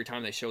crowd every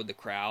time they showed the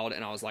crowd,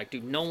 and I was like,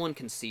 dude, no one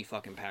can see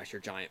fucking past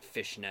your giant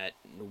fishnet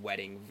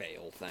wedding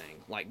veil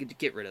thing. Like,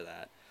 get rid of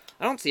that.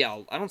 I don't see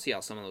how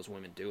some of those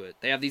women do it.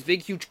 They have these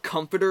big huge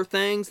comforter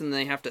things, and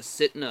they have to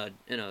sit in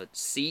a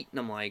seat, and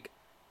I'm like,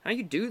 how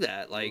you do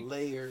that? Like,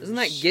 layers. Doesn't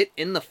that get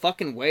in the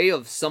fucking way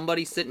of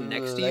somebody sitting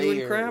next to you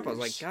and crap? I was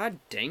like, god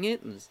dang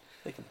it!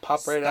 They can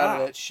pop right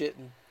out of that shit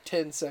in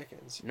 10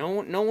 seconds. No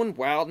one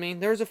wowed me.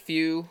 There was a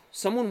few.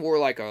 Someone wore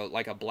like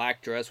a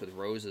black dress with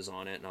roses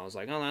on it, and I was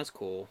like, oh, that's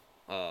cool.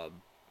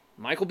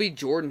 Michael B.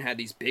 Jordan had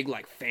these big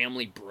like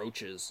family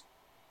brooches,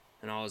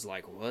 and I was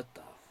like, what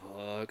the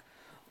fuck?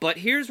 But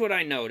here's what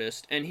I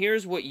noticed, and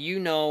here's what you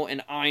know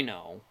and I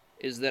know,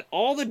 is that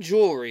all the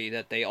jewelry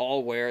that they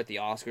all wear at the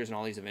Oscars and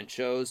all these event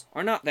shows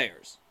are not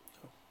theirs.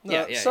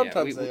 No,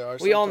 sometimes they are.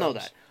 We all know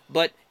that.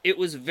 But it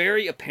was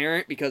very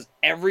apparent because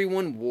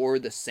everyone wore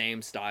the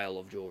same style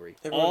of jewelry.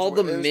 It was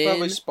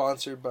probably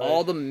sponsored by...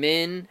 All the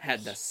men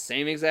had the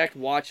same exact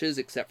watches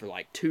except for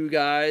like 2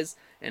 guys,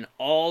 and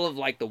all of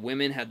like the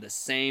women had the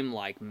same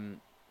like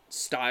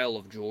style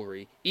of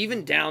jewelry,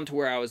 even down to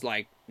where I was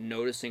like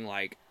noticing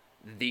like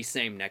the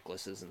same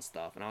necklaces and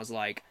stuff, and I was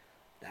like,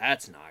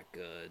 that's not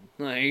good.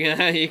 Like,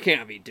 you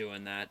can't be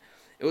doing that.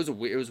 It was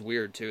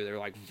weird too. They were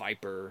like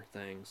viper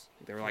things.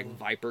 They were like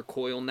viper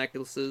coil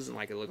necklaces, and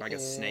like it looked like a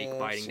snake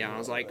biting down. I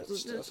was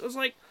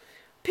like,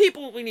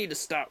 people, we need to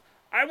stop.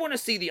 I want to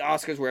see the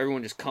Oscars where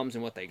everyone just comes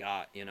in what they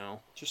got, you know?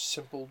 Just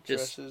simple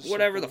dresses. Just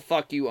whatever the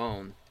fuck you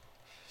own.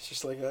 It's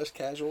just like us,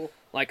 casual.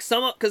 Like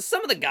because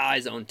some of the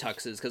guys own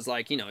tuxes, because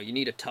like you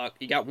need a tux.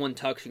 You got one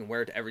tux, you can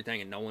wear it to everything,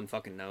 and no one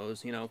fucking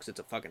knows, because it's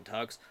a fucking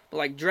tux. But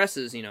like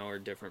dresses, are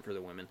different for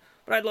the women.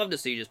 But I'd love to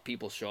see just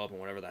people show up in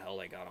whatever the hell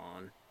they got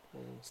on.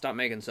 Stop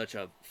making such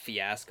a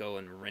fiasco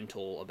and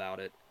rental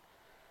about it.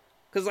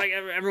 Because like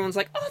everyone's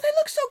like, oh, they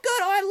look so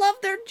good. Oh,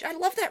 I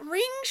love that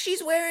ring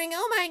she's wearing.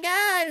 Oh my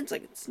god. And it's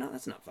like that's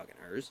not fucking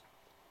hers.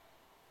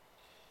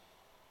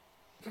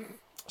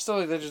 Stuff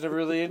like that just never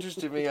really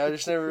interested me. I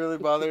just never really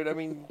bothered. I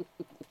mean,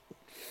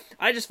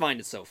 I just find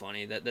it so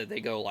funny that they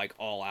go like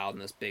all out in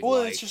this big.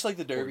 Well, it's just like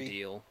the Derby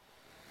deal.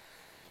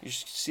 You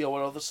see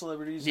what all the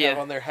celebrities have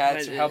on their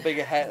hats. How big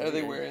a hat are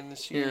they wearing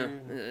this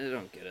year? Yeah, I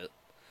don't get it.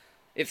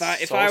 If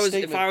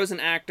I was an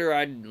actor,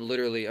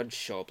 I'd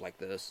show up like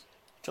this.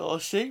 It's all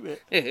a statement.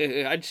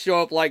 I'd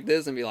show up like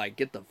this and be like,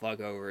 get the fuck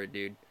over it,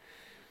 dude.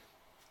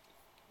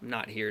 I'm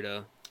not here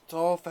to... It's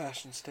all a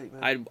fashion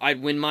statement.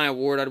 I'd win my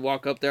award, I'd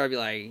walk up there, I'd be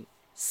like,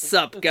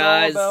 sup,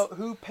 guys? It's all about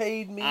who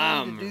paid me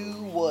to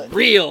do what.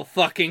 Real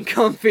fucking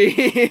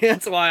comfy.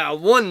 That's why I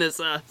won this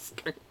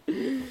Oscar.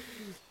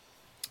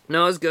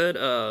 No, it's good.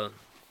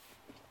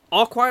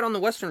 All Quiet on the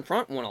Western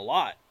Front won a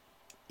lot.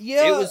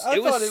 Yeah,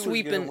 it was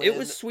sweeping. It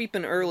was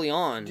sweeping early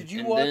on. Did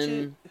you watch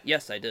it?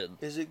 Yes, I did.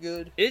 Is it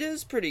good? It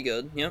is pretty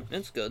good. Yep,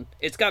 it's good.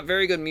 It's got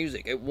very good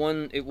music. It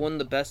won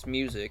the best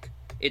music.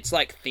 It's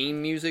like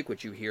theme music,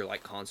 which you hear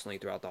like constantly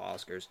throughout the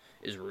Oscars,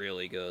 is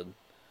really good.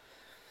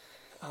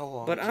 How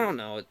long? But I don't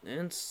know.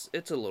 It's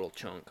a little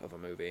chunk of a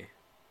movie.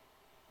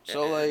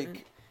 So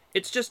like,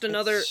 it's just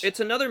another. It's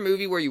another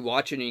movie where you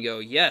watch it and you go,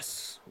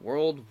 yes,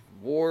 World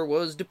War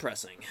was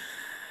depressing.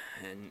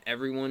 And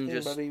everyone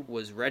just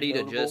was ready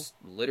to just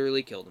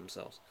literally kill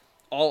themselves.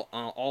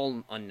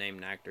 All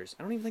unnamed actors.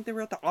 I don't even think they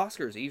were at the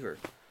Oscars either.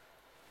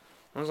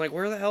 I was like,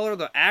 where the hell are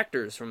the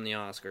actors from the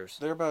Oscars?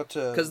 They're about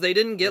to... Because they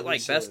didn't get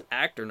like best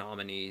actor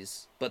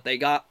nominees, but they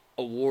got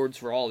awards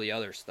for all the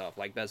other stuff,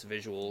 like best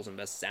visuals and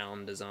best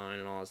sound design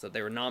and all that stuff.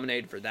 They were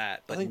nominated for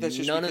that, but I think that's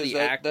just none of the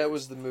actors. That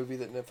was the movie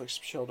that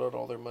Netflix shelled out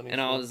all their money for.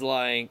 And I was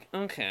like,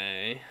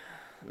 okay.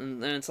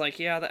 And then it's like,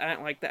 yeah,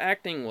 the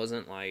acting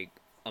wasn't like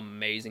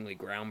amazingly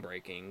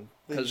groundbreaking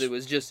because it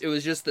was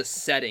just the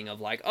setting of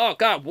like, oh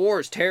god, war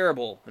is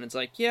terrible, and it's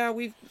like, yeah,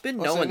 we've been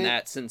knowing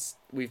that since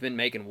we've been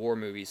making war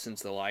movies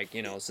since the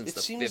since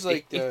the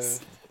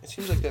 50s. It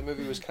seems like that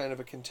movie was kind of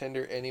a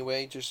contender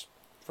anyway, just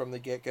from the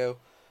get-go,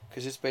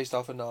 because it's based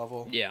off a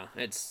novel. Yeah,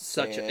 it's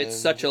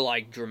such a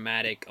like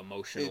dramatic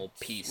emotional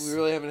piece. We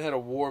really haven't had a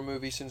war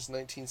movie since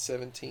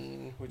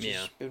 1917, which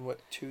has been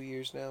 2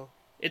 years now.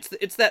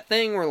 It's that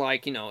thing where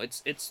like,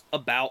 it's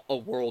about a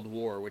world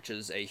war, which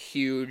is a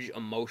huge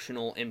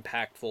emotional,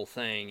 impactful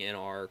thing in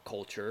our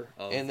culture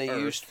of and they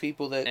Earth. Used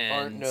people that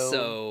aren't known.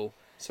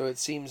 So it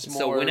seems more.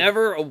 So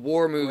whenever a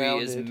war movie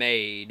grounded. Is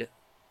made,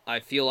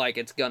 I feel like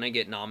it's gonna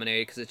get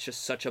nominated because it's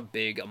just such a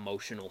big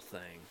emotional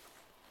thing.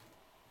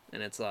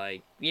 And it's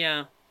like,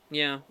 yeah,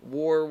 the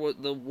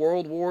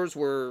world wars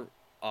were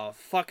a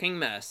fucking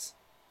mess.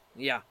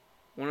 Yeah,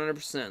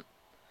 100%.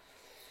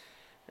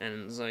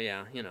 And so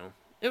yeah,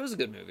 it was a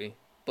good movie,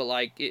 but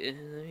like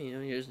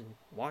you're just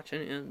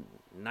watching it,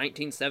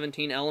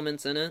 1917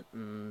 elements in it,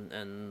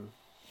 and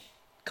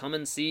come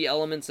and see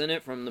elements in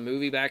it from the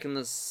movie back in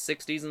the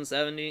 60s and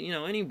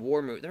 70s. Any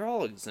war movie, they're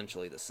all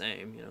essentially the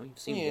same. You've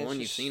seen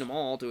one, you've seen them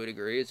all to a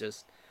degree. It's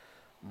just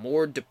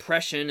more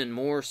depression and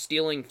more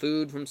stealing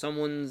food from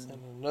someone's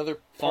another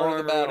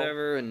farm or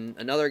whatever, and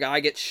another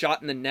guy gets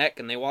shot in the neck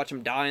and they watch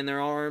him die in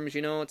their arms.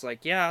 It's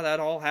like, yeah, that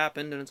all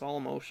happened and it's all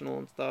emotional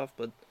and stuff,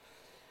 but.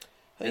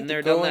 I think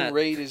the going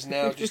rate is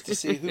now just to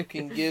see who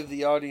can give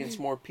the audience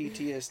more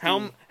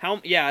PTSD.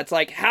 It's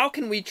like, how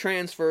can we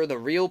transfer the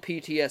real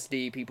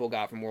PTSD people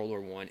got from World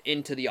War I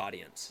into the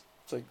audience?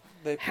 It's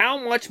like how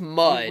much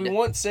mud we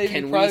want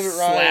Saving Private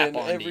Ryan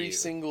every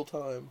single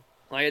time.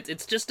 Like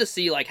it's just to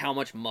see like how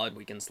much mud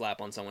we can slap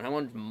on someone, how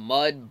much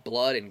mud,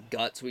 blood, and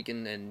guts we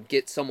can, and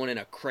get someone in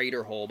a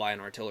crater hole by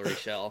an artillery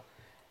shell,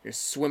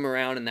 just swim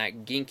around in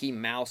that ginky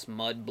mouse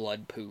mud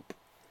blood poop.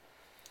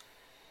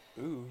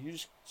 Ooh, you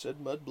just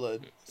said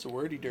mudblood. It's a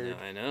wordy dirt. Yeah,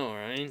 I know,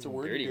 right? It's a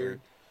wordy dirt.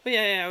 But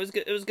yeah, it was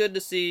good. It was good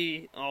to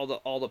see all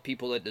the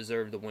people that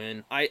deserved the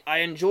win. I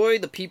enjoy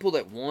the people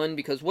that won,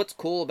 because what's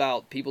cool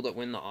about people that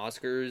win the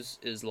Oscars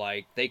is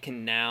like they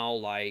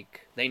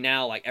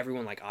now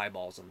everyone like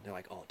eyeballs them. They're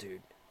like, oh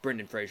dude,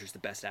 Brendan Fraser's the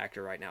best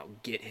actor right now.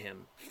 Get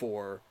him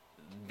for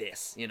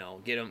this,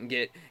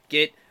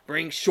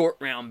 bring Short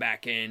Round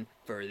back in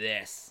for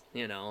this,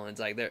 It's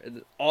like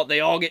they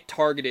all get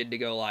targeted to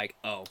go like,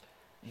 oh.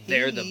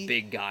 They're the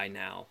big guy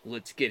now.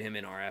 Let's get him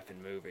in our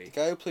effing movie. The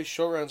guy who plays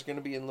Short Round's going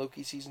to be in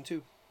Loki season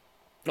 2.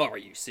 Oh, are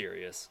you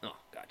serious? Oh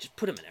god, just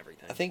put him in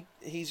everything. I think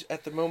he's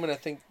at the moment. I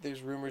think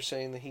there's rumors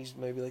saying that he's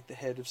maybe like the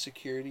head of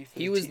security.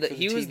 He was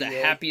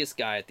the happiest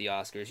guy at the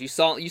Oscars. You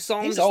saw him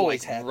just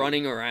like happy.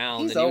 Running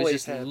around, and he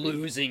was just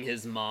losing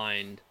his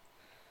mind.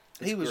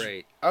 He was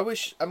great.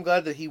 I'm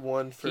glad that he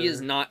won. He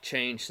has not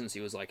changed since he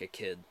was like a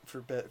kid.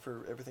 For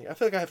everything, I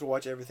feel like I have to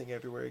watch Everything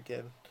Everywhere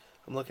again.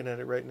 I'm looking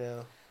at it right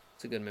now.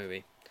 It's a good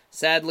movie.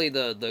 Sadly,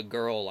 the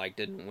girl like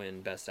didn't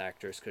win Best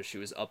Actress because she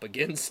was up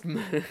against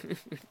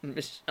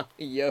Michelle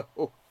Yeoh.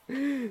 Oh,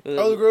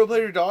 the girl who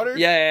played her daughter?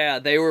 Yeah.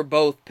 They were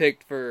both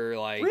picked for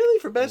like really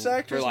for Best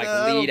Actress, for like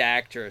no, lead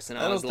actress, and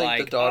I was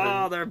like,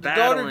 oh, they're the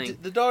battling.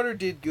 The daughter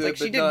did good. Like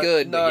she but did not,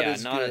 good, not but yeah,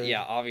 as not good.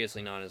 yeah,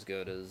 obviously not as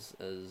good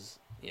as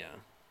yeah.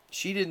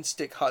 She didn't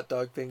stick hot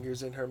dog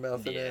fingers in her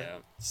mouth in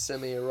a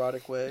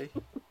semi-erotic way.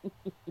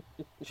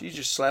 She's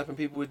just slapping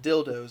people with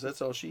dildos.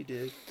 That's all she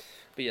did.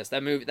 But yes,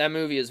 that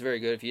movie is very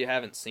good. If you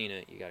haven't seen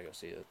it, you gotta go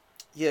see it.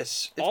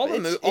 Yes, all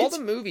the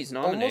movies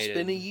nominated almost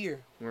been a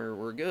year.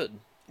 Were good.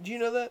 Do you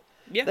know that?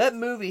 Yeah. That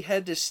movie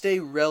had to stay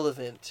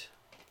relevant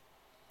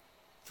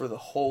for the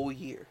whole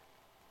year.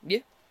 Yeah.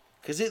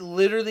 Because it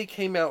literally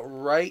came out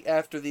right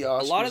after the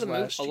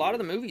Oscars A lot of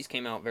the movies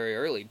came out very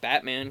early.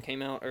 Batman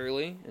came out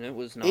early, and it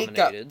was nominated.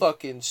 It got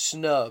fucking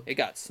snubbed. It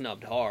got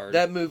snubbed hard.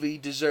 That movie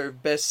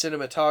deserved Best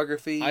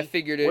Cinematography. I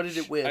figured it... What did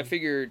it win? I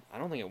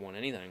don't think it won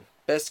anything.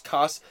 I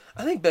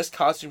think Best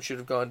Costume should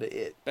have gone to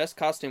it. Best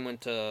Costume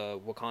went to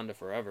Wakanda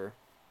Forever.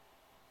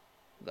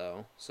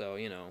 Though, so,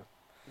 you know...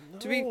 No.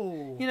 To be...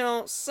 You know,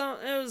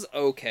 it was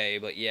okay,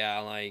 but yeah,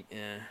 like,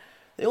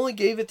 They only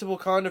gave it to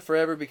Wakanda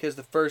Forever because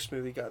the first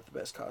movie got the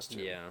best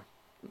costume. Yeah.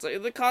 It's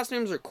like, the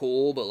costumes are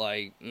cool, but,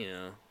 like, you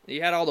know,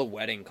 you had all the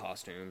wedding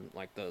costume,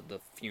 like the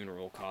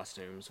funeral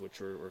costumes, which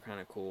were kind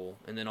of cool.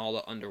 And then all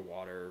the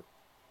underwater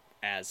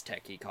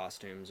Aztec-y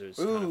costumes.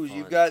 Ooh,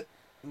 you've got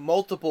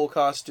multiple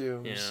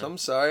costumes. Yeah. I'm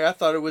sorry. I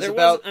thought it was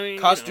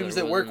costumes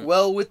that work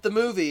well with the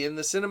movie and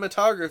the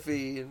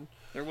cinematography. And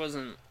there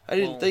wasn't... I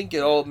didn't think it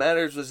all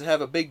matters was to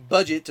have a big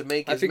budget to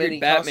make as many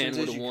costumes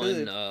as you could. I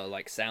figured Batman would have won,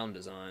 like, sound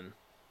design.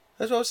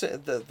 That's what I was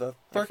saying. The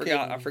fucking...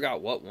 I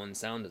forgot what won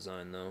sound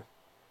design, though.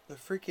 The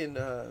freaking...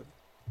 the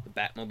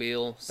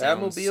Batmobile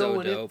sounds so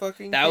when dope. It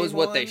fucking that was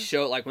what on. They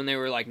showed, like, when they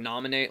were, like,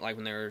 when they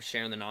were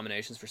sharing the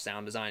nominations for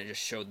sound design, it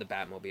just showed the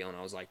Batmobile, and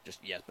I was like,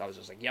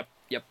 yep,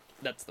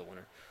 that's the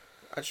winner.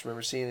 I just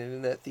remember seeing it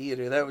in that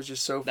theater. That was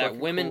just so fucking cool.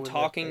 That women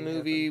talking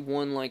movie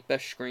won, like,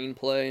 best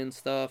screenplay and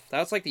stuff.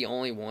 That's, like, the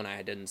only one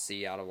I didn't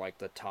see out of, like,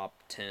 the top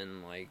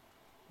 10, like,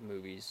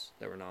 movies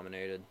that were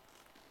nominated.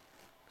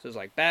 So it was,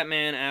 like,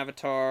 Batman,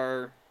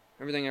 Avatar,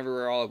 Everything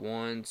Everywhere All at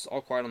Once,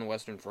 All Quiet on the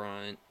Western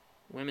Front,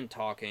 Women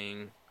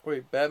Talking.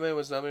 Wait, Batman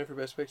was nominated for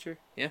Best Picture?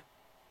 Yeah.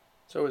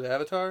 So was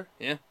Avatar?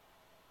 Yeah.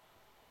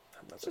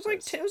 It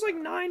was like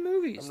 9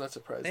 movies. I'm not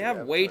surprised. They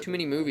have way too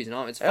many movies.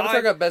 No, it's Avatar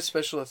 5. got Best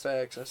Special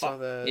Effects. I saw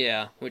that.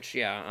 Yeah, which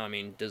I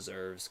mean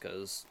deserves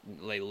because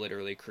they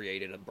literally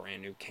created a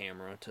brand new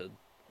camera to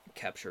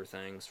capture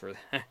things for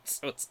that.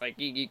 So it's like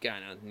you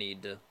kind of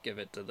need to give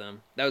it to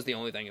them. That was the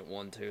only thing it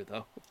won too,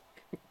 though.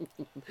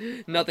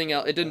 Nothing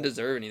else. It didn't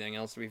deserve anything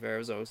else. To be fair,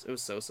 it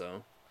was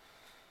so.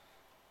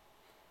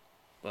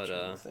 But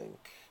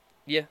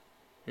yeah.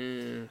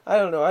 I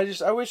don't know.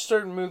 I wish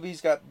certain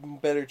movies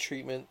got better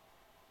treatment.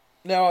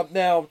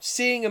 Now,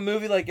 seeing a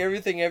movie like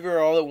Everything Everywhere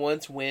All at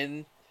Once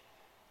win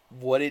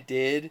what it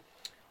did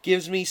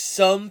gives me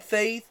some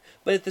faith,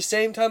 but at the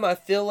same time, I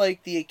feel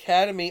like the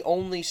Academy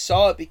only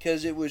saw it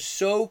because it was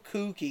so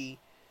kooky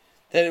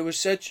that it was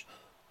such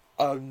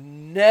a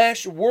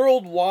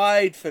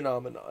worldwide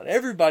phenomenon.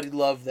 Everybody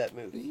loved that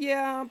movie.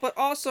 Yeah, but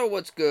also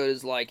what's good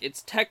is, like,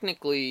 it's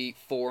technically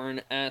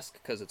foreign-esque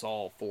because it's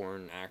all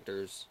foreign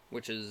actors,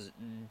 which is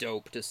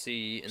dope to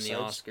see in the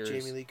Oscars.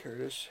 Jamie Lee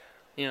Curtis.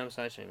 Yeah,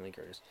 besides Jamie Lee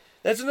Curtis.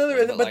 That's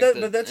another,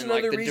 but that's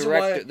another reason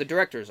why the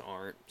directors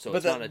aren't. So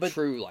it's not a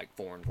true like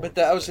foreign. But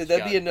I would say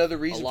that'd be another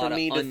reason for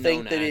me to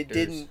think that it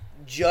didn't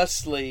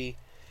justly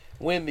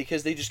win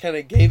because they just kind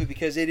of gave it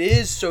because it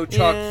is so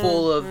chock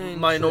full of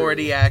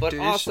minority actors. But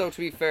also, to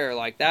be fair,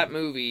 like that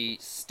movie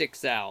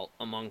sticks out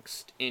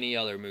amongst any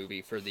other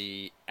movie for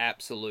the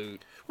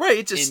absolute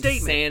it's a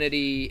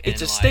insanity. Statement.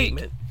 It's a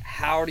statement.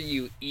 How do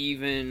you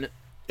even?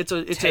 It's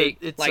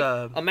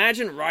like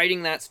imagine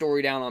writing that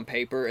story down on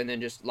paper and then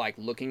just like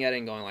looking at it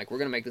and going like, we're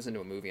gonna make this into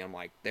a movie. I'm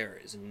like, there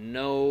is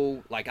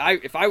no like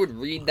if I would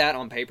read that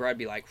on paper, I'd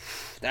be like,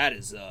 that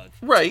is a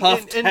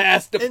tough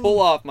task to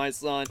pull off, my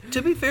son.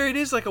 To be fair, it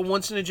is like a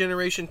once in a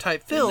generation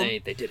type film. And they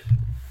did it,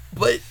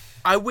 but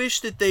I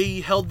wish that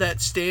they held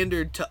that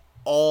standard to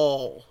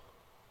all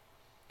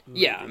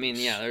movies. Yeah, I mean,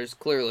 there's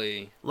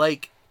clearly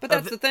like. But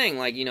that's the thing,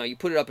 like, you know, you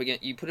put it up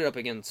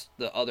against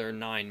the other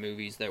 9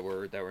 movies that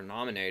were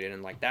nominated,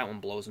 and like that one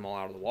blows them all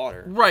out of the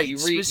water. Right,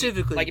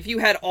 specifically. Like if you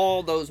had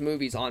all those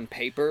movies on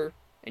paper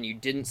and you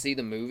didn't see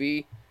the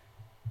movie,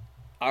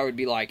 I would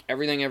be like,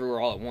 Everything Everywhere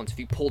All at Once. If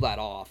you pull that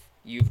off,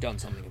 you've done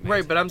something amazing.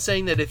 Right, but I'm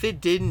saying that if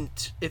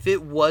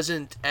it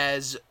wasn't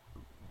as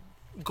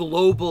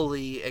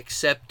globally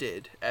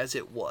accepted as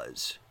it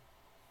was,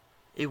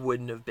 it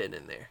wouldn't have been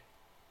in there.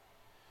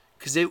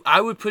 Because I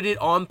would put it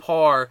on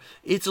par.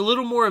 It's a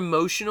little more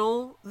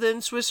emotional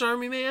than Swiss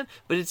Army Man,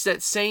 but it's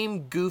that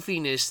same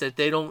goofiness that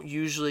they don't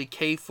usually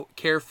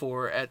care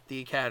for at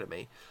the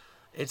Academy.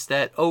 It's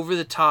that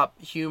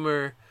over-the-top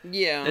humor.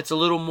 Yeah. It's a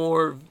little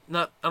more,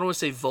 I don't want to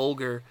say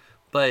vulgar,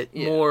 but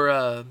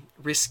more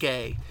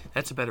risque.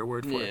 That's a better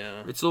word for it.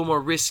 It's a little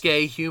more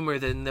risque humor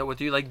than what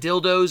they do, like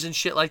dildos and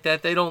shit like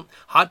that. They don't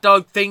hot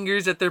dog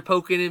fingers that they're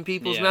poking in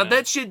people's mouth.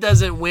 That shit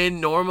doesn't win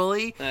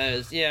normally.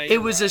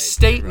 It was a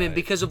statement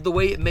because of the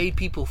way it made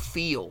people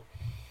feel,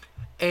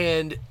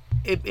 and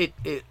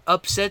it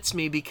upsets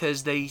me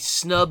because they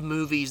snub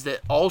movies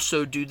that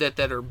also do that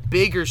are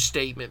bigger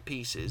statement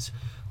pieces.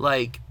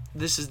 Like,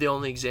 this is the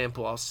only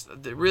example.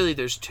 Really,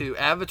 there's two.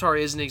 Avatar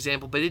is an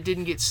example, but it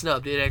didn't get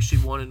snubbed. It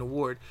actually won an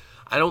award.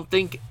 I don't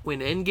think when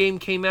Endgame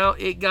came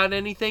out, it got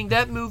anything.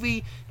 That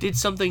movie did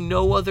something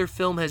no other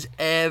film has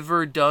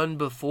ever done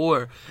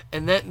before.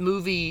 And that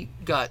movie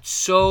got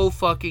so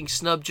fucking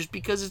snubbed just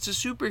because it's a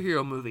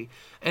superhero movie.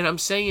 And I'm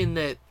saying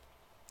that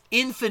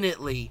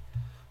infinitely,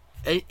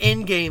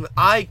 Endgame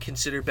I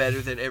consider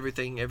better than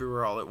Everything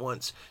Everywhere All at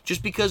Once,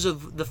 just because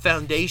of the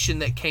foundation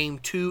that came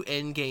to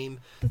Endgame,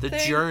 the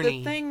journey.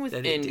 The thing with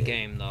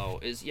Endgame though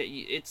is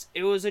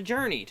it was a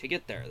journey to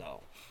get there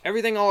though.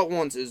 Everything All at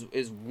Once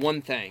is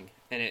one thing,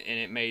 and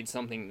it made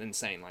something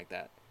insane like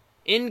that.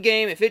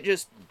 Endgame, if it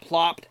just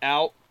plopped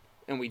out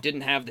and we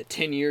didn't have the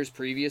 10 years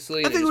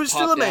previously, I think it was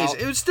still amazing.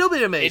 It would still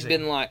be amazing.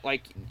 It'd been like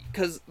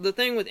because the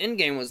thing with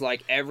Endgame was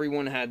like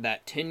everyone had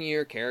that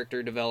 10-year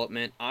character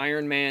development.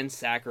 Iron Man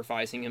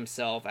sacrificing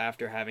himself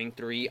after having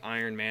 3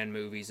 Iron Man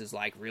movies is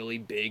like really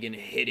big and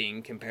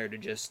hitting compared to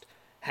just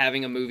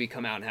having a movie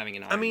come out and having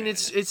an Iron Man.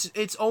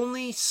 It's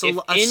only a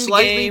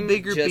slightly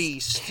bigger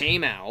beast.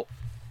 Came out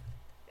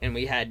and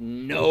we had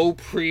no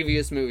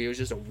previous movie. It was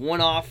just a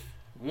one-off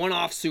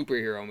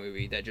superhero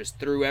movie that just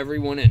threw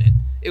everyone in it.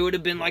 It would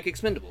have been like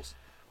Expendables.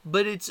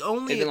 But it's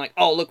only... It'd been like,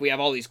 oh, look, we have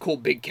all these cool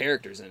big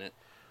characters in it.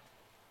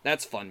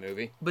 That's a fun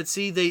movie. But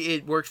see,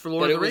 it worked for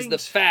Lord of the Rings. But it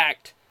was the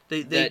fact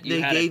that you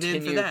had gave a 10-year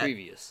in for that.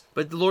 Previous.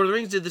 But the Lord of the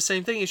Rings did the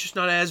same thing. It's just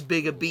not as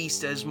big a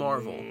beast as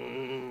Marvel.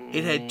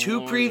 It had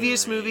 2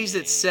 previous movies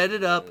that set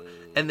it up,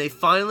 and they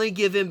finally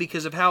give in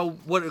because of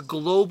what a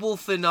global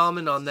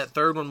phenomenon that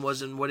third one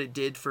was and what it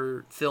did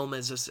for film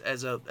as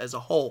a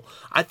whole.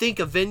 I think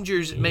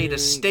Avengers made a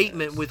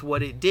statement with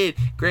what it did.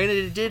 Granted,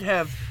 it did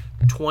have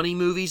 20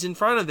 movies in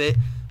front of it,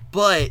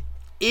 but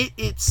it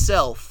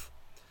itself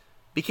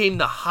became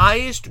the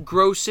highest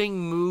grossing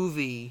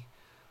movie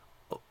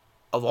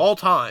of all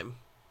time.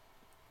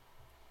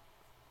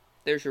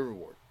 There's your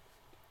reward.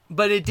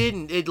 But it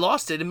didn't. It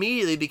lost it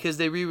immediately because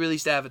they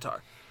re-released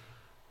Avatar.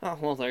 Oh,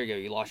 well, there you go.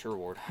 You lost your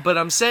reward. But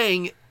I'm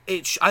saying,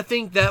 I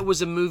think that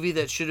was a movie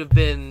that should have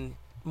been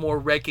more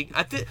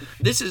recognized.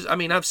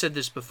 I've said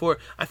this before.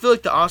 I feel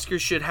like the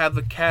Oscars should have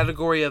a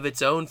category of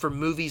its own for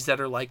movies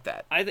that are like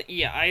that. I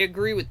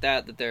agree with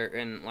that. That they're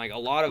in like a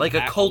lot of like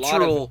a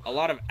cultural, a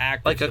lot of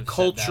actors like a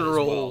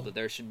cultural that, as well, that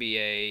there should be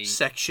a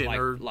section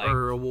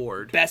or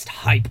award, best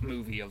hype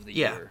movie of the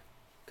year.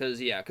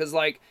 Because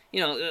like, you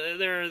know,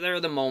 there are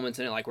the moments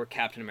in it like where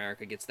Captain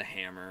America gets the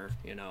hammer,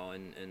 you know,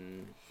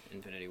 and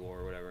Infinity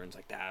War or whatever, and it's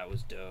like that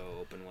was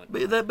dope and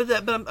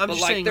whatnot. But I'm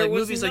just saying, like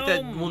movies like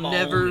that will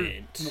never.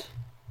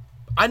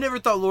 I never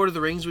thought Lord of the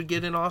Rings would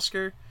get an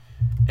Oscar,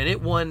 and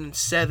it won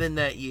 7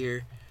 that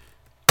year.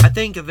 I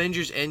think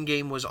Avengers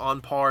Endgame was on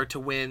par to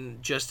win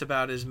just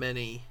about as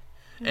many.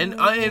 And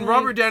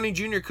Robert Downey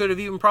Jr. could have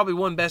even probably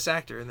won Best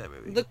Actor in that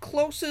movie. The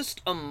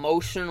closest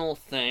emotional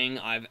thing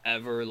I've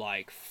ever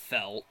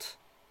felt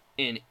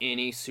in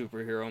any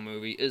superhero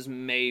movie is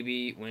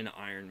maybe when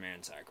Iron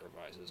Man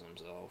sacrifices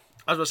himself.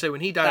 I was going to say,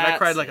 when he died, I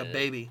cried like a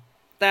baby.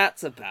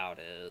 That's about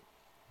it.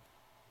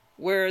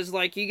 Whereas,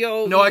 like, you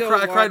go... No, I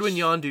cried when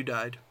Yondu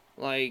died.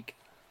 Like,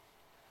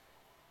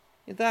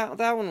 that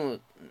one was...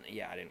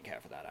 Yeah, I didn't care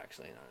for that,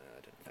 actually. No,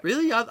 I didn't.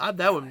 Really?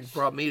 That one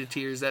brought me to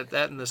tears. That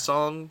and the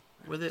song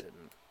with it.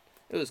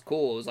 It was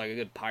cool. It was like a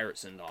good pirate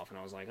send-off, and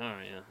I was like, all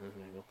right, yeah, that's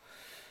cool.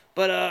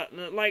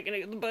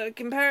 But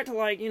compare it to,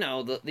 like, you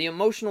know, the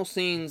emotional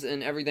scenes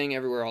and Everything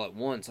Everywhere All at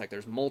Once, like,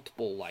 there's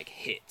multiple, like,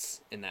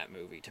 hits in that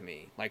movie to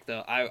me. Like,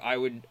 I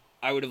would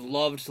have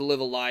loved to live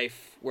a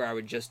life where I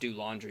would just do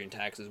laundry and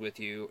taxes with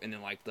you, and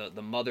then, like,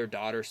 the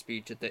mother-daughter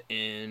speech at the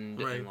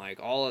end, right. And, like,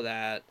 all of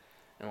that,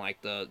 and,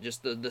 like, the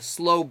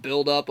slow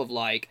build-up of,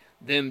 like,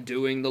 them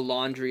doing the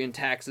laundry and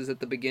taxes at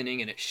the beginning,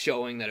 and it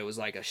showing that it was,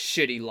 like, a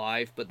shitty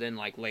life, but then,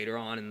 like, later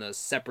on in the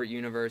separate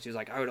universe, he was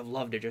like, I would have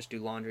loved to just do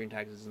laundry and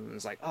taxes, and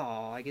it's like,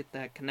 oh, I get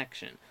that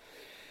connection,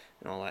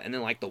 and all that, and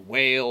then, like, the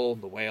whale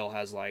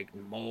has, like,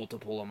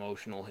 multiple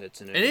emotional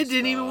hits in it. And it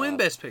didn't even win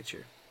Best Picture.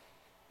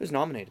 It was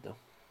nominated, though.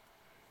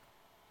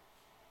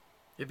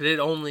 Yeah, but it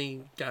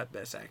only got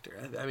Best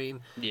Actor. I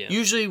mean, yeah.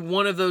 Usually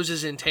one of those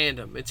is in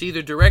tandem. It's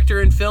either director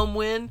and film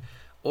win,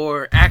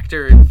 or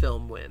actor and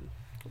film win.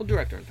 Well,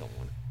 director and film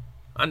win.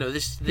 I know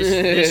this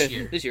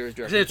year. This year is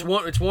director. It's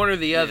one or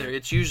the other.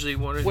 It's usually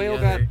one or Whale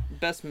the other. Whale got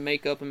Best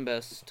Makeup and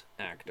Best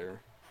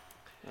Actor.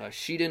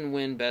 She didn't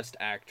win Best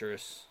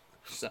Actress.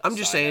 I'm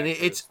just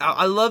saying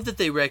I love that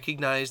they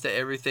recognize that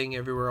Everything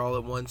Everywhere All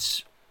at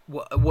Once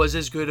was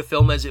as good a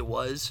film as it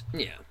was.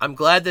 Yeah. I'm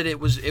glad that it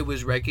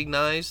was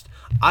recognized.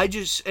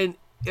 And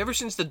ever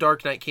since The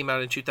Dark Knight came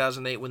out in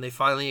 2008, when they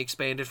finally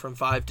expanded from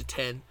 5 to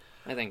 10.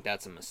 I think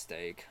that's a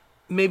mistake.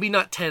 Maybe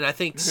not 10. I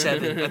think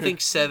 7. I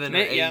think 7 or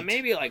 8. Yeah,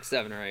 maybe like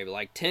 7 or 8. But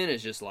like 10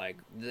 is just like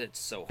it's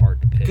so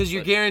hard to pick. Because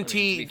you're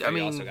guaranteed. I mean,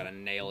 you also gotta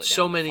nail it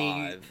so down to many.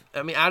 5.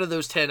 I mean, out of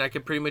those 10, I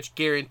could pretty much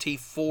guarantee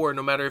 4,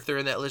 no matter if they're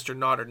in that list or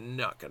not, are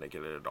not gonna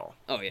get it at all.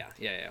 Oh yeah.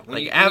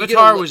 Like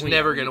Avatar was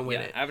never gonna win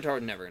it. Avatar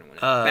was never gonna win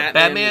it.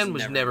 Batman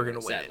was never gonna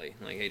win it. Sadly,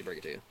 like, I hate to break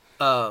it to you.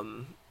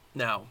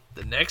 Now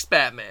the next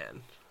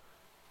Batman.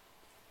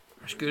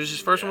 As good as his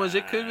first one was,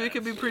 it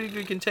could be a pretty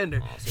good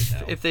contender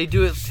if they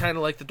do it kind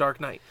of like the Dark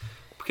Knight.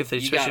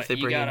 Especially if they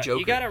bring in Joker.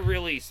 You gotta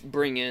really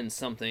bring in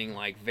something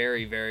like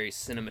very, very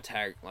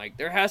cinematic. Like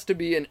there has to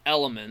be an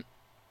element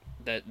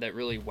that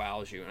really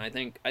wows you. And I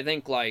think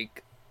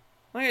like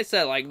I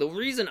said, like the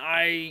reason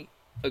I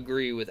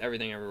agree with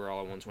Everything Everywhere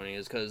All at Once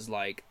is because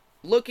like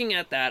looking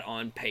at that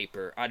on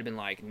paper, I'd have been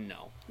like,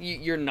 no,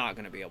 you're not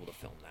gonna be able to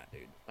film that,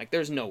 dude. Like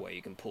there's no way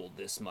you can pull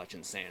this much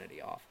insanity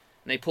off.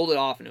 And they pulled it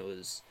off, and it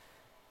was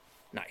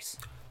nice.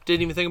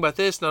 Didn't even think about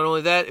this. Not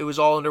only that, it was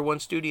all under one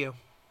studio.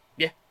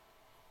 Yeah.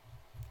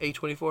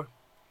 A24.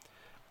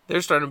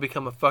 They're starting to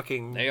become a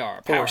fucking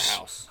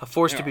powerhouse. A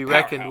force to be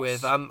reckoned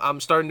with. I'm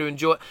starting to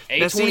enjoy.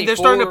 Now, see, they're A24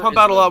 starting to pump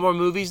out a lot more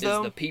movies,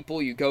 though. The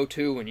people you go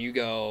to when you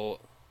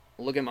go,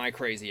 look at my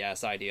crazy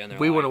ass idea, and they're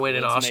we like, want to win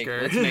an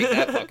Oscar. Let's make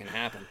that fucking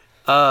happen.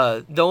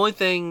 The only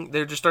thing,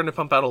 they're just starting to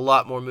pump out a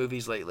lot more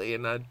movies lately,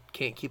 and I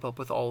can't keep up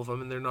with all of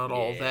them, and they're not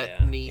all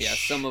that niche. Yeah,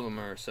 some of them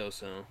are so.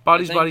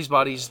 Bodies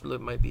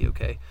might be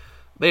okay.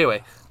 But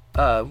anyway,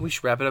 we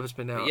should wrap it up. It's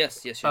been out.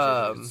 Yes. It's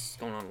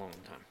going on a long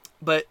time.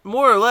 But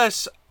more or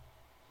less,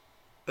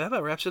 that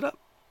about wraps it up.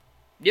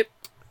 Yep.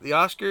 The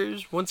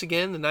Oscars, once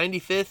again, the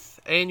 95th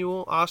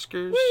annual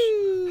Oscars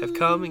have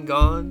come and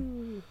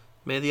gone.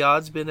 May the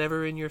odds been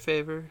ever in your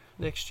favor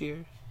next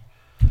year.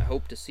 I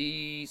hope to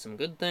see some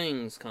good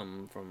things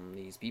come from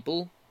these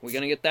people. We're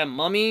going to get that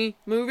Mummy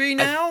movie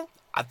now?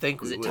 I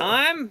think we will. Is it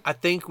time? I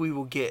think we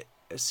will get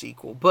a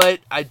sequel, but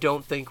I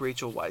don't think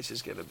Rachel Weisz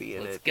is going to be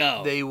in it. Let's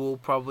go. They will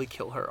probably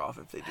kill her off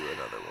if they do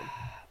another one.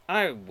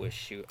 I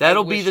wish you...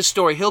 That'll be the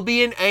story. He'll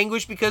be in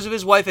anguish because of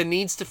his wife and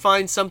needs to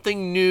find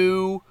something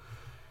new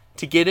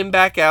to get him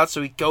back out,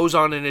 so he goes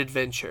on an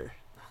adventure.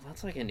 Oh,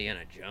 that's like Indiana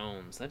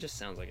Jones. That just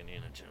sounds like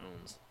Indiana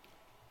Jones.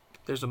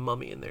 There's a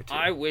mummy in there, too.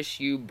 I wish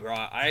you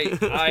brought...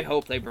 I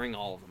hope they bring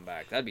all of them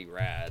back. That'd be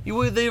rad.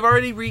 They've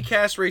already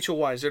recast Rachel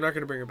Weisz. They're not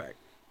going to bring her back.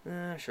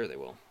 Sure they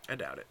will. I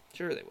doubt it.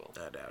 Sure they will.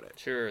 I doubt it.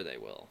 Sure they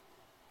will.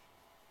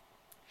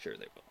 Sure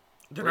they will.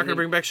 They're not going to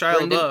bring back Shia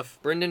LaBeouf.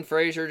 Brendan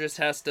Fraser just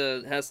has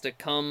to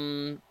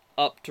come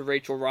up to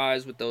Rachel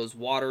Weisz with those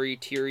watery,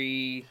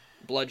 teary,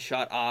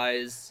 bloodshot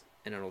eyes,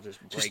 and it'll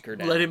just break her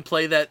down. Let him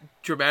play that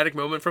dramatic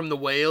moment from The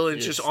Whale, and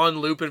it's just on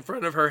loop in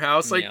front of her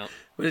house, like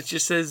when it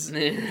just says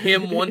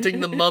him wanting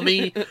the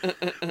mummy.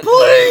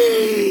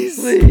 Please!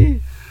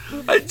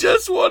 I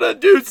just want to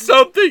do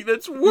something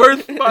that's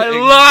worth my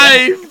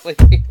life.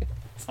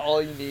 That's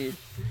all you need.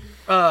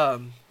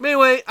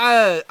 Anyway,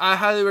 I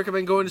highly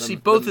recommend going to see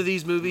both of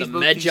these movies. The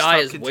both Magi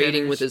is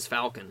waiting with his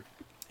falcon.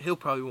 He'll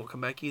probably won't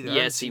come back either. Yes, I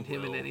haven't seen he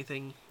him will. in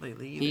anything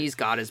lately either. He's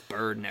got his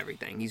bird and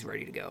everything. He's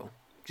ready to go.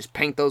 Just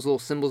paint those little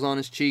symbols on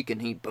his cheek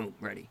and he, boom,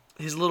 ready.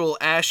 His little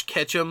Ash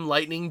Ketchum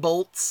lightning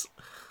bolts.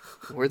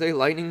 Were they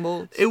lightning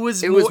bolts? It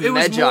was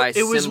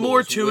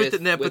more to it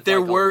than that, but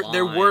there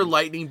were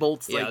lightning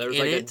bolts. Yeah, there was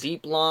like a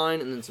deep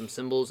line and then some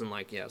symbols and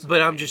like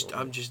But I'm just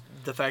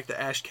the fact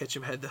that Ash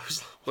Ketchum had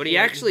those. But he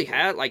actually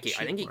had I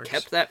think he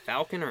kept that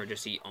falcon, or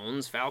just he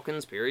owns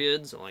falcons.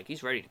 Period. So like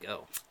he's ready to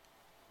go.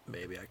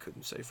 Maybe I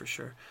couldn't say for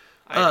sure.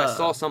 I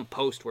saw some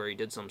post where he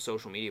did some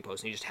social media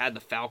post and he just had the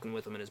falcon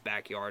with him in his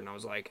backyard, and I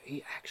was like,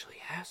 he actually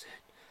has it.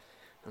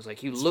 I was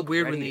like, it's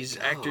weird when these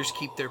actors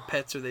keep their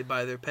pets or they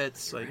buy their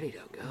pets. Like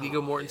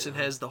Viggo Mortensen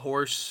has the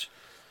horse.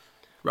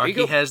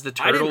 Rocky has the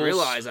turtles. I didn't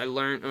realize. I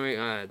learned.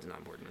 It's not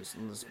important.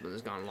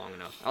 It's gone long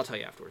enough. I'll tell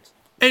you afterwards.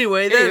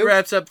 Anyway, that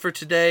wraps up for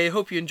today.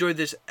 Hope you enjoyed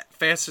this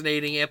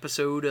fascinating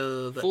episode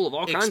of full of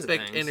all kinds of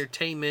things.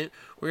 Entertainment.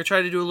 We're gonna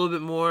try to do a little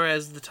bit more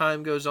as the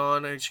time goes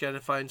on. I just gotta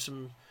find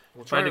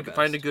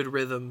find a good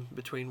rhythm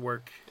between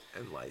work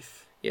and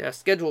life. Yeah,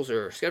 schedules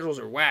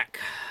are whack.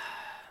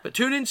 But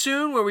tune in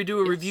soon where we do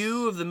a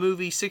review of the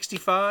movie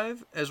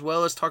 65, as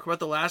well as talk about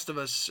The Last of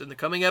Us in the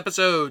coming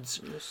episodes.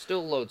 There's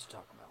still loads to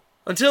talk about.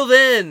 Until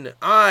then,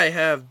 I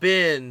have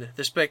been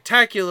the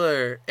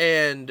spectacular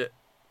and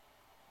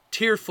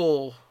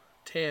tearful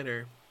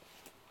Tanner.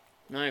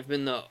 And I've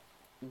been the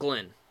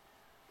Glenn.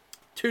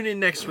 Tune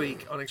in next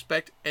week on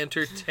Expect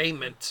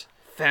Entertainment.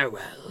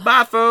 Farewell.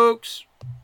 Bye, folks.